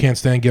like you can't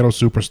stand Ghetto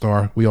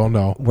Superstar. We all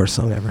know. Worst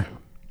song ever.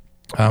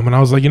 And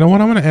I was like, you know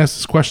what? I'm going to ask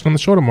this question on the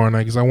show tomorrow night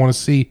because I want to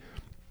see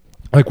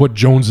like what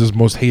Jones's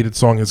most hated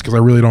song is because I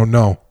really don't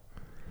know.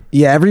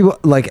 Yeah,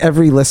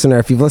 every listener,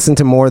 if you've listened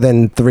to more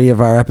than 3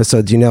 of our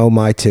episodes, you know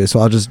my 2. So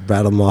I'll just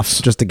rattle them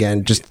off just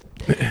again. Just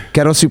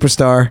Ghetto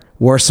Superstar,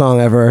 worst song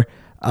ever,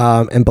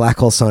 and Black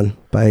Hole Sun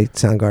by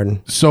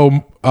Soundgarden. So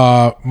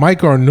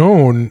Mike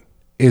Arnone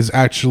is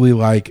actually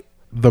like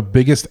the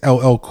biggest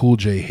LL Cool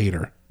J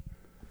hater,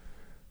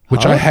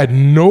 which I had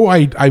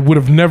I would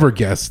have never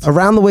guessed.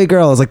 Around the Way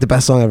Girl is like the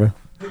best song ever.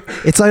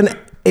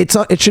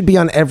 It should be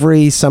on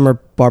every summer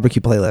barbecue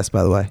playlist,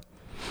 by the way.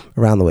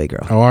 Around the Way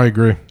Girl. Oh, I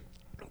agree.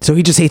 So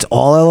he just hates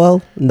all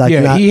LL?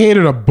 He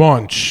hated a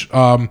bunch.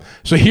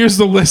 So here's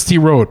the list he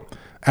wrote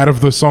out of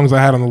the songs I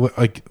had on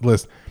the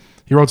list.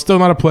 He wrote Still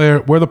Not a Player,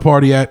 Where the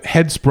Party At,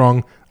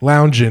 Headsprung,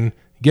 Loungin',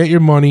 Get Your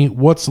Money,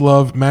 What's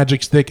Love,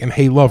 Magic Stick, and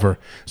Hey Lover.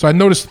 So I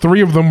noticed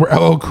 3 of them were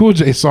LL Cool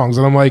J songs.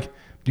 And I'm like,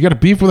 you got a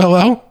beef with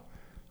LL?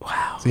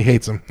 Wow. So he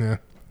hates him. Yeah.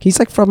 He's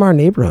like from our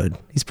neighborhood.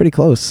 He's pretty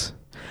close.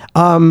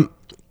 I'm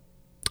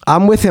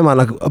with him on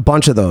a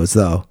bunch of those,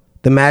 though.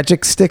 The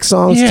Magic Stick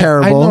song's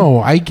terrible. I know.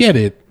 I get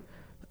it.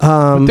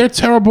 But they're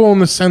terrible in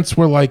the sense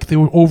where like they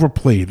were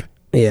overplayed.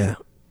 Yeah.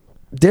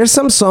 There's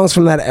some songs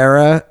from that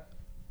era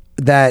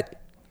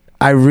that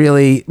I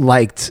really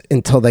liked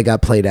until they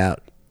got played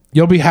out.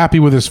 You'll be happy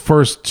with his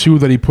first 2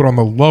 that he put on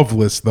the love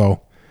list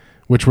though,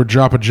 which would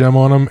drop a gem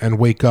on them, and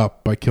Wake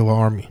Up by Killer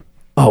Army.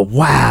 Oh,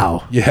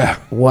 wow. Yeah.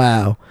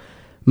 Wow.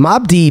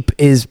 Mobb Deep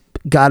is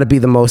got to be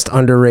the most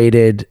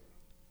underrated,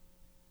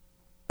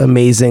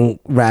 amazing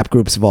rap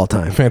groups of all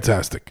time.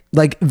 Fantastic.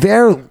 Like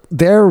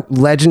they're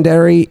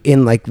legendary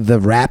in like the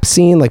rap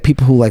scene. Like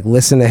people who like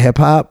listen to hip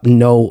hop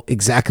know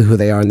exactly who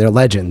they are and they're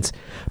legends.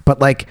 But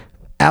like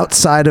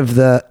outside of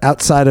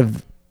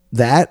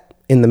that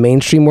in the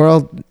mainstream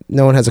world,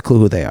 no one has a clue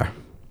who they are.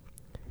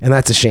 And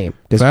that's a shame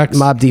because Facts.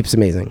 Mobb Deep's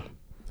amazing.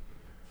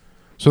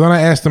 So then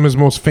I asked him his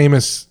most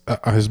famous,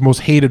 his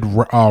most hated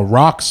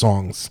rock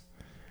songs.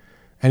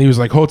 And he was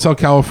like, Hotel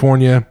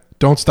California,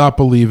 Don't Stop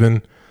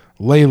Believin',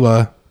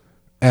 Layla,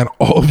 and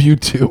All of You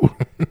Too.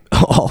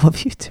 All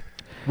of you too.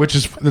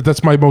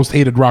 That's my most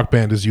hated rock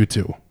band is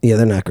U2. Yeah,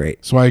 they're not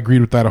great. So I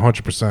agreed with that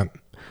 100%.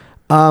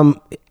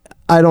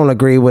 I don't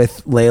agree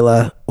with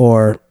Layla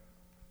or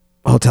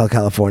Hotel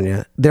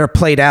California. They're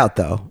played out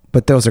though,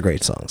 but those are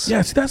great songs.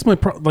 Yeah, see, that's my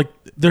problem. Like,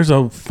 there's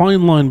a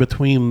fine line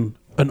between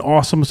an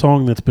awesome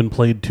song that's been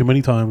played too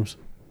many times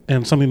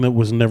and something that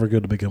was never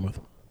good to begin with.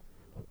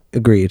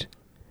 Agreed.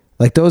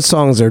 Like those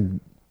songs are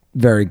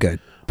very good,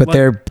 but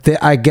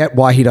Like- I get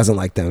why he doesn't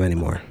like them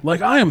anymore.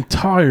 Like, I am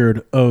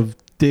tired of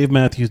Dave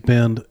Matthews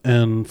Band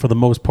and, for the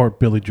most part,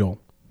 Billy Joel,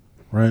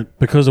 right?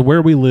 Because of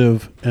where we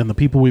live and the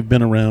people we've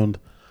been around,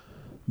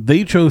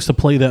 they chose to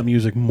play that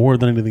music more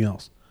than anything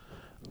else.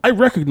 I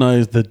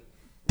recognize that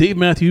Dave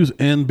Matthews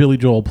and Billy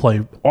Joel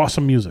play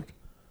awesome music,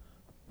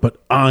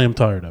 but I am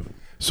tired of it.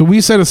 So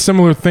we said a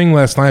similar thing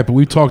last night, but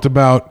we talked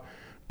about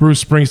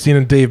Bruce Springsteen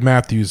and Dave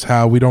Matthews,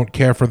 how we don't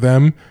care for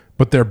them,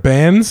 but their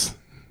bands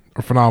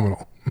are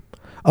phenomenal.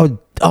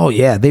 Oh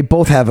yeah, they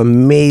both have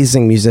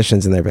amazing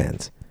musicians in their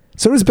bands.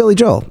 So does Billy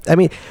Joel. I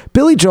mean,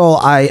 Billy Joel,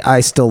 I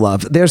still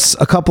love. There's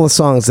a couple of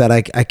songs that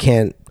I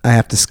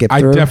have to skip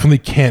through. I definitely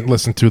can't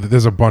listen to that.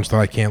 There's a bunch that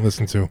I can't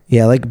listen to.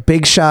 Yeah, like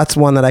Big Shot's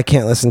one that I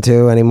can't listen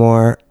to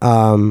anymore.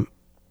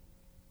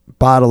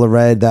 Bottle of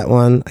Red, that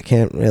one, I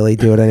can't really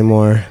do it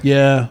anymore.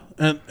 Yeah.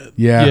 And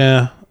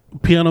Yeah.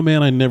 Piano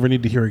Man, I never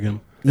need to hear again.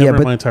 Yeah, Ever in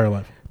but- my entire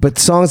life. But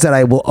songs that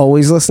I will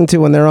always listen to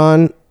when they're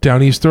on,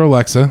 Downeaster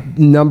Alexa,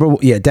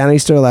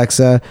 Downeaster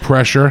Alexa,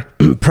 Pressure,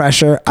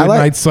 Pressure. Good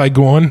Night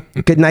Saigon.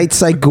 Good Night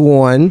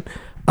Saigon.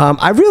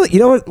 I really, you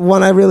know what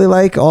one I really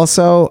like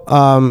also,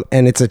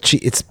 and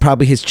it's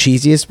probably his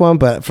cheesiest one,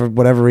 but for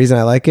whatever reason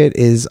I like it,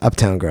 is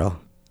Uptown Girl.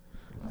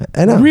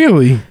 I know.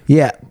 Really?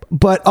 Yeah,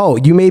 but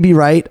you may be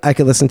right. I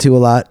could listen to a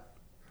lot.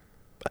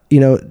 You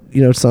know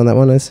what song that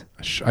one is?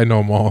 I know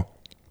them all.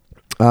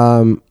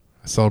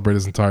 I celebrate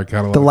his entire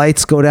catalog. The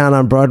Lights Go Down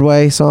on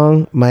Broadway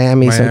song,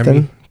 Miami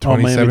something. Oh,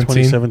 Miami 2017.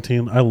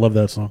 2017. I love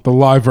that song. The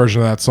live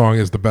version of that song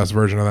is the best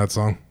version of that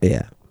song.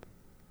 Yeah,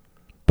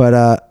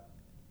 but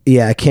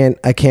yeah, I can't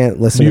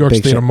listen New to York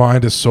Big State Shot. of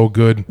Mind is so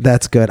good.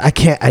 That's good.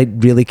 I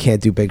really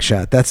can't do Big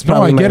Shot. That's No,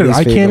 probably I get my it. least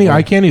I favorite can't. one.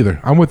 I can't either.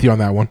 I'm with you on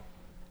that one.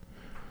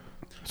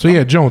 So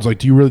yeah, Jones, like,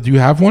 do you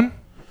have one?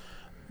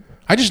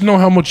 I just know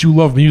how much you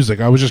love music.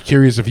 I was just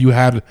curious if you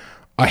had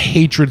a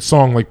hatred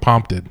song like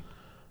Pomp did.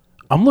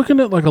 I'm looking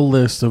at like a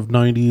list of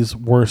 90s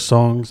worst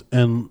songs,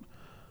 and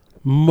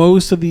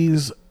most of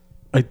these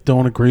I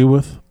don't agree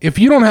with. If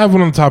you don't have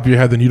one on the top of your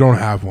head, then you don't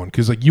have one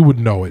because like you would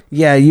know it.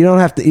 Yeah, you don't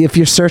have to. If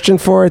you're searching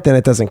for it, then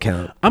it doesn't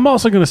count. I'm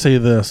also going to say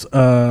this.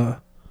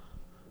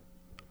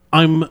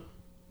 I'm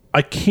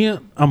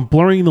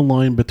blurring the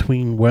line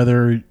between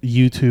whether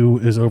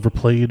U2 is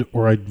overplayed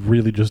or I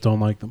really just don't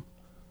like them.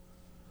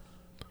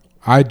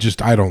 I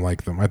don't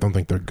like them. I don't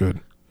think they're good.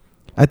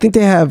 I think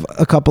they have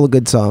a couple of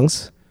good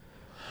songs.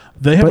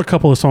 They have a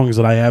couple of songs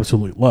that I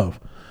absolutely love,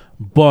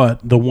 but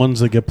the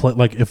ones that get played,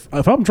 like if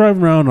I'm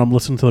driving around and I'm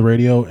listening to the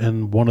radio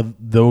and one of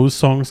those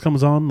songs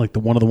comes on, like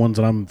one of the ones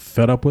that I'm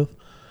fed up with,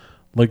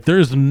 like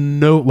there's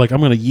no, like I'm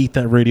going to yeet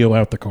that radio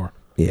out the car.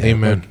 Yeah.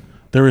 Amen. Like,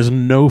 there is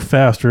no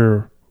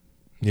faster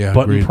Yeah.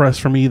 button Agreed. press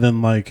for me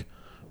than like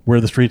Where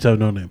the Streets Have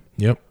No Name.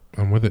 Yep.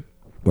 I'm with it.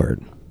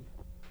 Word.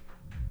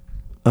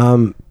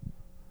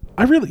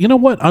 I really, you know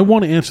what? I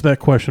want to answer that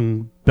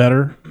question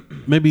better.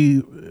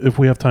 Maybe if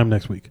we have time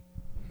next week.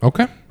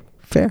 Okay.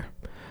 Fair.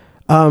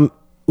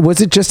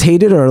 Was it just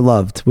hated or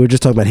loved? We were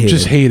just talking about hated.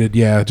 Just hated.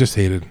 Yeah. Just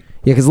hated.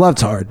 Yeah, because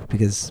love's hard.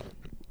 Because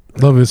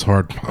Love is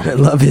hard.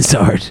 love is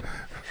hard.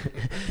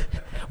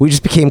 We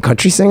just became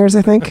country singers,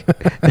 I think.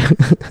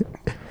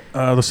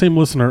 The same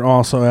listener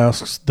also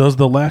asks, does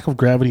the lack of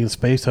gravity in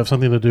space have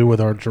something to do with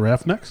our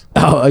giraffe necks?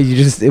 Oh,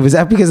 was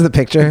that because of the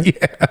picture?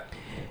 Yeah.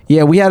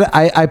 Yeah, we had.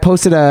 I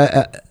posted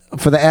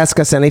for the Ask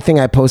Us Anything.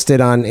 I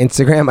posted on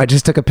Instagram. I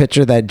just took a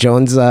picture that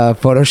Jones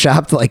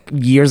photoshopped like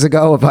years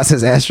ago of us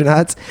as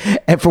astronauts,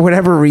 and for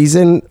whatever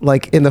reason,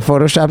 like in the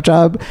Photoshop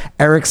job,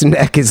 Eric's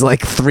neck is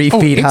like 3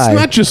 feet it's high.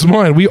 not just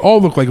mine. We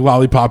all look like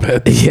lollipop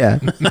heads. Yeah.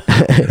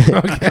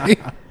 Okay.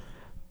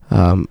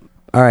 All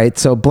right.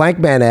 So Blank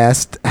Man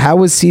asked, "How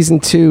was season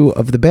 2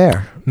 of The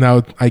Bear?"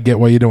 Now I get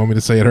why you didn't want me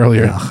to say it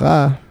earlier.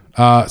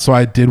 Aha. So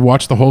I did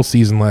watch the whole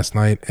season last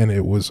night, and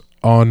it was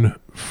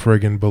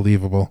unfriggin'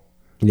 believable.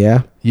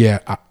 Yeah. Yeah.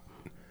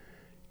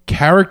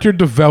 Character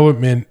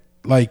development,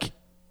 like,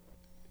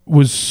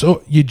 was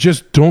so, you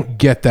just don't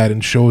get that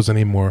in shows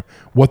anymore.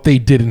 What they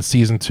did in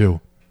season 2.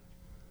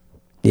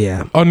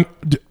 Yeah.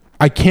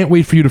 I can't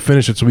wait for you to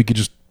finish it so we could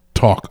just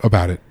talk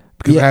about it,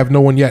 because I have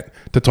no one yet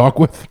to talk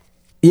with.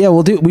 Yeah,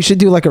 we should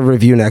do like a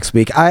review next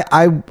week.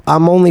 I'm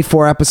only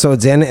 4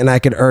 episodes in, and I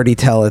could already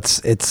tell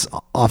it's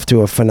off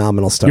to a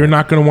phenomenal start. You're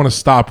not going to want to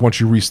stop once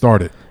you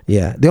restart it.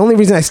 Yeah. The only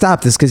reason I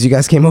stopped is because you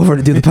guys came over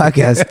to do the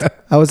podcast.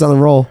 I was on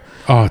the roll.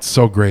 Oh, it's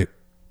so great.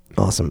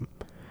 Awesome.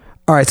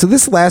 All right, so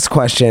this last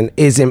question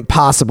is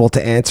impossible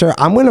to answer.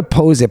 I'm going to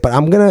pose it, but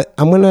I'm going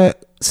to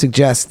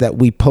suggest that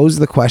we pose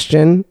the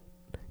question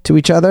to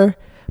each other,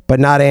 but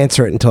not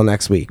answer it until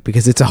next week,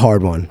 because it's a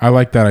hard one. I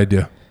like that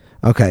idea.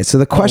 Okay, so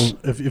the question...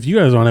 If you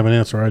guys don't have an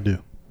answer, I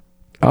do.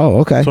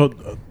 Oh, okay. So,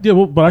 yeah,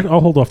 well, but I'll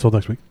hold off till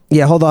next week.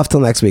 Yeah, hold off till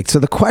next week. So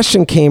the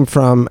question came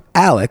from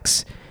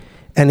Alex,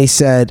 and he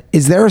said,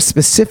 is there a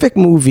specific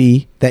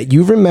movie that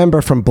you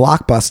remember from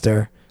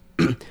Blockbuster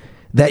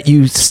that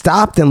you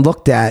stopped and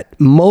looked at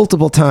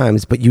multiple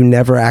times, but you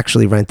never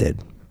actually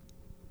rented?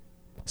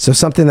 So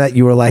something that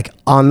you were like,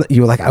 I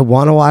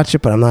want to watch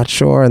it, but I'm not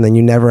sure, and then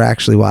you never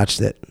actually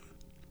watched it.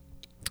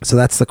 So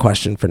that's the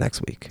question for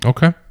next week.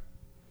 Okay.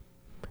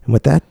 And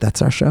with that,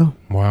 that's our show.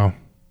 Wow.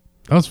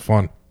 That was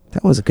fun.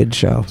 That was a good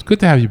show. It's good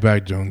to have you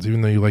back, Jones,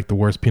 even though you like the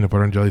worst peanut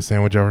butter and jelly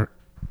sandwich ever.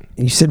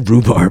 You said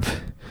rhubarb.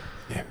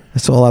 Yeah.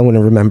 That's all I'm going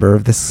to remember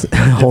of this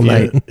whole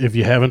night. If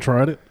you haven't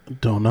tried it,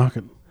 don't knock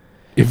it.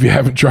 If you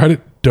haven't tried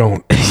it,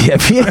 don't.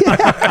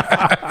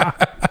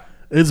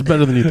 It's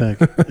better than you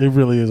think. It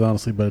really is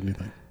honestly better than you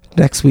think.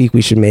 Next week,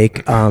 we should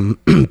make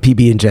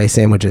PB&J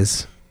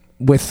sandwiches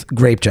with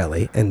grape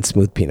jelly and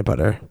smooth peanut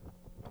butter,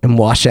 and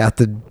wash out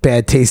the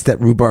bad taste that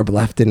rhubarb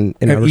left in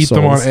and our eat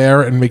souls. them on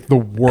air and make the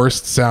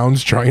worst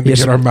sounds trying to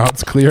get our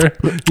mouths clear.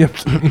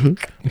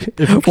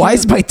 Yep. Why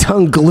is my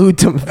tongue glued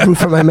to the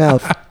roof of my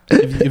mouth?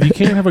 If you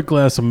can't have a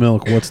glass of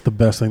milk, what's the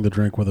best thing to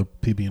drink with a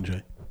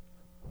PB&J?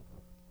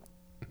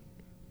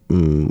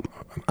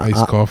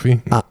 Iced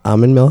coffee.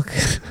 Almond milk.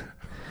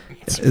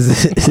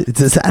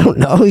 I don't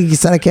know. You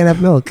said I can't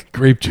have milk.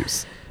 Grape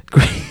juice.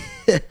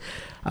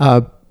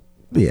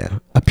 Yeah,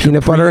 a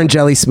peanut butter and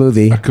jelly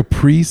smoothie. A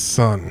Capri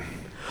Sun.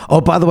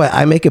 Oh, by the way,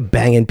 I make a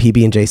banging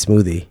PB&J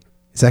smoothie.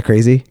 Is that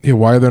crazy? Yeah,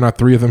 why are there not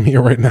 3 of them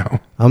here right now?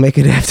 I'll make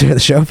it after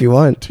the show if you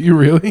want. Do you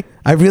really?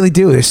 I really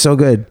do. They're so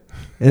good.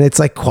 And it's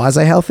like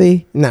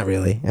quasi-healthy. Not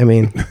really. I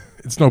mean...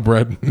 It's no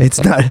bread.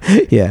 It's not...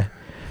 Yeah.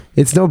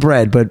 It's no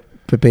bread, but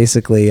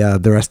basically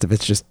the rest of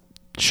it's just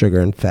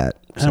sugar and fat.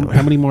 How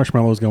many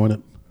marshmallows go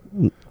in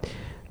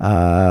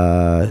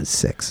it?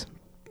 6.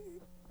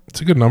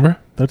 It's a good number.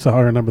 That's a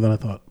higher number than I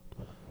thought.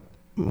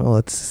 Well,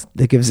 it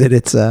gives it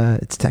its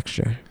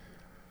texture.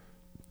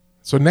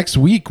 So next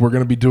week we're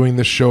going to be doing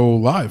this show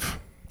live.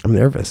 I'm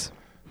nervous.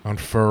 On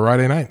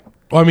Friday night.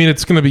 Well, I mean,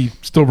 it's going to be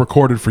still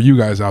recorded for you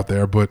guys out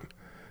there, but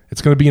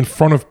it's going to be in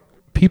front of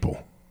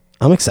people.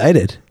 I'm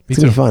excited. It's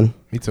going to be fun.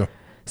 Me too.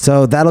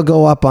 So that'll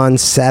go up on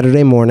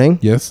Saturday morning.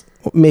 Yes.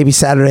 Maybe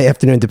Saturday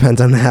afternoon. Depends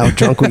on how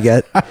drunk we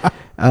get. Yeah,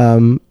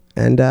 it's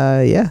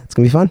going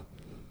to be fun.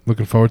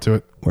 Looking forward to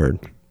it. Word.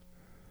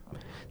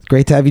 It's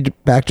great to have you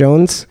back,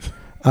 Jones.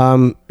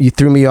 You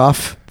threw me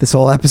off this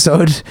whole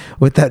episode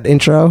with that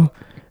intro,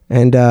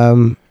 and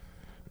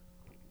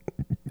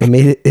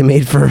it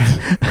made for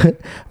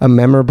a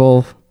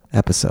memorable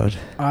episode.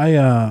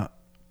 I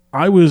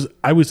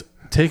was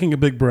taking a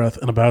big breath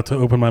and about to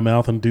open my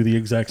mouth and do the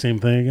exact same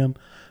thing again,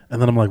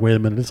 and then I'm like, wait a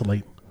minute, it's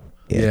late.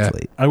 Yeah. It's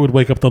late. I would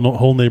wake up the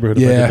whole neighborhood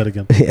if I did that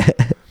again. Yeah.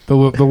 The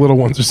little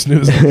ones are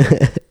snoozing.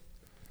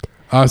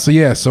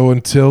 So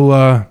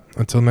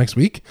until next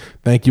week,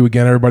 thank you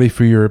again, everybody,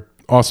 for your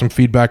awesome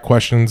feedback,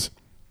 questions,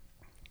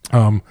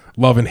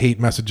 love and hate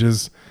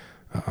messages,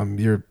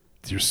 your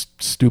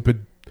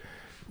stupid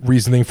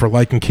reasoning for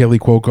liking Kaylee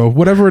Cuoco,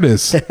 whatever it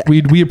is.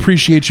 we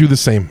appreciate you the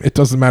same. It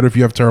doesn't matter if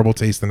you have terrible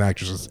taste in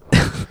actresses.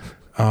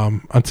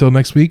 Until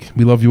next week,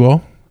 we love you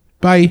all.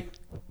 Bye.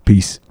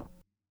 Peace.